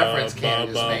 One reference can't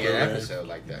just make an episode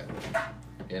like that.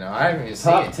 You know, I haven't even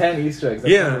seen Top it. 10 Easter eggs.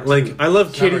 That's Yeah, number like 2. I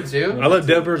love Katie. Number 2? I love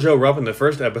Deborah Jo Rupp in the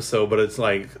first episode, but it's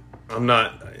like I'm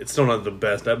not. It's still not the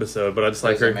best episode, but I just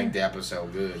like Doesn't her. make the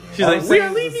episode good. You know? She's like, I'm we saying are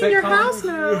it's leaving a your sitcom. house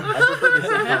now. I prefer the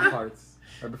sitcom parts.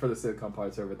 I prefer the sitcom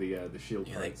parts over the shield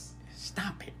You're like, parts.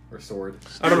 stop it. Or sword.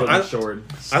 I don't know, Sword and I- sword.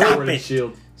 Stop Sword and it.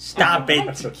 shield. Stop it.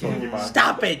 Pokemon.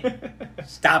 Stop it.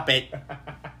 Stop it.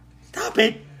 Stop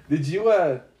it. Did you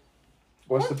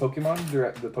watch the Pokemon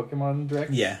direct? The Pokemon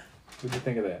direct? Yeah, What did you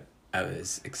think of that? I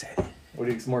was excited. What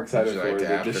are you more excited Did you like for?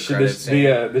 the after The credits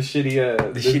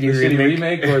shitty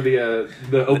remake or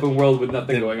the open world with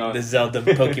nothing going on? The Zelda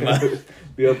Pokemon.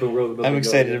 The open world with nothing I'm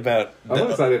excited going about on.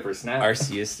 I'm excited for Snap.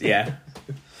 Arceus. Yeah.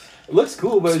 It looks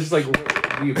cool, but it's just like,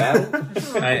 do you battle?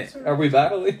 Are we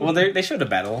battling? Well, they showed a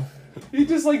battle. He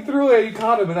just like threw it, he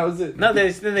caught him, and that was it. No,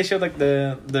 then they showed like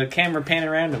the camera pan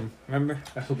around him. Remember?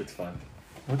 I hope it's fun.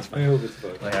 What's I hope it's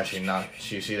fun. Like how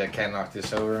she see that cat knock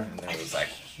this over, and then it was like,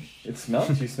 It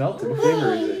smelled. She smelled it. What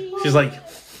flavor is it? She's like,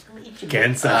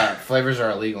 Gensa. flavors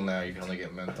are illegal now. You can only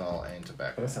get menthol and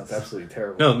tobacco. That sounds absolutely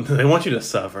terrible. No, they want you to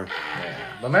suffer. Yeah,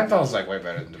 but menthol is like way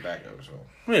better than tobacco. So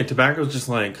Yeah, tobacco's just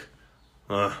like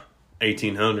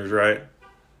 1800s, right?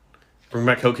 Bring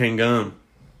back cocaine gum.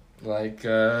 like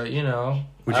you know.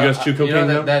 Would you guys chew cocaine You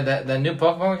know gum? that new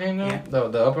Pokemon game though? Yeah.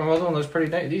 The open world one looks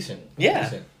pretty decent. Yeah.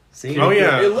 Decent. See? Oh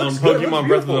yeah, It looks good, it Pokemon looks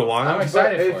Breath of the beautiful. Wild. I'm But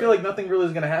excited I for feel it. like nothing really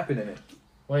is gonna happen in it.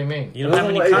 What do you mean? You don't have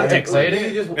any context. played Like,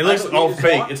 it? you just- It looks you all just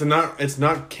fake. walk- It's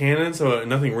not canon, so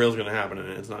nothing real is gonna happen in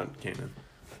it. It's not canon.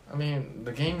 I mean,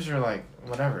 the games are like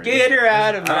whatever. Get her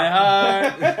out of my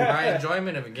heart. My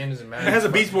enjoyment of a game doesn't matter. It has a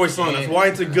Beach Boys song. That's why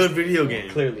it's a good video game.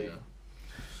 Clearly, you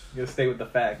gotta stay with the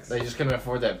facts. They just couldn't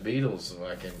afford that Beatles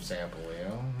fucking sample, you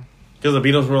know? Because the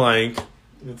Beatles were like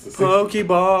It's the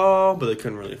Pokeball, but they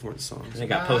couldn't really afford the songs. They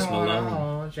got Post Malone.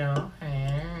 Hold your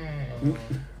hand.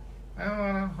 I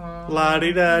wanna hold- La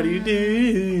di da di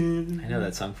do. I know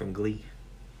that song from Glee.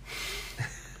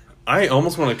 I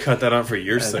almost want to cut that out for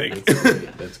your sake.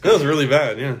 That's That was really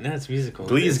bad. Yeah. No, it's musical.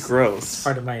 Glee is It's gross.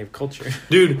 part of my culture.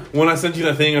 Dude, when I sent you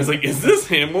that thing, I was like, is this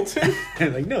Hamilton?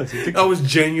 Like, no, it's I was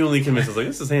genuinely convinced. I was like,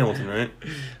 this is Hamilton, right?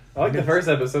 I like the first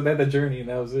episode. They had the journey, and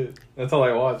that was it. That's all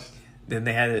I watched. Then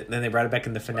they had it. Then they brought it back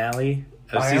in the finale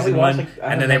of I only season watched, one, like,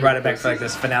 I and then they haven't brought it watched back for like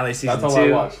this finale season That's all I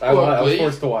two. watched. I was Glee?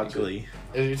 forced to watch it. Glee.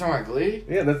 Is you talking about Glee?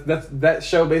 Yeah, that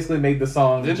show basically made the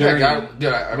song Didn't Journey. that guy?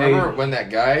 Dude, I remember made- when that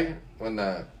guy, when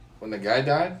the guy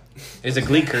died. There's a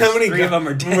Glee curse. How many Three of them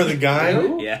are dead. Remember the guy?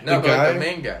 Who? Yeah. No, The but guy? like the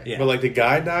main guy. Yeah. But like the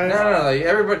guy died? No, like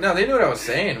everybody. No, they knew what I was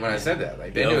saying when I said that.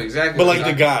 Like they No. knew exactly. But what like I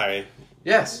the was guy.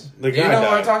 Yes. The Do you guy know what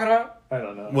I'm died. talking about? I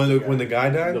don't know. When the guy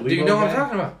died? The Do you know what I'm guy?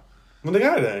 talking about? When the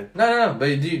guy died. No. But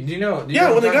do you know? Do you Yeah,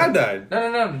 know when the what I'm guy talking-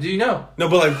 died. No. Do you know? No,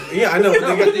 but like, yeah, I know. No, The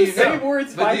but guy- do you Same know?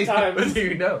 words But 5 do you- times. But do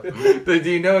you know? But do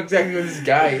you know exactly what this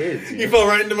guy is? You fell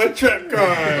right into my trap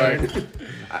card. Like,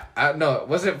 I no,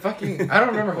 was it fucking? I don't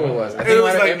remember who it was. I It was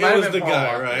might have- like- might it have was been the Paul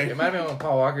guy, Walker. right? It might have been when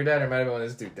Paul Walker died, or it might have been when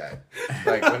this dude died.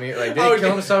 Like when he did Oh, he kill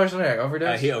yeah. himself or something? Like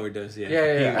overdose? He overdosed. Yeah.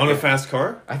 Yeah. On a fast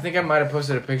car? I think I might have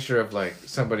posted a picture of like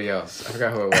somebody else. I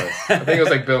forgot who it was. I think it was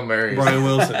like Bill Murray. Brian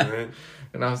Wilson, right?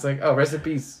 And I was like, oh, rest in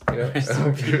peace. You know, Rest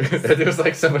in it was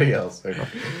like somebody else. Like,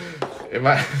 it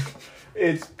might.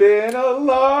 It's been a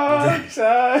long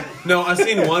time. No, I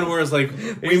seen one where it's like, we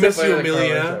used to miss play you, that car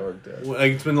Amelia. which I worked at.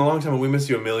 Like, it's been a long time, but we miss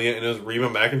you, Amelia. And it was Reba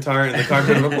McEntire in the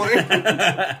cockpit of a plane.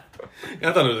 Yeah,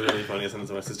 I thought it was really funny. I sent it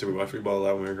to my sister. We watched Reba a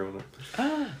lot when we were growing up.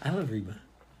 I love Reba.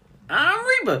 I'm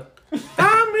Reba.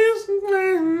 I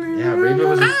miss Yeah, Reba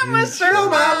was. I'm a Show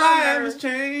my life survivor. is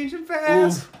changing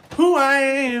fast. Who I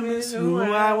am is who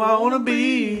I want to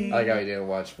be. I like how he didn't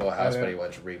watch Full House, but he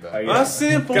watched Reba. A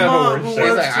simple Kind of mom a who worse So he's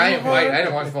works like, too I hard.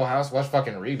 didn't watch Full House. Watch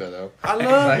fucking Reba though. I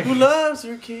love Like- who loves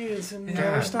her kids and Yeah.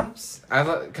 never stops.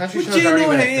 Country With shows aren't gentle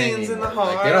even a thing hands in the anymore.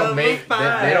 Like, heart they don't of make a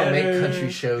they don't make fighter.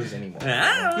 country shows anymore.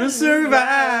 The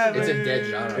survivor. It's a dead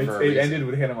genre for a It reason. ended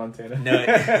with Hannah Montana. No,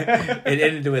 it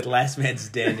ended with Last Man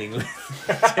Standing with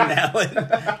Tim Allen.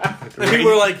 People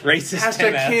were like, Racist hashtag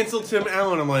Tim Allen. cancel Tim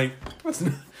Allen. I'm like,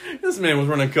 this man was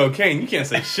running cocaine. You can't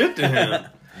say shit to him.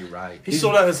 You're right. He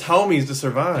sold out his homies to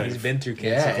survive. He's been through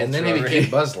cancel Yeah, and then he culture became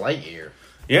already. Buzz Lightyear.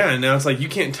 Yeah, and now it's like, you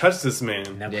can't touch this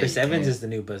man. Now Yeah, Chris you Evans can. is the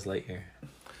new Buzz Lightyear.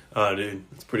 Oh, dude.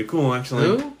 It's pretty cool, actually.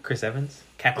 Who? Chris Evans,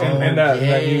 Captain. And America.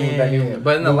 that new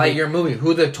But in the movie. Lightyear movie,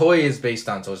 who the toy is based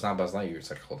on, so it's not Buzz Lightyear, it's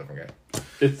like a whole different guy.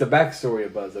 It's the backstory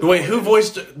of Buzz. Wait, who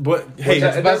voiced... What? Hey,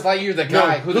 It's Buzz Lightyear, the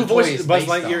guy, no, who who the toy voiced is Buzz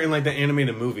based Lightyear on. in, like, the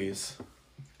animated movies?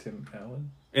 Tim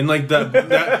Allen? In, like, that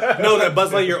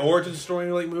Buzz Lightyear origin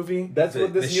story, like, movie? That's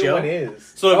what this the new show? one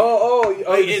is. So- oh,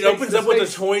 Like, the it space- opens up with the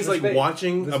space- toys, like, space-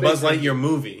 watching the a Buzz space- Lightyear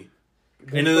movie.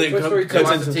 And then Toy it Story cuts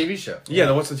Watch into... the TV show.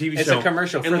 Yeah, what's the TV It's show? a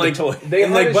commercial for and, like, the toy. They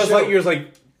and, had like, a Buzz show- Lightyear's,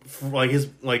 like,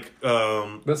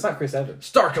 But it's not Chris Evans.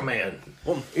 Star Command.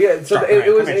 Yeah, so it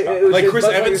was like his Chris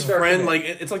Buzz Lightyear Evans' Star friend, Command.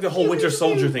 like it's like the whole Winter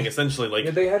Soldier thing, essentially. Like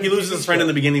Yeah, they had a he loses TV his friend show. in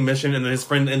the beginning mission, and then his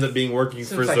friend ends up being working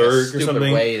for Seems like a Zurg or stupid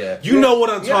something. way to- You know what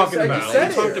I'm talking I about. just said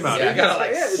We talked about Yeah, I it. gotta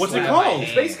like. What's it slap called? my hand.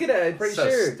 Space Cadet, I'm pretty So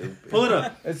sure. stupid. Pull it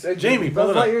up. Jamie, pull Buzz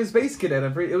it up. Lightyear Space Cadet.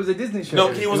 It was a Disney show.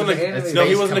 No, he wasn't It was a animated. no, he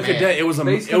Space wasn't a Command. cadet. It was a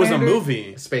Space it was a Commander?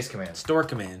 movie. Space Command. Store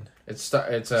Command. It's Star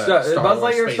Buzz Wars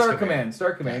Lightyear Space Star Command.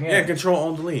 Star Command. Yeah, Yeah. Control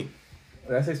Alt Delete.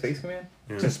 Did I say Space Command?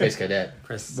 It's a Space Cadet.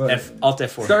 Press But- Alt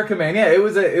F4. Star Command. Yeah,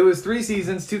 it was 3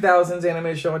 seasons, 2000s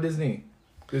animated show on Disney.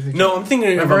 No, I'm thinking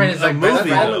of Remember a, his a like movie. best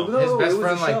though. friend, his No, best it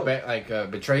was friend a show.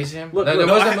 betrays him. Look, there look,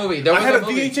 was I a had- movie. There I was had a a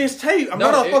movie. VHS tape. I'm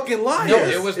No, not a it- fucking liar. No,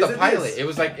 it was Is the it pilot. this?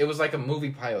 It was like a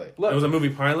movie pilot. It was a movie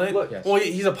pilot. Look. Yes. Well,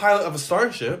 he's a pilot of a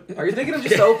starship. Are you thinking of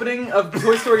just the opening of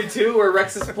Toy Story 2 where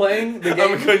Rex is playing the I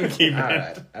game? couldn't keep All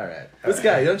it. right. This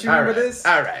guy, don't you remember this?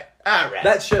 All right.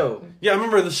 That show. Yeah, I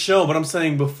remember the show, but I'm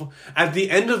saying before at the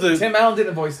end of the Tim Allen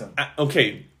didn't voice him.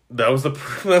 okay, that was the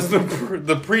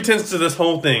pretense to this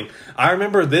whole thing. I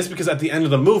remember this because at the end of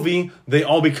the movie, they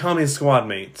all become his squad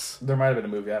mates. There might have been a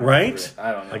movie. I don't Right? remember it.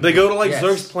 I don't know. They go to like Yes.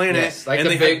 Zurg's planet, Yes, like and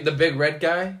the big red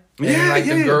guy. And Yeah, like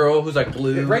yeah, the yeah. girl who's like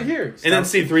blue. right here. and then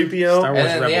C-3PO. Star Wars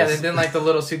And Rebels. then like the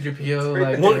little C-3PO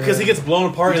like Because he gets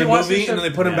blown apart Did in you the watch this movie, show? and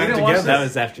then they put him Yeah. back You didn't watch together. That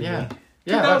was after yeah. me.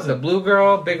 Yeah, like 2000. the blue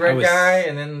girl, big I red was guy,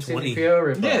 and then 20. C-3PO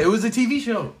rip Yeah, it was a TV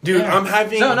show. Dude, Yeah. I'm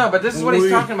having No, but this is what he's we-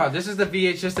 talking about. This is the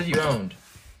VHS that you owned.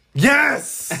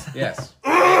 Yes. Yes.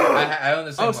 I own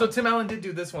the same Oh, one. so Tim Allen did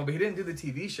do this one, but he didn't do the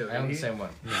TV show. I own did the he? same one.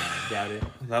 Doubt it.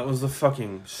 That was the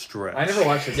fucking stretch. I never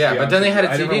watched it. Yeah, but then they had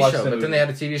a I never TV watched show. the But then movie. they had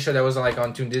a TV show that wasn't like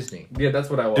on Toon Disney. Yeah, that's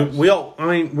what I watched. Dude, we all. I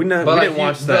mean, we But didn't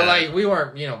watch that. But like we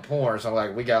weren't, poor, so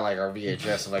like we got like our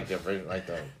VHS and like the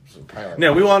pilot.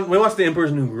 Yeah, we watched the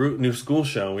Emperor's New School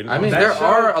show. We didn't I mean, watch there that show.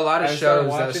 are a lot of I started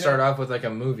shows that watching start it. off with like a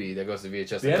movie that goes to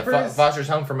VHS. The Like Emperor's- Foster's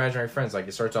Home for Imaginary Friends. Like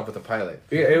it starts off with a pilot.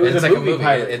 Yeah, it was And it's a like movie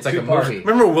pilot. It's like a Two-part. movie.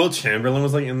 Remember Wilt Chamberlain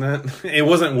was like in that? It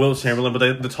wasn't Wilt Chamberlain,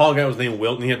 but the tall guy was named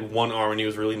Wilt, and he had one arm, and he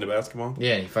was really into basketball.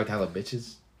 Yeah, and he fucked hella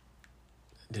bitches.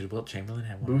 Did Wilt Chamberlain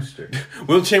have one? Booster.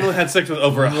 Wilt Chamberlain had sex with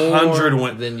over More 100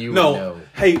 women. than you no, would know.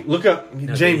 hey, look up,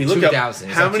 Jamie. Look up 2,000.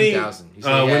 It's how like many 2,000. He said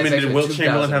he had women sex did with Wilt 2,000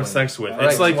 Chamberlain have women. sex with? Or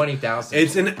It's like like 20,000.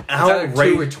 It's an either 2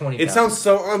 outrage. or 20,000. It sounds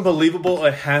so unbelievable.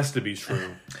 It has to be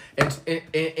true. And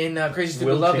in Crazy Stupid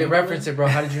Will Love, they Chamberlain? reference it, bro.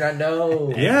 How did you not know?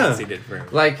 Yeah. Yes, he did forever.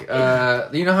 Like,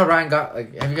 you know how Ryan got,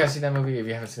 like, have you guys seen that movie? If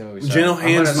you haven't seen the movie, sorry. Gentle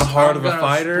Hands in the Heart of a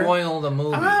Fighter. Spoil the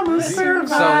movie. I'm a So,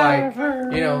 like,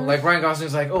 like, Ryan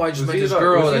Gosling's like, oh, I just Was met he this the-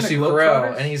 girl was he that in she the Pharrell.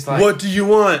 Globetrotters? And he's like, What do you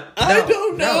want? I No,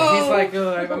 don't know. No, he's like,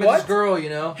 I met this girl,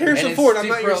 Harrison and Ford, it's I'm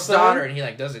not Steve your Carell's son. daughter, and he,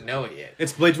 like, doesn't know it yet.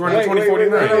 It's Blade Runner Wait, wait,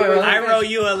 2049. wait, wait, wait. I wrote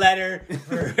you a letter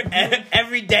for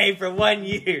every day for 1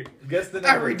 year. Guess the number.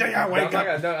 Every day I wake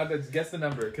up. No, guess the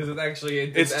number because it's actually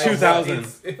It's 2,000.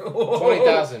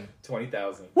 20,000.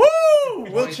 20,000. Woo! Wilt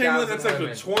 20,000 Chamberlain had sex women.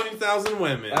 with 20,000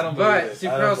 women. I don't believe But it. Steve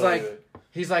I don't Carell's believe like, it.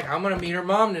 he's like, I'm gonna meet her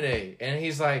mom today, and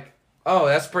he's like, oh,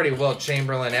 that's pretty Will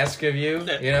Chamberlain-esque of you,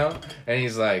 And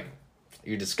he's like,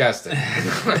 you're disgusting,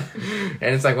 and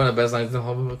it's like one of the best lines in the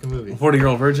whole fucking movie.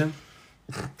 40-Year-Old Virgin?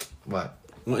 What?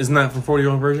 Isn't that from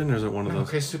 40-Year-Old Virgin, or is it one of those?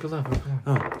 Okay, Stupid Love. Come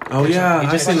on. Oh yeah, He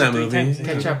I've just seen watched that it 3 movie.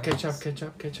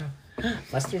 times. Ketchup.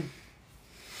 Mustard?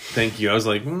 Thank you. I was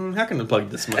like, how can I plug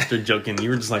this mustard joke in?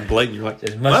 You were just like blatant. You're like,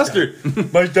 Just mustard.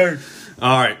 Mustard.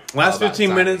 All right. Last All about 15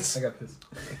 timing. minutes. I got pissed.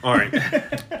 All right.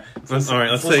 Let's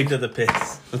Listen take. to the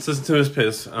piss. Let's listen to his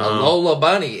piss. A Lola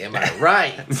Bunny, am I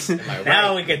right? Am I right?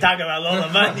 Now we can talk about Lola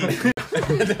Bunny.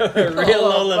 The real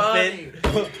Lola Bunny.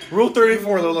 fit. Rule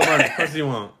 34, Lola Bunny. Of course you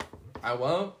won't. I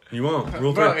won't. You won't.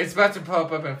 Rule Bro, 30. it's about to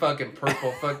pop up in fucking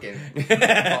purple fucking.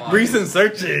 Recent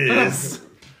searches.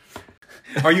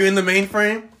 Are you in the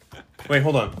mainframe? Wait,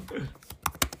 hold on.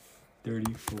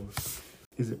 34.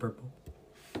 Is it purple?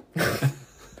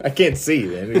 I can't see,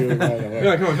 man.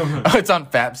 Yeah, come on. Oh, it's on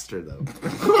Fapster though.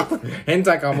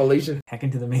 Hentai compilation. Hack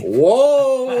into the main.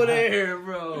 Whoa there,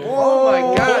 bro. Oh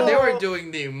my god, they were doing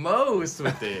the most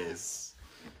with this.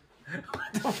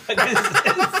 What is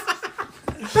this?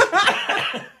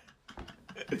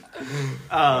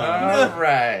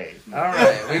 Alright.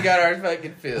 We got our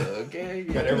fucking fill, okay?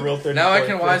 Now I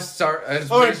can watch Star.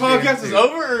 All right, podcast is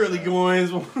over early, guys.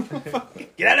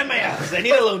 Get out of my house. I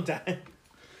need a load time.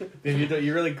 Did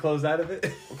you really close out of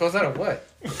it? Goes out of what?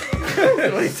 What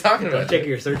are you talking about? Check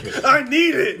your searches. I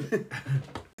need it.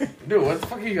 Dude, what the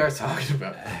fuck are you guys talking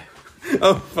about?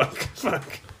 Oh fuck.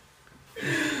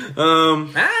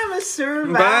 I'm a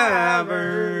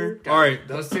survivor. All right.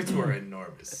 Those tits were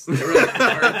enormous. They were like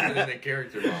larger than the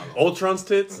character model. Ultron's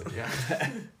tits. Yeah.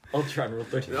 Ultron Rule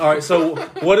 13. All right, so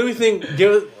what do we think?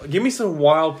 Give me some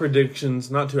wild predictions,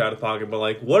 not too out of pocket, but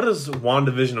like, what does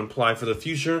WandaVision imply for the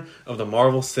future of the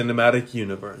Marvel Cinematic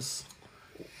Universe?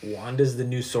 Wanda's the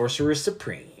new Sorcerer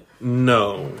Supreme.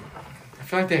 No. I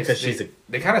feel like Because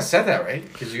they kind of said that, right?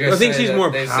 Because you guys I think said she's that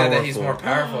more they said that he's more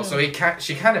powerful. powerful, so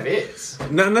she kind of is.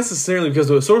 Not necessarily, because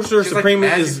the Sorcerer She's like Supreme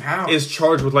magic power. is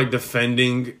charged with like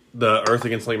defending the Earth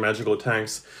against like magical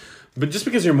attacks. But just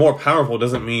because you're more powerful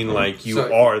doesn't mean like you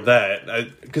are that.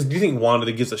 Because do you think Wanda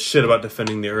gives a shit about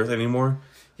defending the Earth anymore?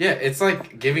 Yeah, it's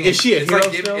like giving. Is she a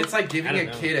hero it's like giving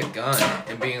a kid a gun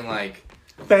and being like,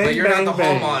 Bang, "But you're bang, not the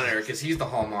bang. hall monitor because he's the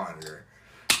hall monitor."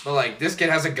 But like this kid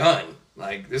has a gun.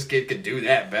 Like this kid could do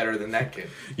that better than that kid.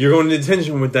 You're going to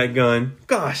detention with that gun.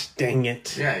 Gosh dang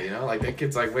it. Yeah, you know, like that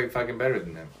kid's like way fucking better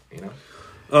than them. You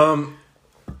know.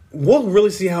 We'll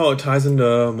really see how it ties into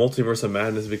Multiverse of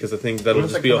Madness, because I think that'll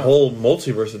just be a whole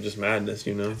multiverse of just madness,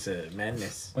 you know? It's a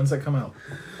madness. When's that come out?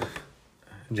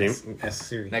 James? S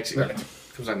series. Next year.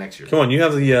 Comes out next year. Come on, you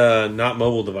have the not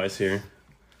mobile device here.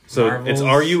 So Marvel's- it's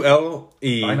RULE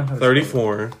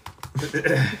 34.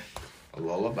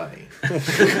 Lola Bunny.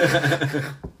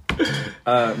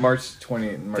 March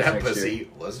 20. March That next pussy year.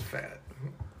 was fat.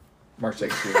 March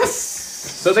next year.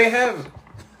 So they have.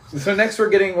 So next we're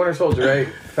getting Winter Soldier, right?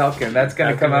 Falcon. That's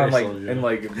gonna come out in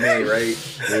like May, right?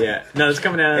 Yeah. No, it's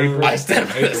coming out April. I stand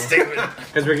for this statement.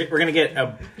 because we're gonna get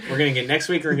next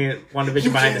week we're gonna get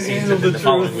WandaVision behind the scenes, and then the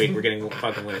following week we're getting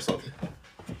Falcon Winter Soldier.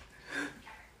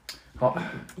 Oh, What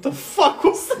the fuck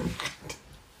was that?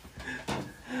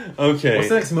 Okay. what's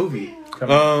the next movie?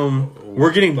 coming out?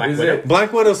 We're getting Black Widow.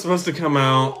 Black Widow's supposed to come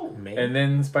out. May. And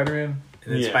then Spider-Man.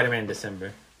 And then Yeah. Spider-Man in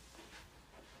December.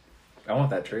 I want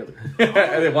that trailer.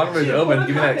 WandaVision's over. Give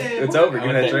me that. It's over. Give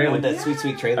me that I trailer. want that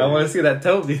sweet trailer. I want to see that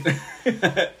Toby.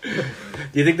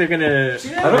 Do you think they're gonna?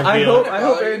 I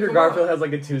hope Andrew Garfield has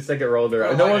like a 2-second role there.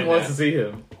 Oh, No I one know. wants to see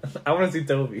him. I want to see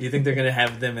Toby. Do you think they're gonna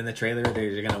have them in the trailer? Or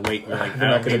they're gonna wait. They're They're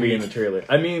not going to be in the trailer.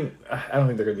 I mean, I don't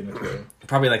think they're going to be in the trailer.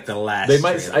 Probably like the last. They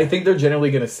might. trailer. I think they're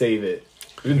generally going to save it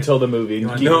until the movie.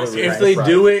 want- No, Keep it if a they surprise.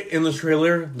 do it in the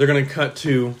trailer, they're gonna cut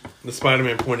to the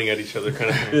Spider-Man pointing at each other,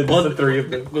 kind of thing. It's the three of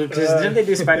them. Didn't they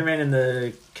do Spider-Man in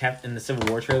the Civil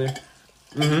War trailer?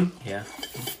 Mm-hmm. Yeah.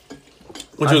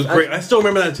 Which was great. I still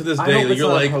remember that to this I day. hope That it's you're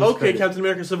not like, post-credit. okay, Captain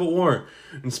America: Civil War,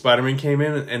 and Spider-Man came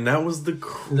in, and that was the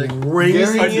Guaranteed.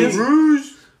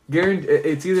 craziest.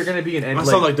 It's either going to be an end. I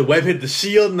saw like the web hit the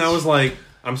shield, and I was like,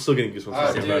 I'm still getting goosebumps Oh,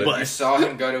 talking about dude, it. you saw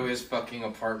him go to his fucking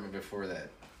apartment before that.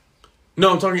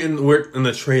 No, I'm talking in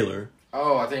the trailer.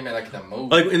 Oh, I think you meant like in the movie.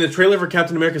 Like in the trailer for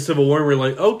Captain America: Civil War, we're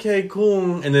like, okay,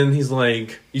 cool, and then he's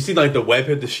like, you see like the web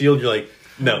hit the shield, you're like,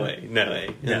 no way, and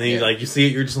then you like you see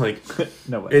it, you're just like,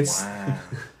 no way. it's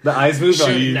The eyes move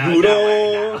on you.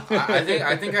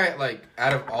 I think I like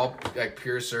out of all like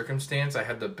pure circumstance, I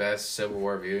had the best Civil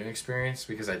War viewing experience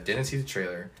because I didn't see the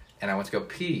trailer and I went to go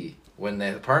pee when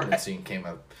the apartment scene came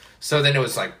up. So then it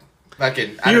was like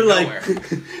fucking out You're of like, nowhere.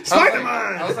 Spider-Man!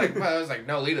 I was like,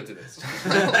 no lead up to this.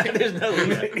 There's no.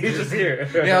 He's just here.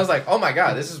 Yeah, I was like, oh my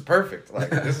god, this is perfect. Like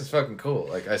this is fucking cool.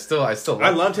 Like I still I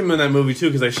loved him in that movie too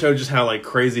because they showed just how like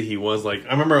crazy he was. Like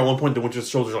I remember at one point the Winter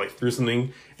Soldier like threw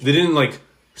something. They didn't like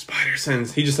spider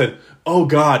sense. He just said, "Oh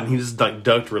God," and he just like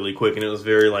ducked really quick, and it was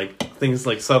very like things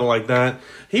like subtle like that.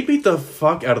 He beat the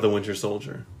fuck out of the Winter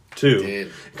Soldier too,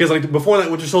 because like before that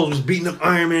Winter Soldier was beating up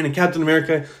Iron Man and Captain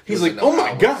America. He's like, "Oh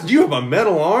my God, you have a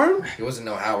metal arm?" He wasn't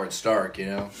no Howard Stark, you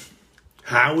know.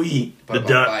 Howie the But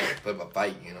duck. But a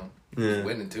fight, you know. He was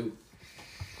winning too.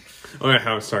 Oh yeah,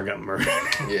 Howard Stark got murdered.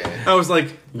 Yeah. I was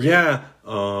like, yeah.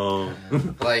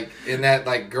 Like in that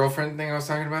like girlfriend thing I was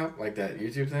talking about, like that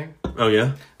YouTube thing. Oh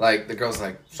yeah. Like the girl's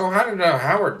like, so how did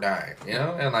Howard die? You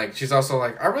know, and like she's also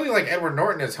like, I really like Edward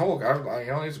Norton as Hulk. You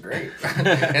know, he's great. And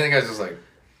the guy's just like,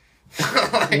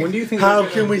 When do you think? How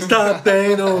can we stop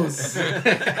Thanos?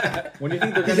 When do you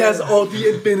think they're He gonna? has all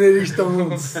the Infinity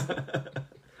Stones.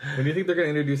 When do you think they're gonna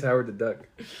introduce Howard the Duck?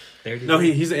 No,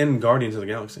 he's in Guardians of the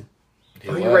Galaxy.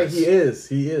 Oh, you're right. He is.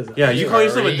 He is. Yeah, you call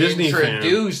yourself a already Disney fan.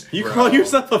 introduced, You bro. call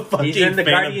yourself a fucking He's in the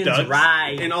fan Guardians of ducks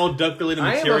ride. and all duck-related I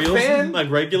am a materials, fan. like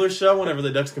regular show. Whenever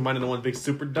the ducks combine into one big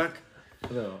super duck.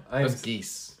 No, I am. That's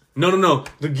geese. No.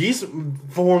 The geese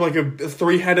form like a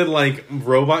three-headed like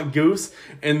robot goose,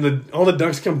 and all the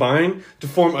ducks combine to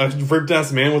form a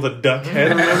ripped-ass man with a duck head.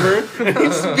 Remember? And he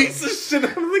just beats the shit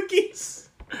out of the geese.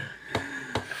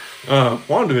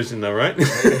 WandaVision, though, right?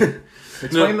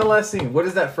 Explain the last scene. What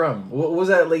is that from? What was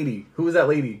that lady? Who was that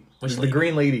lady? Which the lady?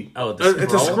 green lady. Oh, the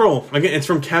It's a scroll. Again, it's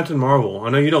from Captain Marvel.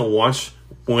 I know you don't watch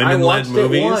Women I led watched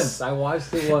movies. it once. I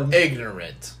watched it once.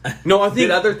 Ignorant. No, I think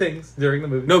Did other things during the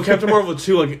movie. no Captain Marvel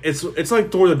 2. Like it's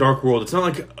like Thor: The Dark World. It's not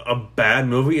like a bad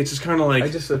movie. It's just kind of like I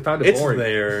just found it it's boring.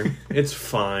 there. It's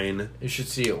fine. You should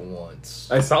see it once.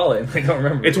 I saw it and I don't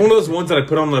remember. It's one of those ones that I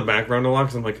put on the background a lot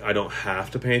because I'm like, I don't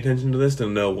have to pay attention to this to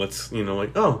know what's,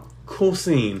 like, oh, cool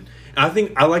scene. And I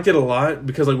think I liked it a lot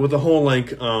because like with the whole like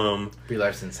Be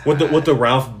Life Since with the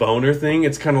Ralph Boner thing,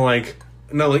 it's kind of like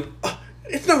not like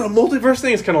it's not a multiverse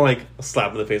thing. It's kind of like a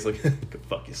slap in the face, like go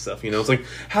fuck yourself. It's like,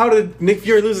 how did Nick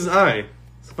Fury lose his eye?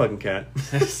 It's a fucking cat.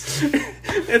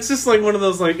 It's just like one of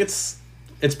those like it's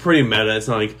pretty meta. It's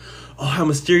not like, oh, how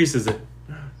mysterious is it?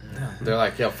 They're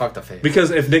like, yo, fuck the face.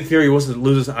 Because if Nick Fury was to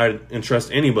lose his eye and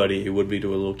trust anybody, it would be to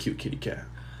a little cute kitty cat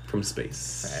from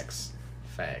space.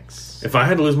 Facts. If I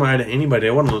had to lose my eye to anybody,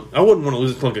 I wouldn't want to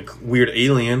lose it to like a weird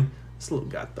alien. It's a little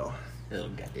gato.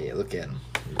 Yeah, look at him.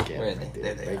 Where Right they-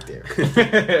 there. there they Right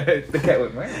there. The cat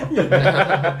went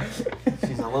meow.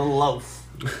 She's a little loaf.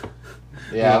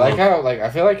 Yeah, I like how I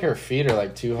feel like her feet are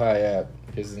like too high up.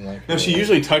 Because No, she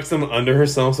usually tucks them under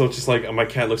herself, so it's just like my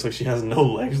cat looks like she has no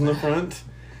legs in the front.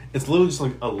 It's literally just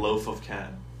like a loaf of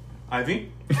cat.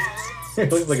 Ivy?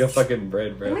 It looks like a fucking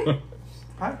bread, bro.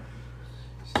 Hi.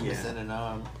 Missing an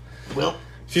arm. Well,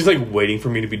 She's like waiting for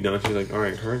me to be done. She's like, all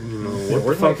right, what the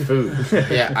Where's fuck? my food?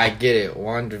 Yeah, I get it.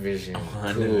 WandaVision.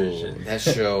 WandaVision. Cool. That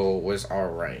show was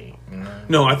alright.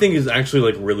 No, I think it's actually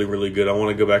like really, really good. I want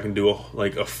to go back and do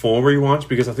a full rewatch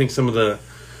because I think some of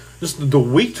the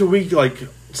week to week like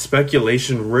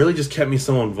speculation really just kept me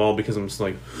so involved because I'm just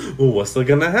like, well, what's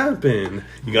gonna happen?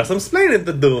 You got some explaining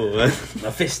to do.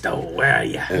 Mephisto, where are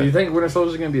ya? Do you think Winter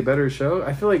Soldier is going to be a better show?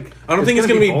 I feel like I don't think it's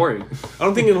gonna be boring. I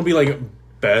don't think it'll be like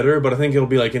better, but I think it'll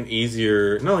be like an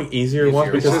easier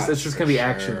watch because It's just going to be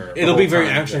action. it'll be very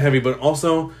action heavy, but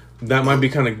also that might be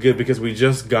kind of good because we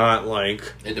just got like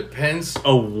It depends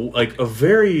a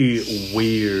very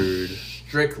weird.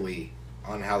 strictly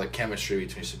on how the chemistry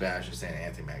between Sebastian Stan and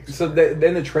Anthony Mackie. So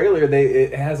in the trailer,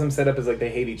 it has them set up as like they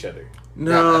hate each other.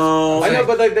 No, I know,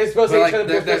 but like they're supposed to hate each other.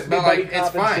 But They're supposed to be buddy it's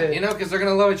cop and fine, shit. because they're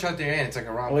gonna love each other and it's like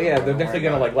a rom. Well, yeah, they're definitely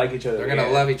gonna like each other. They're gonna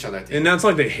love each other at the and end. that's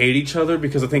like they hate each other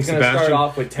because I think It's gonna Sebastian. start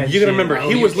off with tension. You gotta remember,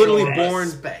 he was literally born.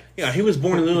 Respect. Yeah, he was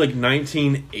born in like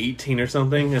 1918 or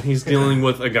something, and he's dealing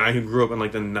with a guy who grew up in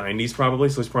like the 90s probably.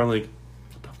 So he's probably like,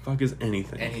 what the fuck is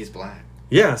anything? And he's black.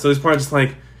 Yeah, so he's probably just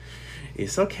like,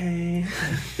 it's okay.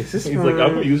 He's like, I'm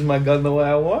gonna use my gun the way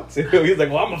I want to. He's like,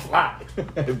 well, I'm gonna fly,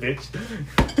 bitch.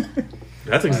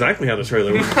 That's exactly how the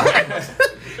trailer was.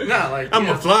 No, like I'm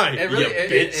a fly. It really,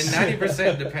 you bitch. and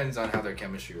 90% depends on how their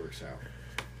chemistry works out.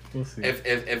 We'll see. If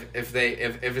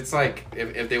it's like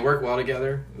if they work well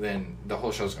together, then the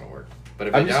whole show's gonna work. But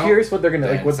if I'm they just don't, curious what they're gonna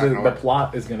then like. What it's not the gonna work.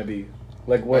 plot is gonna be.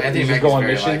 Like what? Anthony They just Mackie's go on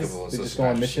very missions. likable, They so just go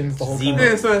on Sebastian missions the whole Zemo. time.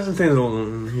 Yeah, so that's the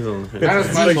he's on. Not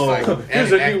as much as like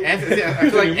Here's a new- Anthony, I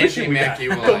feel like Anthony Mackie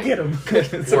will Go like get him. work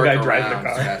Some guy driving around the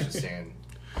car. Sebastian Stan.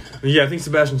 Yeah, I think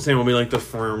Sebastian Stan will be like the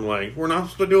firm, like, we're not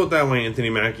supposed to do it that way.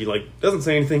 Anthony Mackie, like, doesn't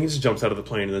say anything. He just jumps out of the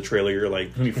plane in the trailer. You're like,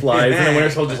 And he flies, and then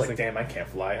Winter Soldier's like, damn, I can't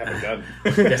fly. I have a gun.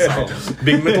 That's all.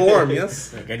 big metal arm,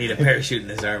 yes. Like I need a parachute in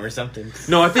his arm or something.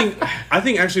 No, I think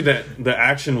actually that the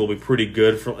action will be pretty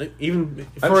good for like, even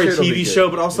I'm for sure a it'll be TV good. show,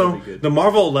 but It'll also be good. the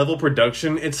Marvel level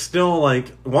production. It's still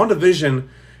like WandaVision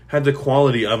had the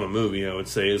quality of a movie. I would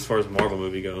say as far as Marvel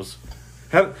movie goes,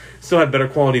 still had better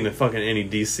quality than fucking any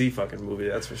DC fucking movie.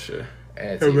 That's for sure.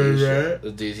 And the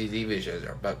DC TV shows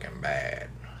are fucking bad.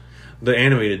 The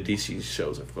animated DC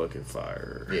shows are fucking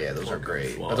fire. Yeah, those are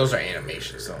great. But those are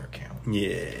animations, so don't count.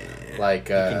 Yeah. Like,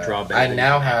 can draw better I than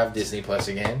now you. have Disney Plus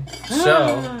again.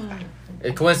 So,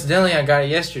 coincidentally, I got it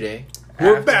yesterday.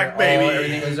 We're after back, baby.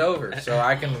 Everything was over, so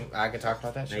I can talk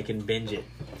about that They shit. can binge it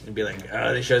and be like,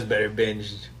 oh, this show's better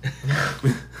binged.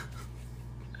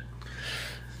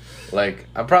 Like,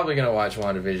 I'm probably gonna watch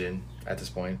WandaVision at this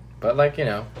point, but like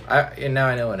now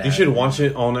I know what You should watch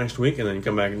it all next week and then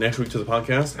come back next week to the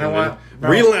podcast and I want-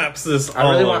 then relapse this I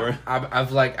all really over. want.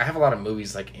 I have a lot of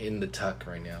movies like in the tuck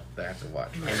right now that I have to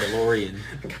watch. Mandalorian.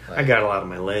 I got a lot on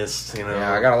my list, you know.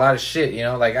 Yeah, I got a lot of shit.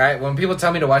 Like when people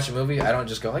tell me to watch a movie, I don't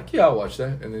just go like, yeah, I'll watch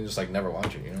that, and then just like never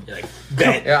watch it. You're like,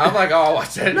 bet. Yeah, I'm like, oh, I'll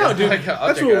watch that. No, dude, Like, I'll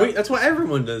that's check it out. what that's what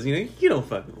everyone does. You know, you don't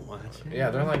fucking watch it.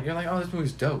 Yeah, you're like, oh, this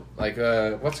movie's dope. Like,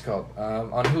 what's it called?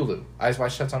 On Hulu. Eyes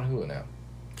Wide Shut's on Hulu now.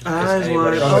 Eyes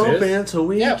anybody wide know what it open so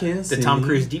we Yeah. can see. The Tom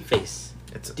Cruise deep face.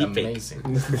 It's Deep fake. amazing.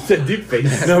 It's a deep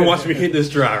face. Now watch me hit this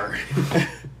driver.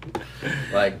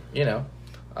 Like,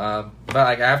 but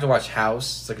like I have to watch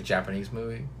House. It's like a Japanese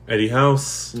movie. Eddie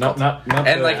House. Not And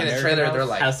the like in the American trailer, House? they're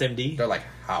like House MD. they're like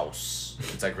house.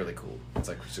 It's like really cool. It's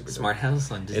like super dope. Smart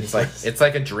House on Disney. It's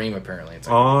like a dream apparently. It's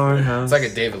like Our house. it's like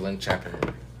a David Lynch chapter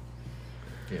movie.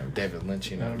 You know David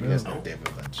Lynch. You guys know David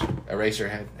Lynch.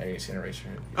 Eraserhead. Have you seen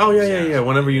Eraserhead? Oh yeah.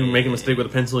 Whenever you make a mistake with a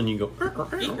pencil and you go,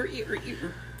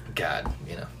 God,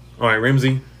 you know. all right,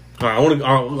 Ramsey. All right,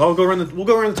 I'll go around we'll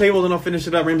go around the table, then I'll finish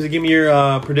it up. Ramsey, give me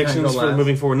your predictions for last?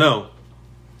 moving forward. No.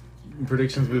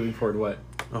 Predictions moving forward. What?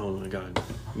 Oh my God,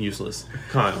 useless.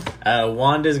 Kyle.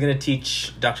 Wanda's gonna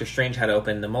teach Doctor Strange how to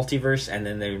open the multiverse, and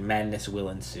then the madness will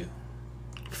ensue.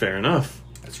 Fair enough.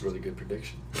 That's a really good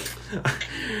prediction.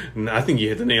 I think you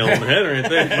hit the nail on the head right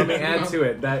there. Let me add to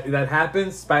it. That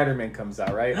happens. Spider-Man comes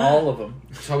out, right? All of them.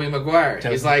 Tobey Maguire.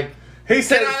 He's like, He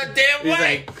said, get on the damn He's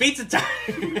way. like, pizza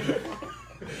time.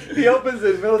 he opens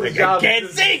his middle of his Like, job. I can't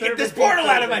and see. says, Get this "Serve portal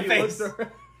pizza," out of my and face.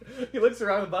 He looks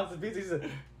around the box of pizza. He said,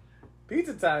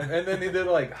 "Pizza time," and then they're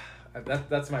like,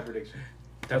 "That's my prediction."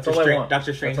 That's all I want.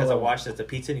 Dr. Strange That's has all a I want. watch that's a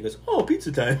pizza, and he goes, "Oh,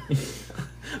 pizza time."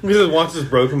 Because his watch is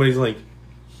broken, but he's like,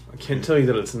 I can't tell you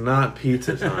that it's not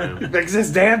pizza time. Fix this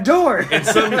damn door. And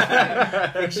some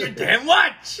Fix your damn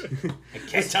watch. I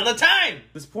can't tell the time.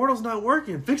 this portal's not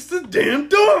working. Fix the damn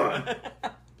door.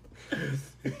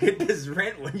 Get this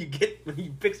rent when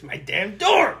you fix my damn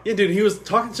door. Yeah, dude, he was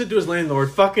talking shit to his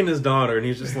landlord, fucking his daughter, and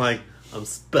he's just like, I'm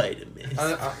Spider-Man.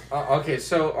 Okay,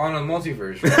 so on a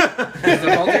multiverse, right? Does the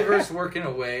multiverse work in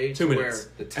a way 2 to minutes.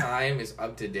 where the time is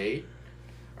up to date?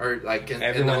 Or like in the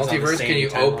Everyone's on the multiverse, same can you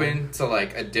timeline. open to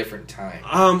like a different time?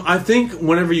 I think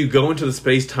whenever you go into the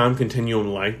space-time continuum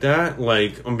like that,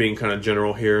 like, I'm being kind of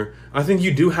general here, I think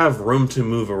you do have room to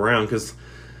move around, because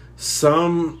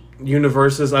some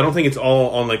universes, I don't think it's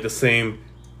all on, like, the same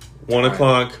 1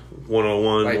 o'clock,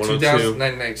 101, Like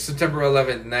 102. like September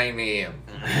 11th, 9 a.m.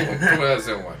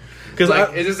 2001. Because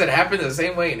Like, it just happened the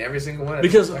same way in every single one.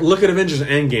 Because look at Avengers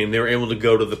Endgame, they were able to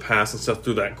go to the past and stuff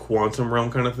through that quantum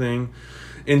realm kind of thing.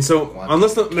 And so,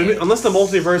 unless the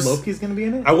multiverse, Loki's gonna be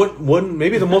in it. I wouldn't.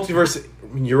 Maybe the multiverse.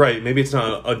 You're right. Maybe it's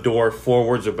not a door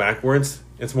forwards or backwards.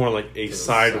 It's more like a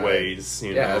sideways.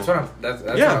 You know. that's what I'm. That's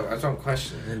what I'm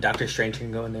questioning. And Doctor Strange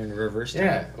can go in there and reverse time.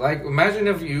 Yeah, like imagine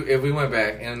if we went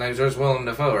back and like there's Willem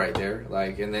Dafoe right there,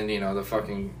 like, and then the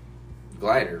fucking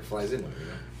glider flies into it.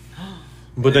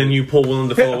 But then you pull Willem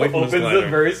Dafoe away from his Opens the glider.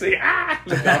 verse.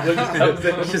 The goblin just comes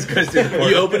in. Just goes through the portal.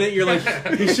 You open it, you're like,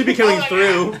 he should be coming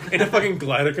through, and a fucking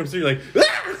glider comes through. You're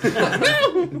like,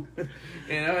 no.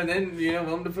 And then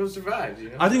Willem Dafoe survives.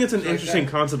 I think it's an interesting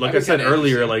concept. Like I said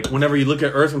earlier, like whenever you look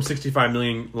at Earth from 65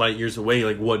 million light years away,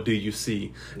 like what do you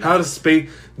see? How does space?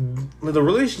 The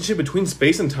relationship between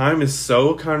space and time is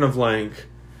so kind of like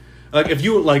if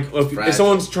you if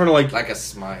someone's trying to like a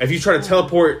smile. If you try to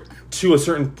teleport to a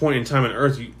certain point in time on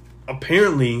Earth, you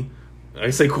apparently,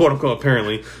 I say quote unquote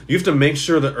apparently, you have to make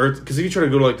sure that Earth, because if you try to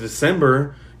go to like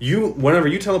December, whenever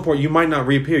you teleport, you might not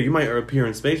reappear. You might appear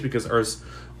in space because Earth's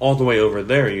all the way over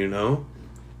there, Yeah.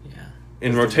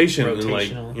 in rotation, and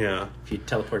rotational. If you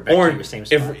teleport back to your same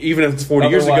spot. Even if it's 40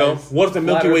 years ago, Otherwise, what if the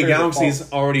Milky flat Way earthers are galaxy is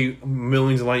false. already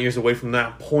millions of light years away from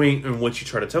that point in which you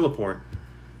try to teleport?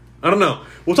 I don't know.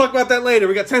 We'll talk about that later.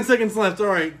 We got 10 seconds left. All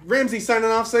right, Ramsey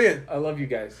signing off. Say it. I love you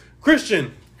guys.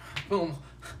 Christian. Boom.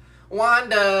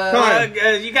 Wanda.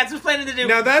 Kyle. You got some planning to do.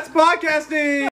 Now that's podcasting.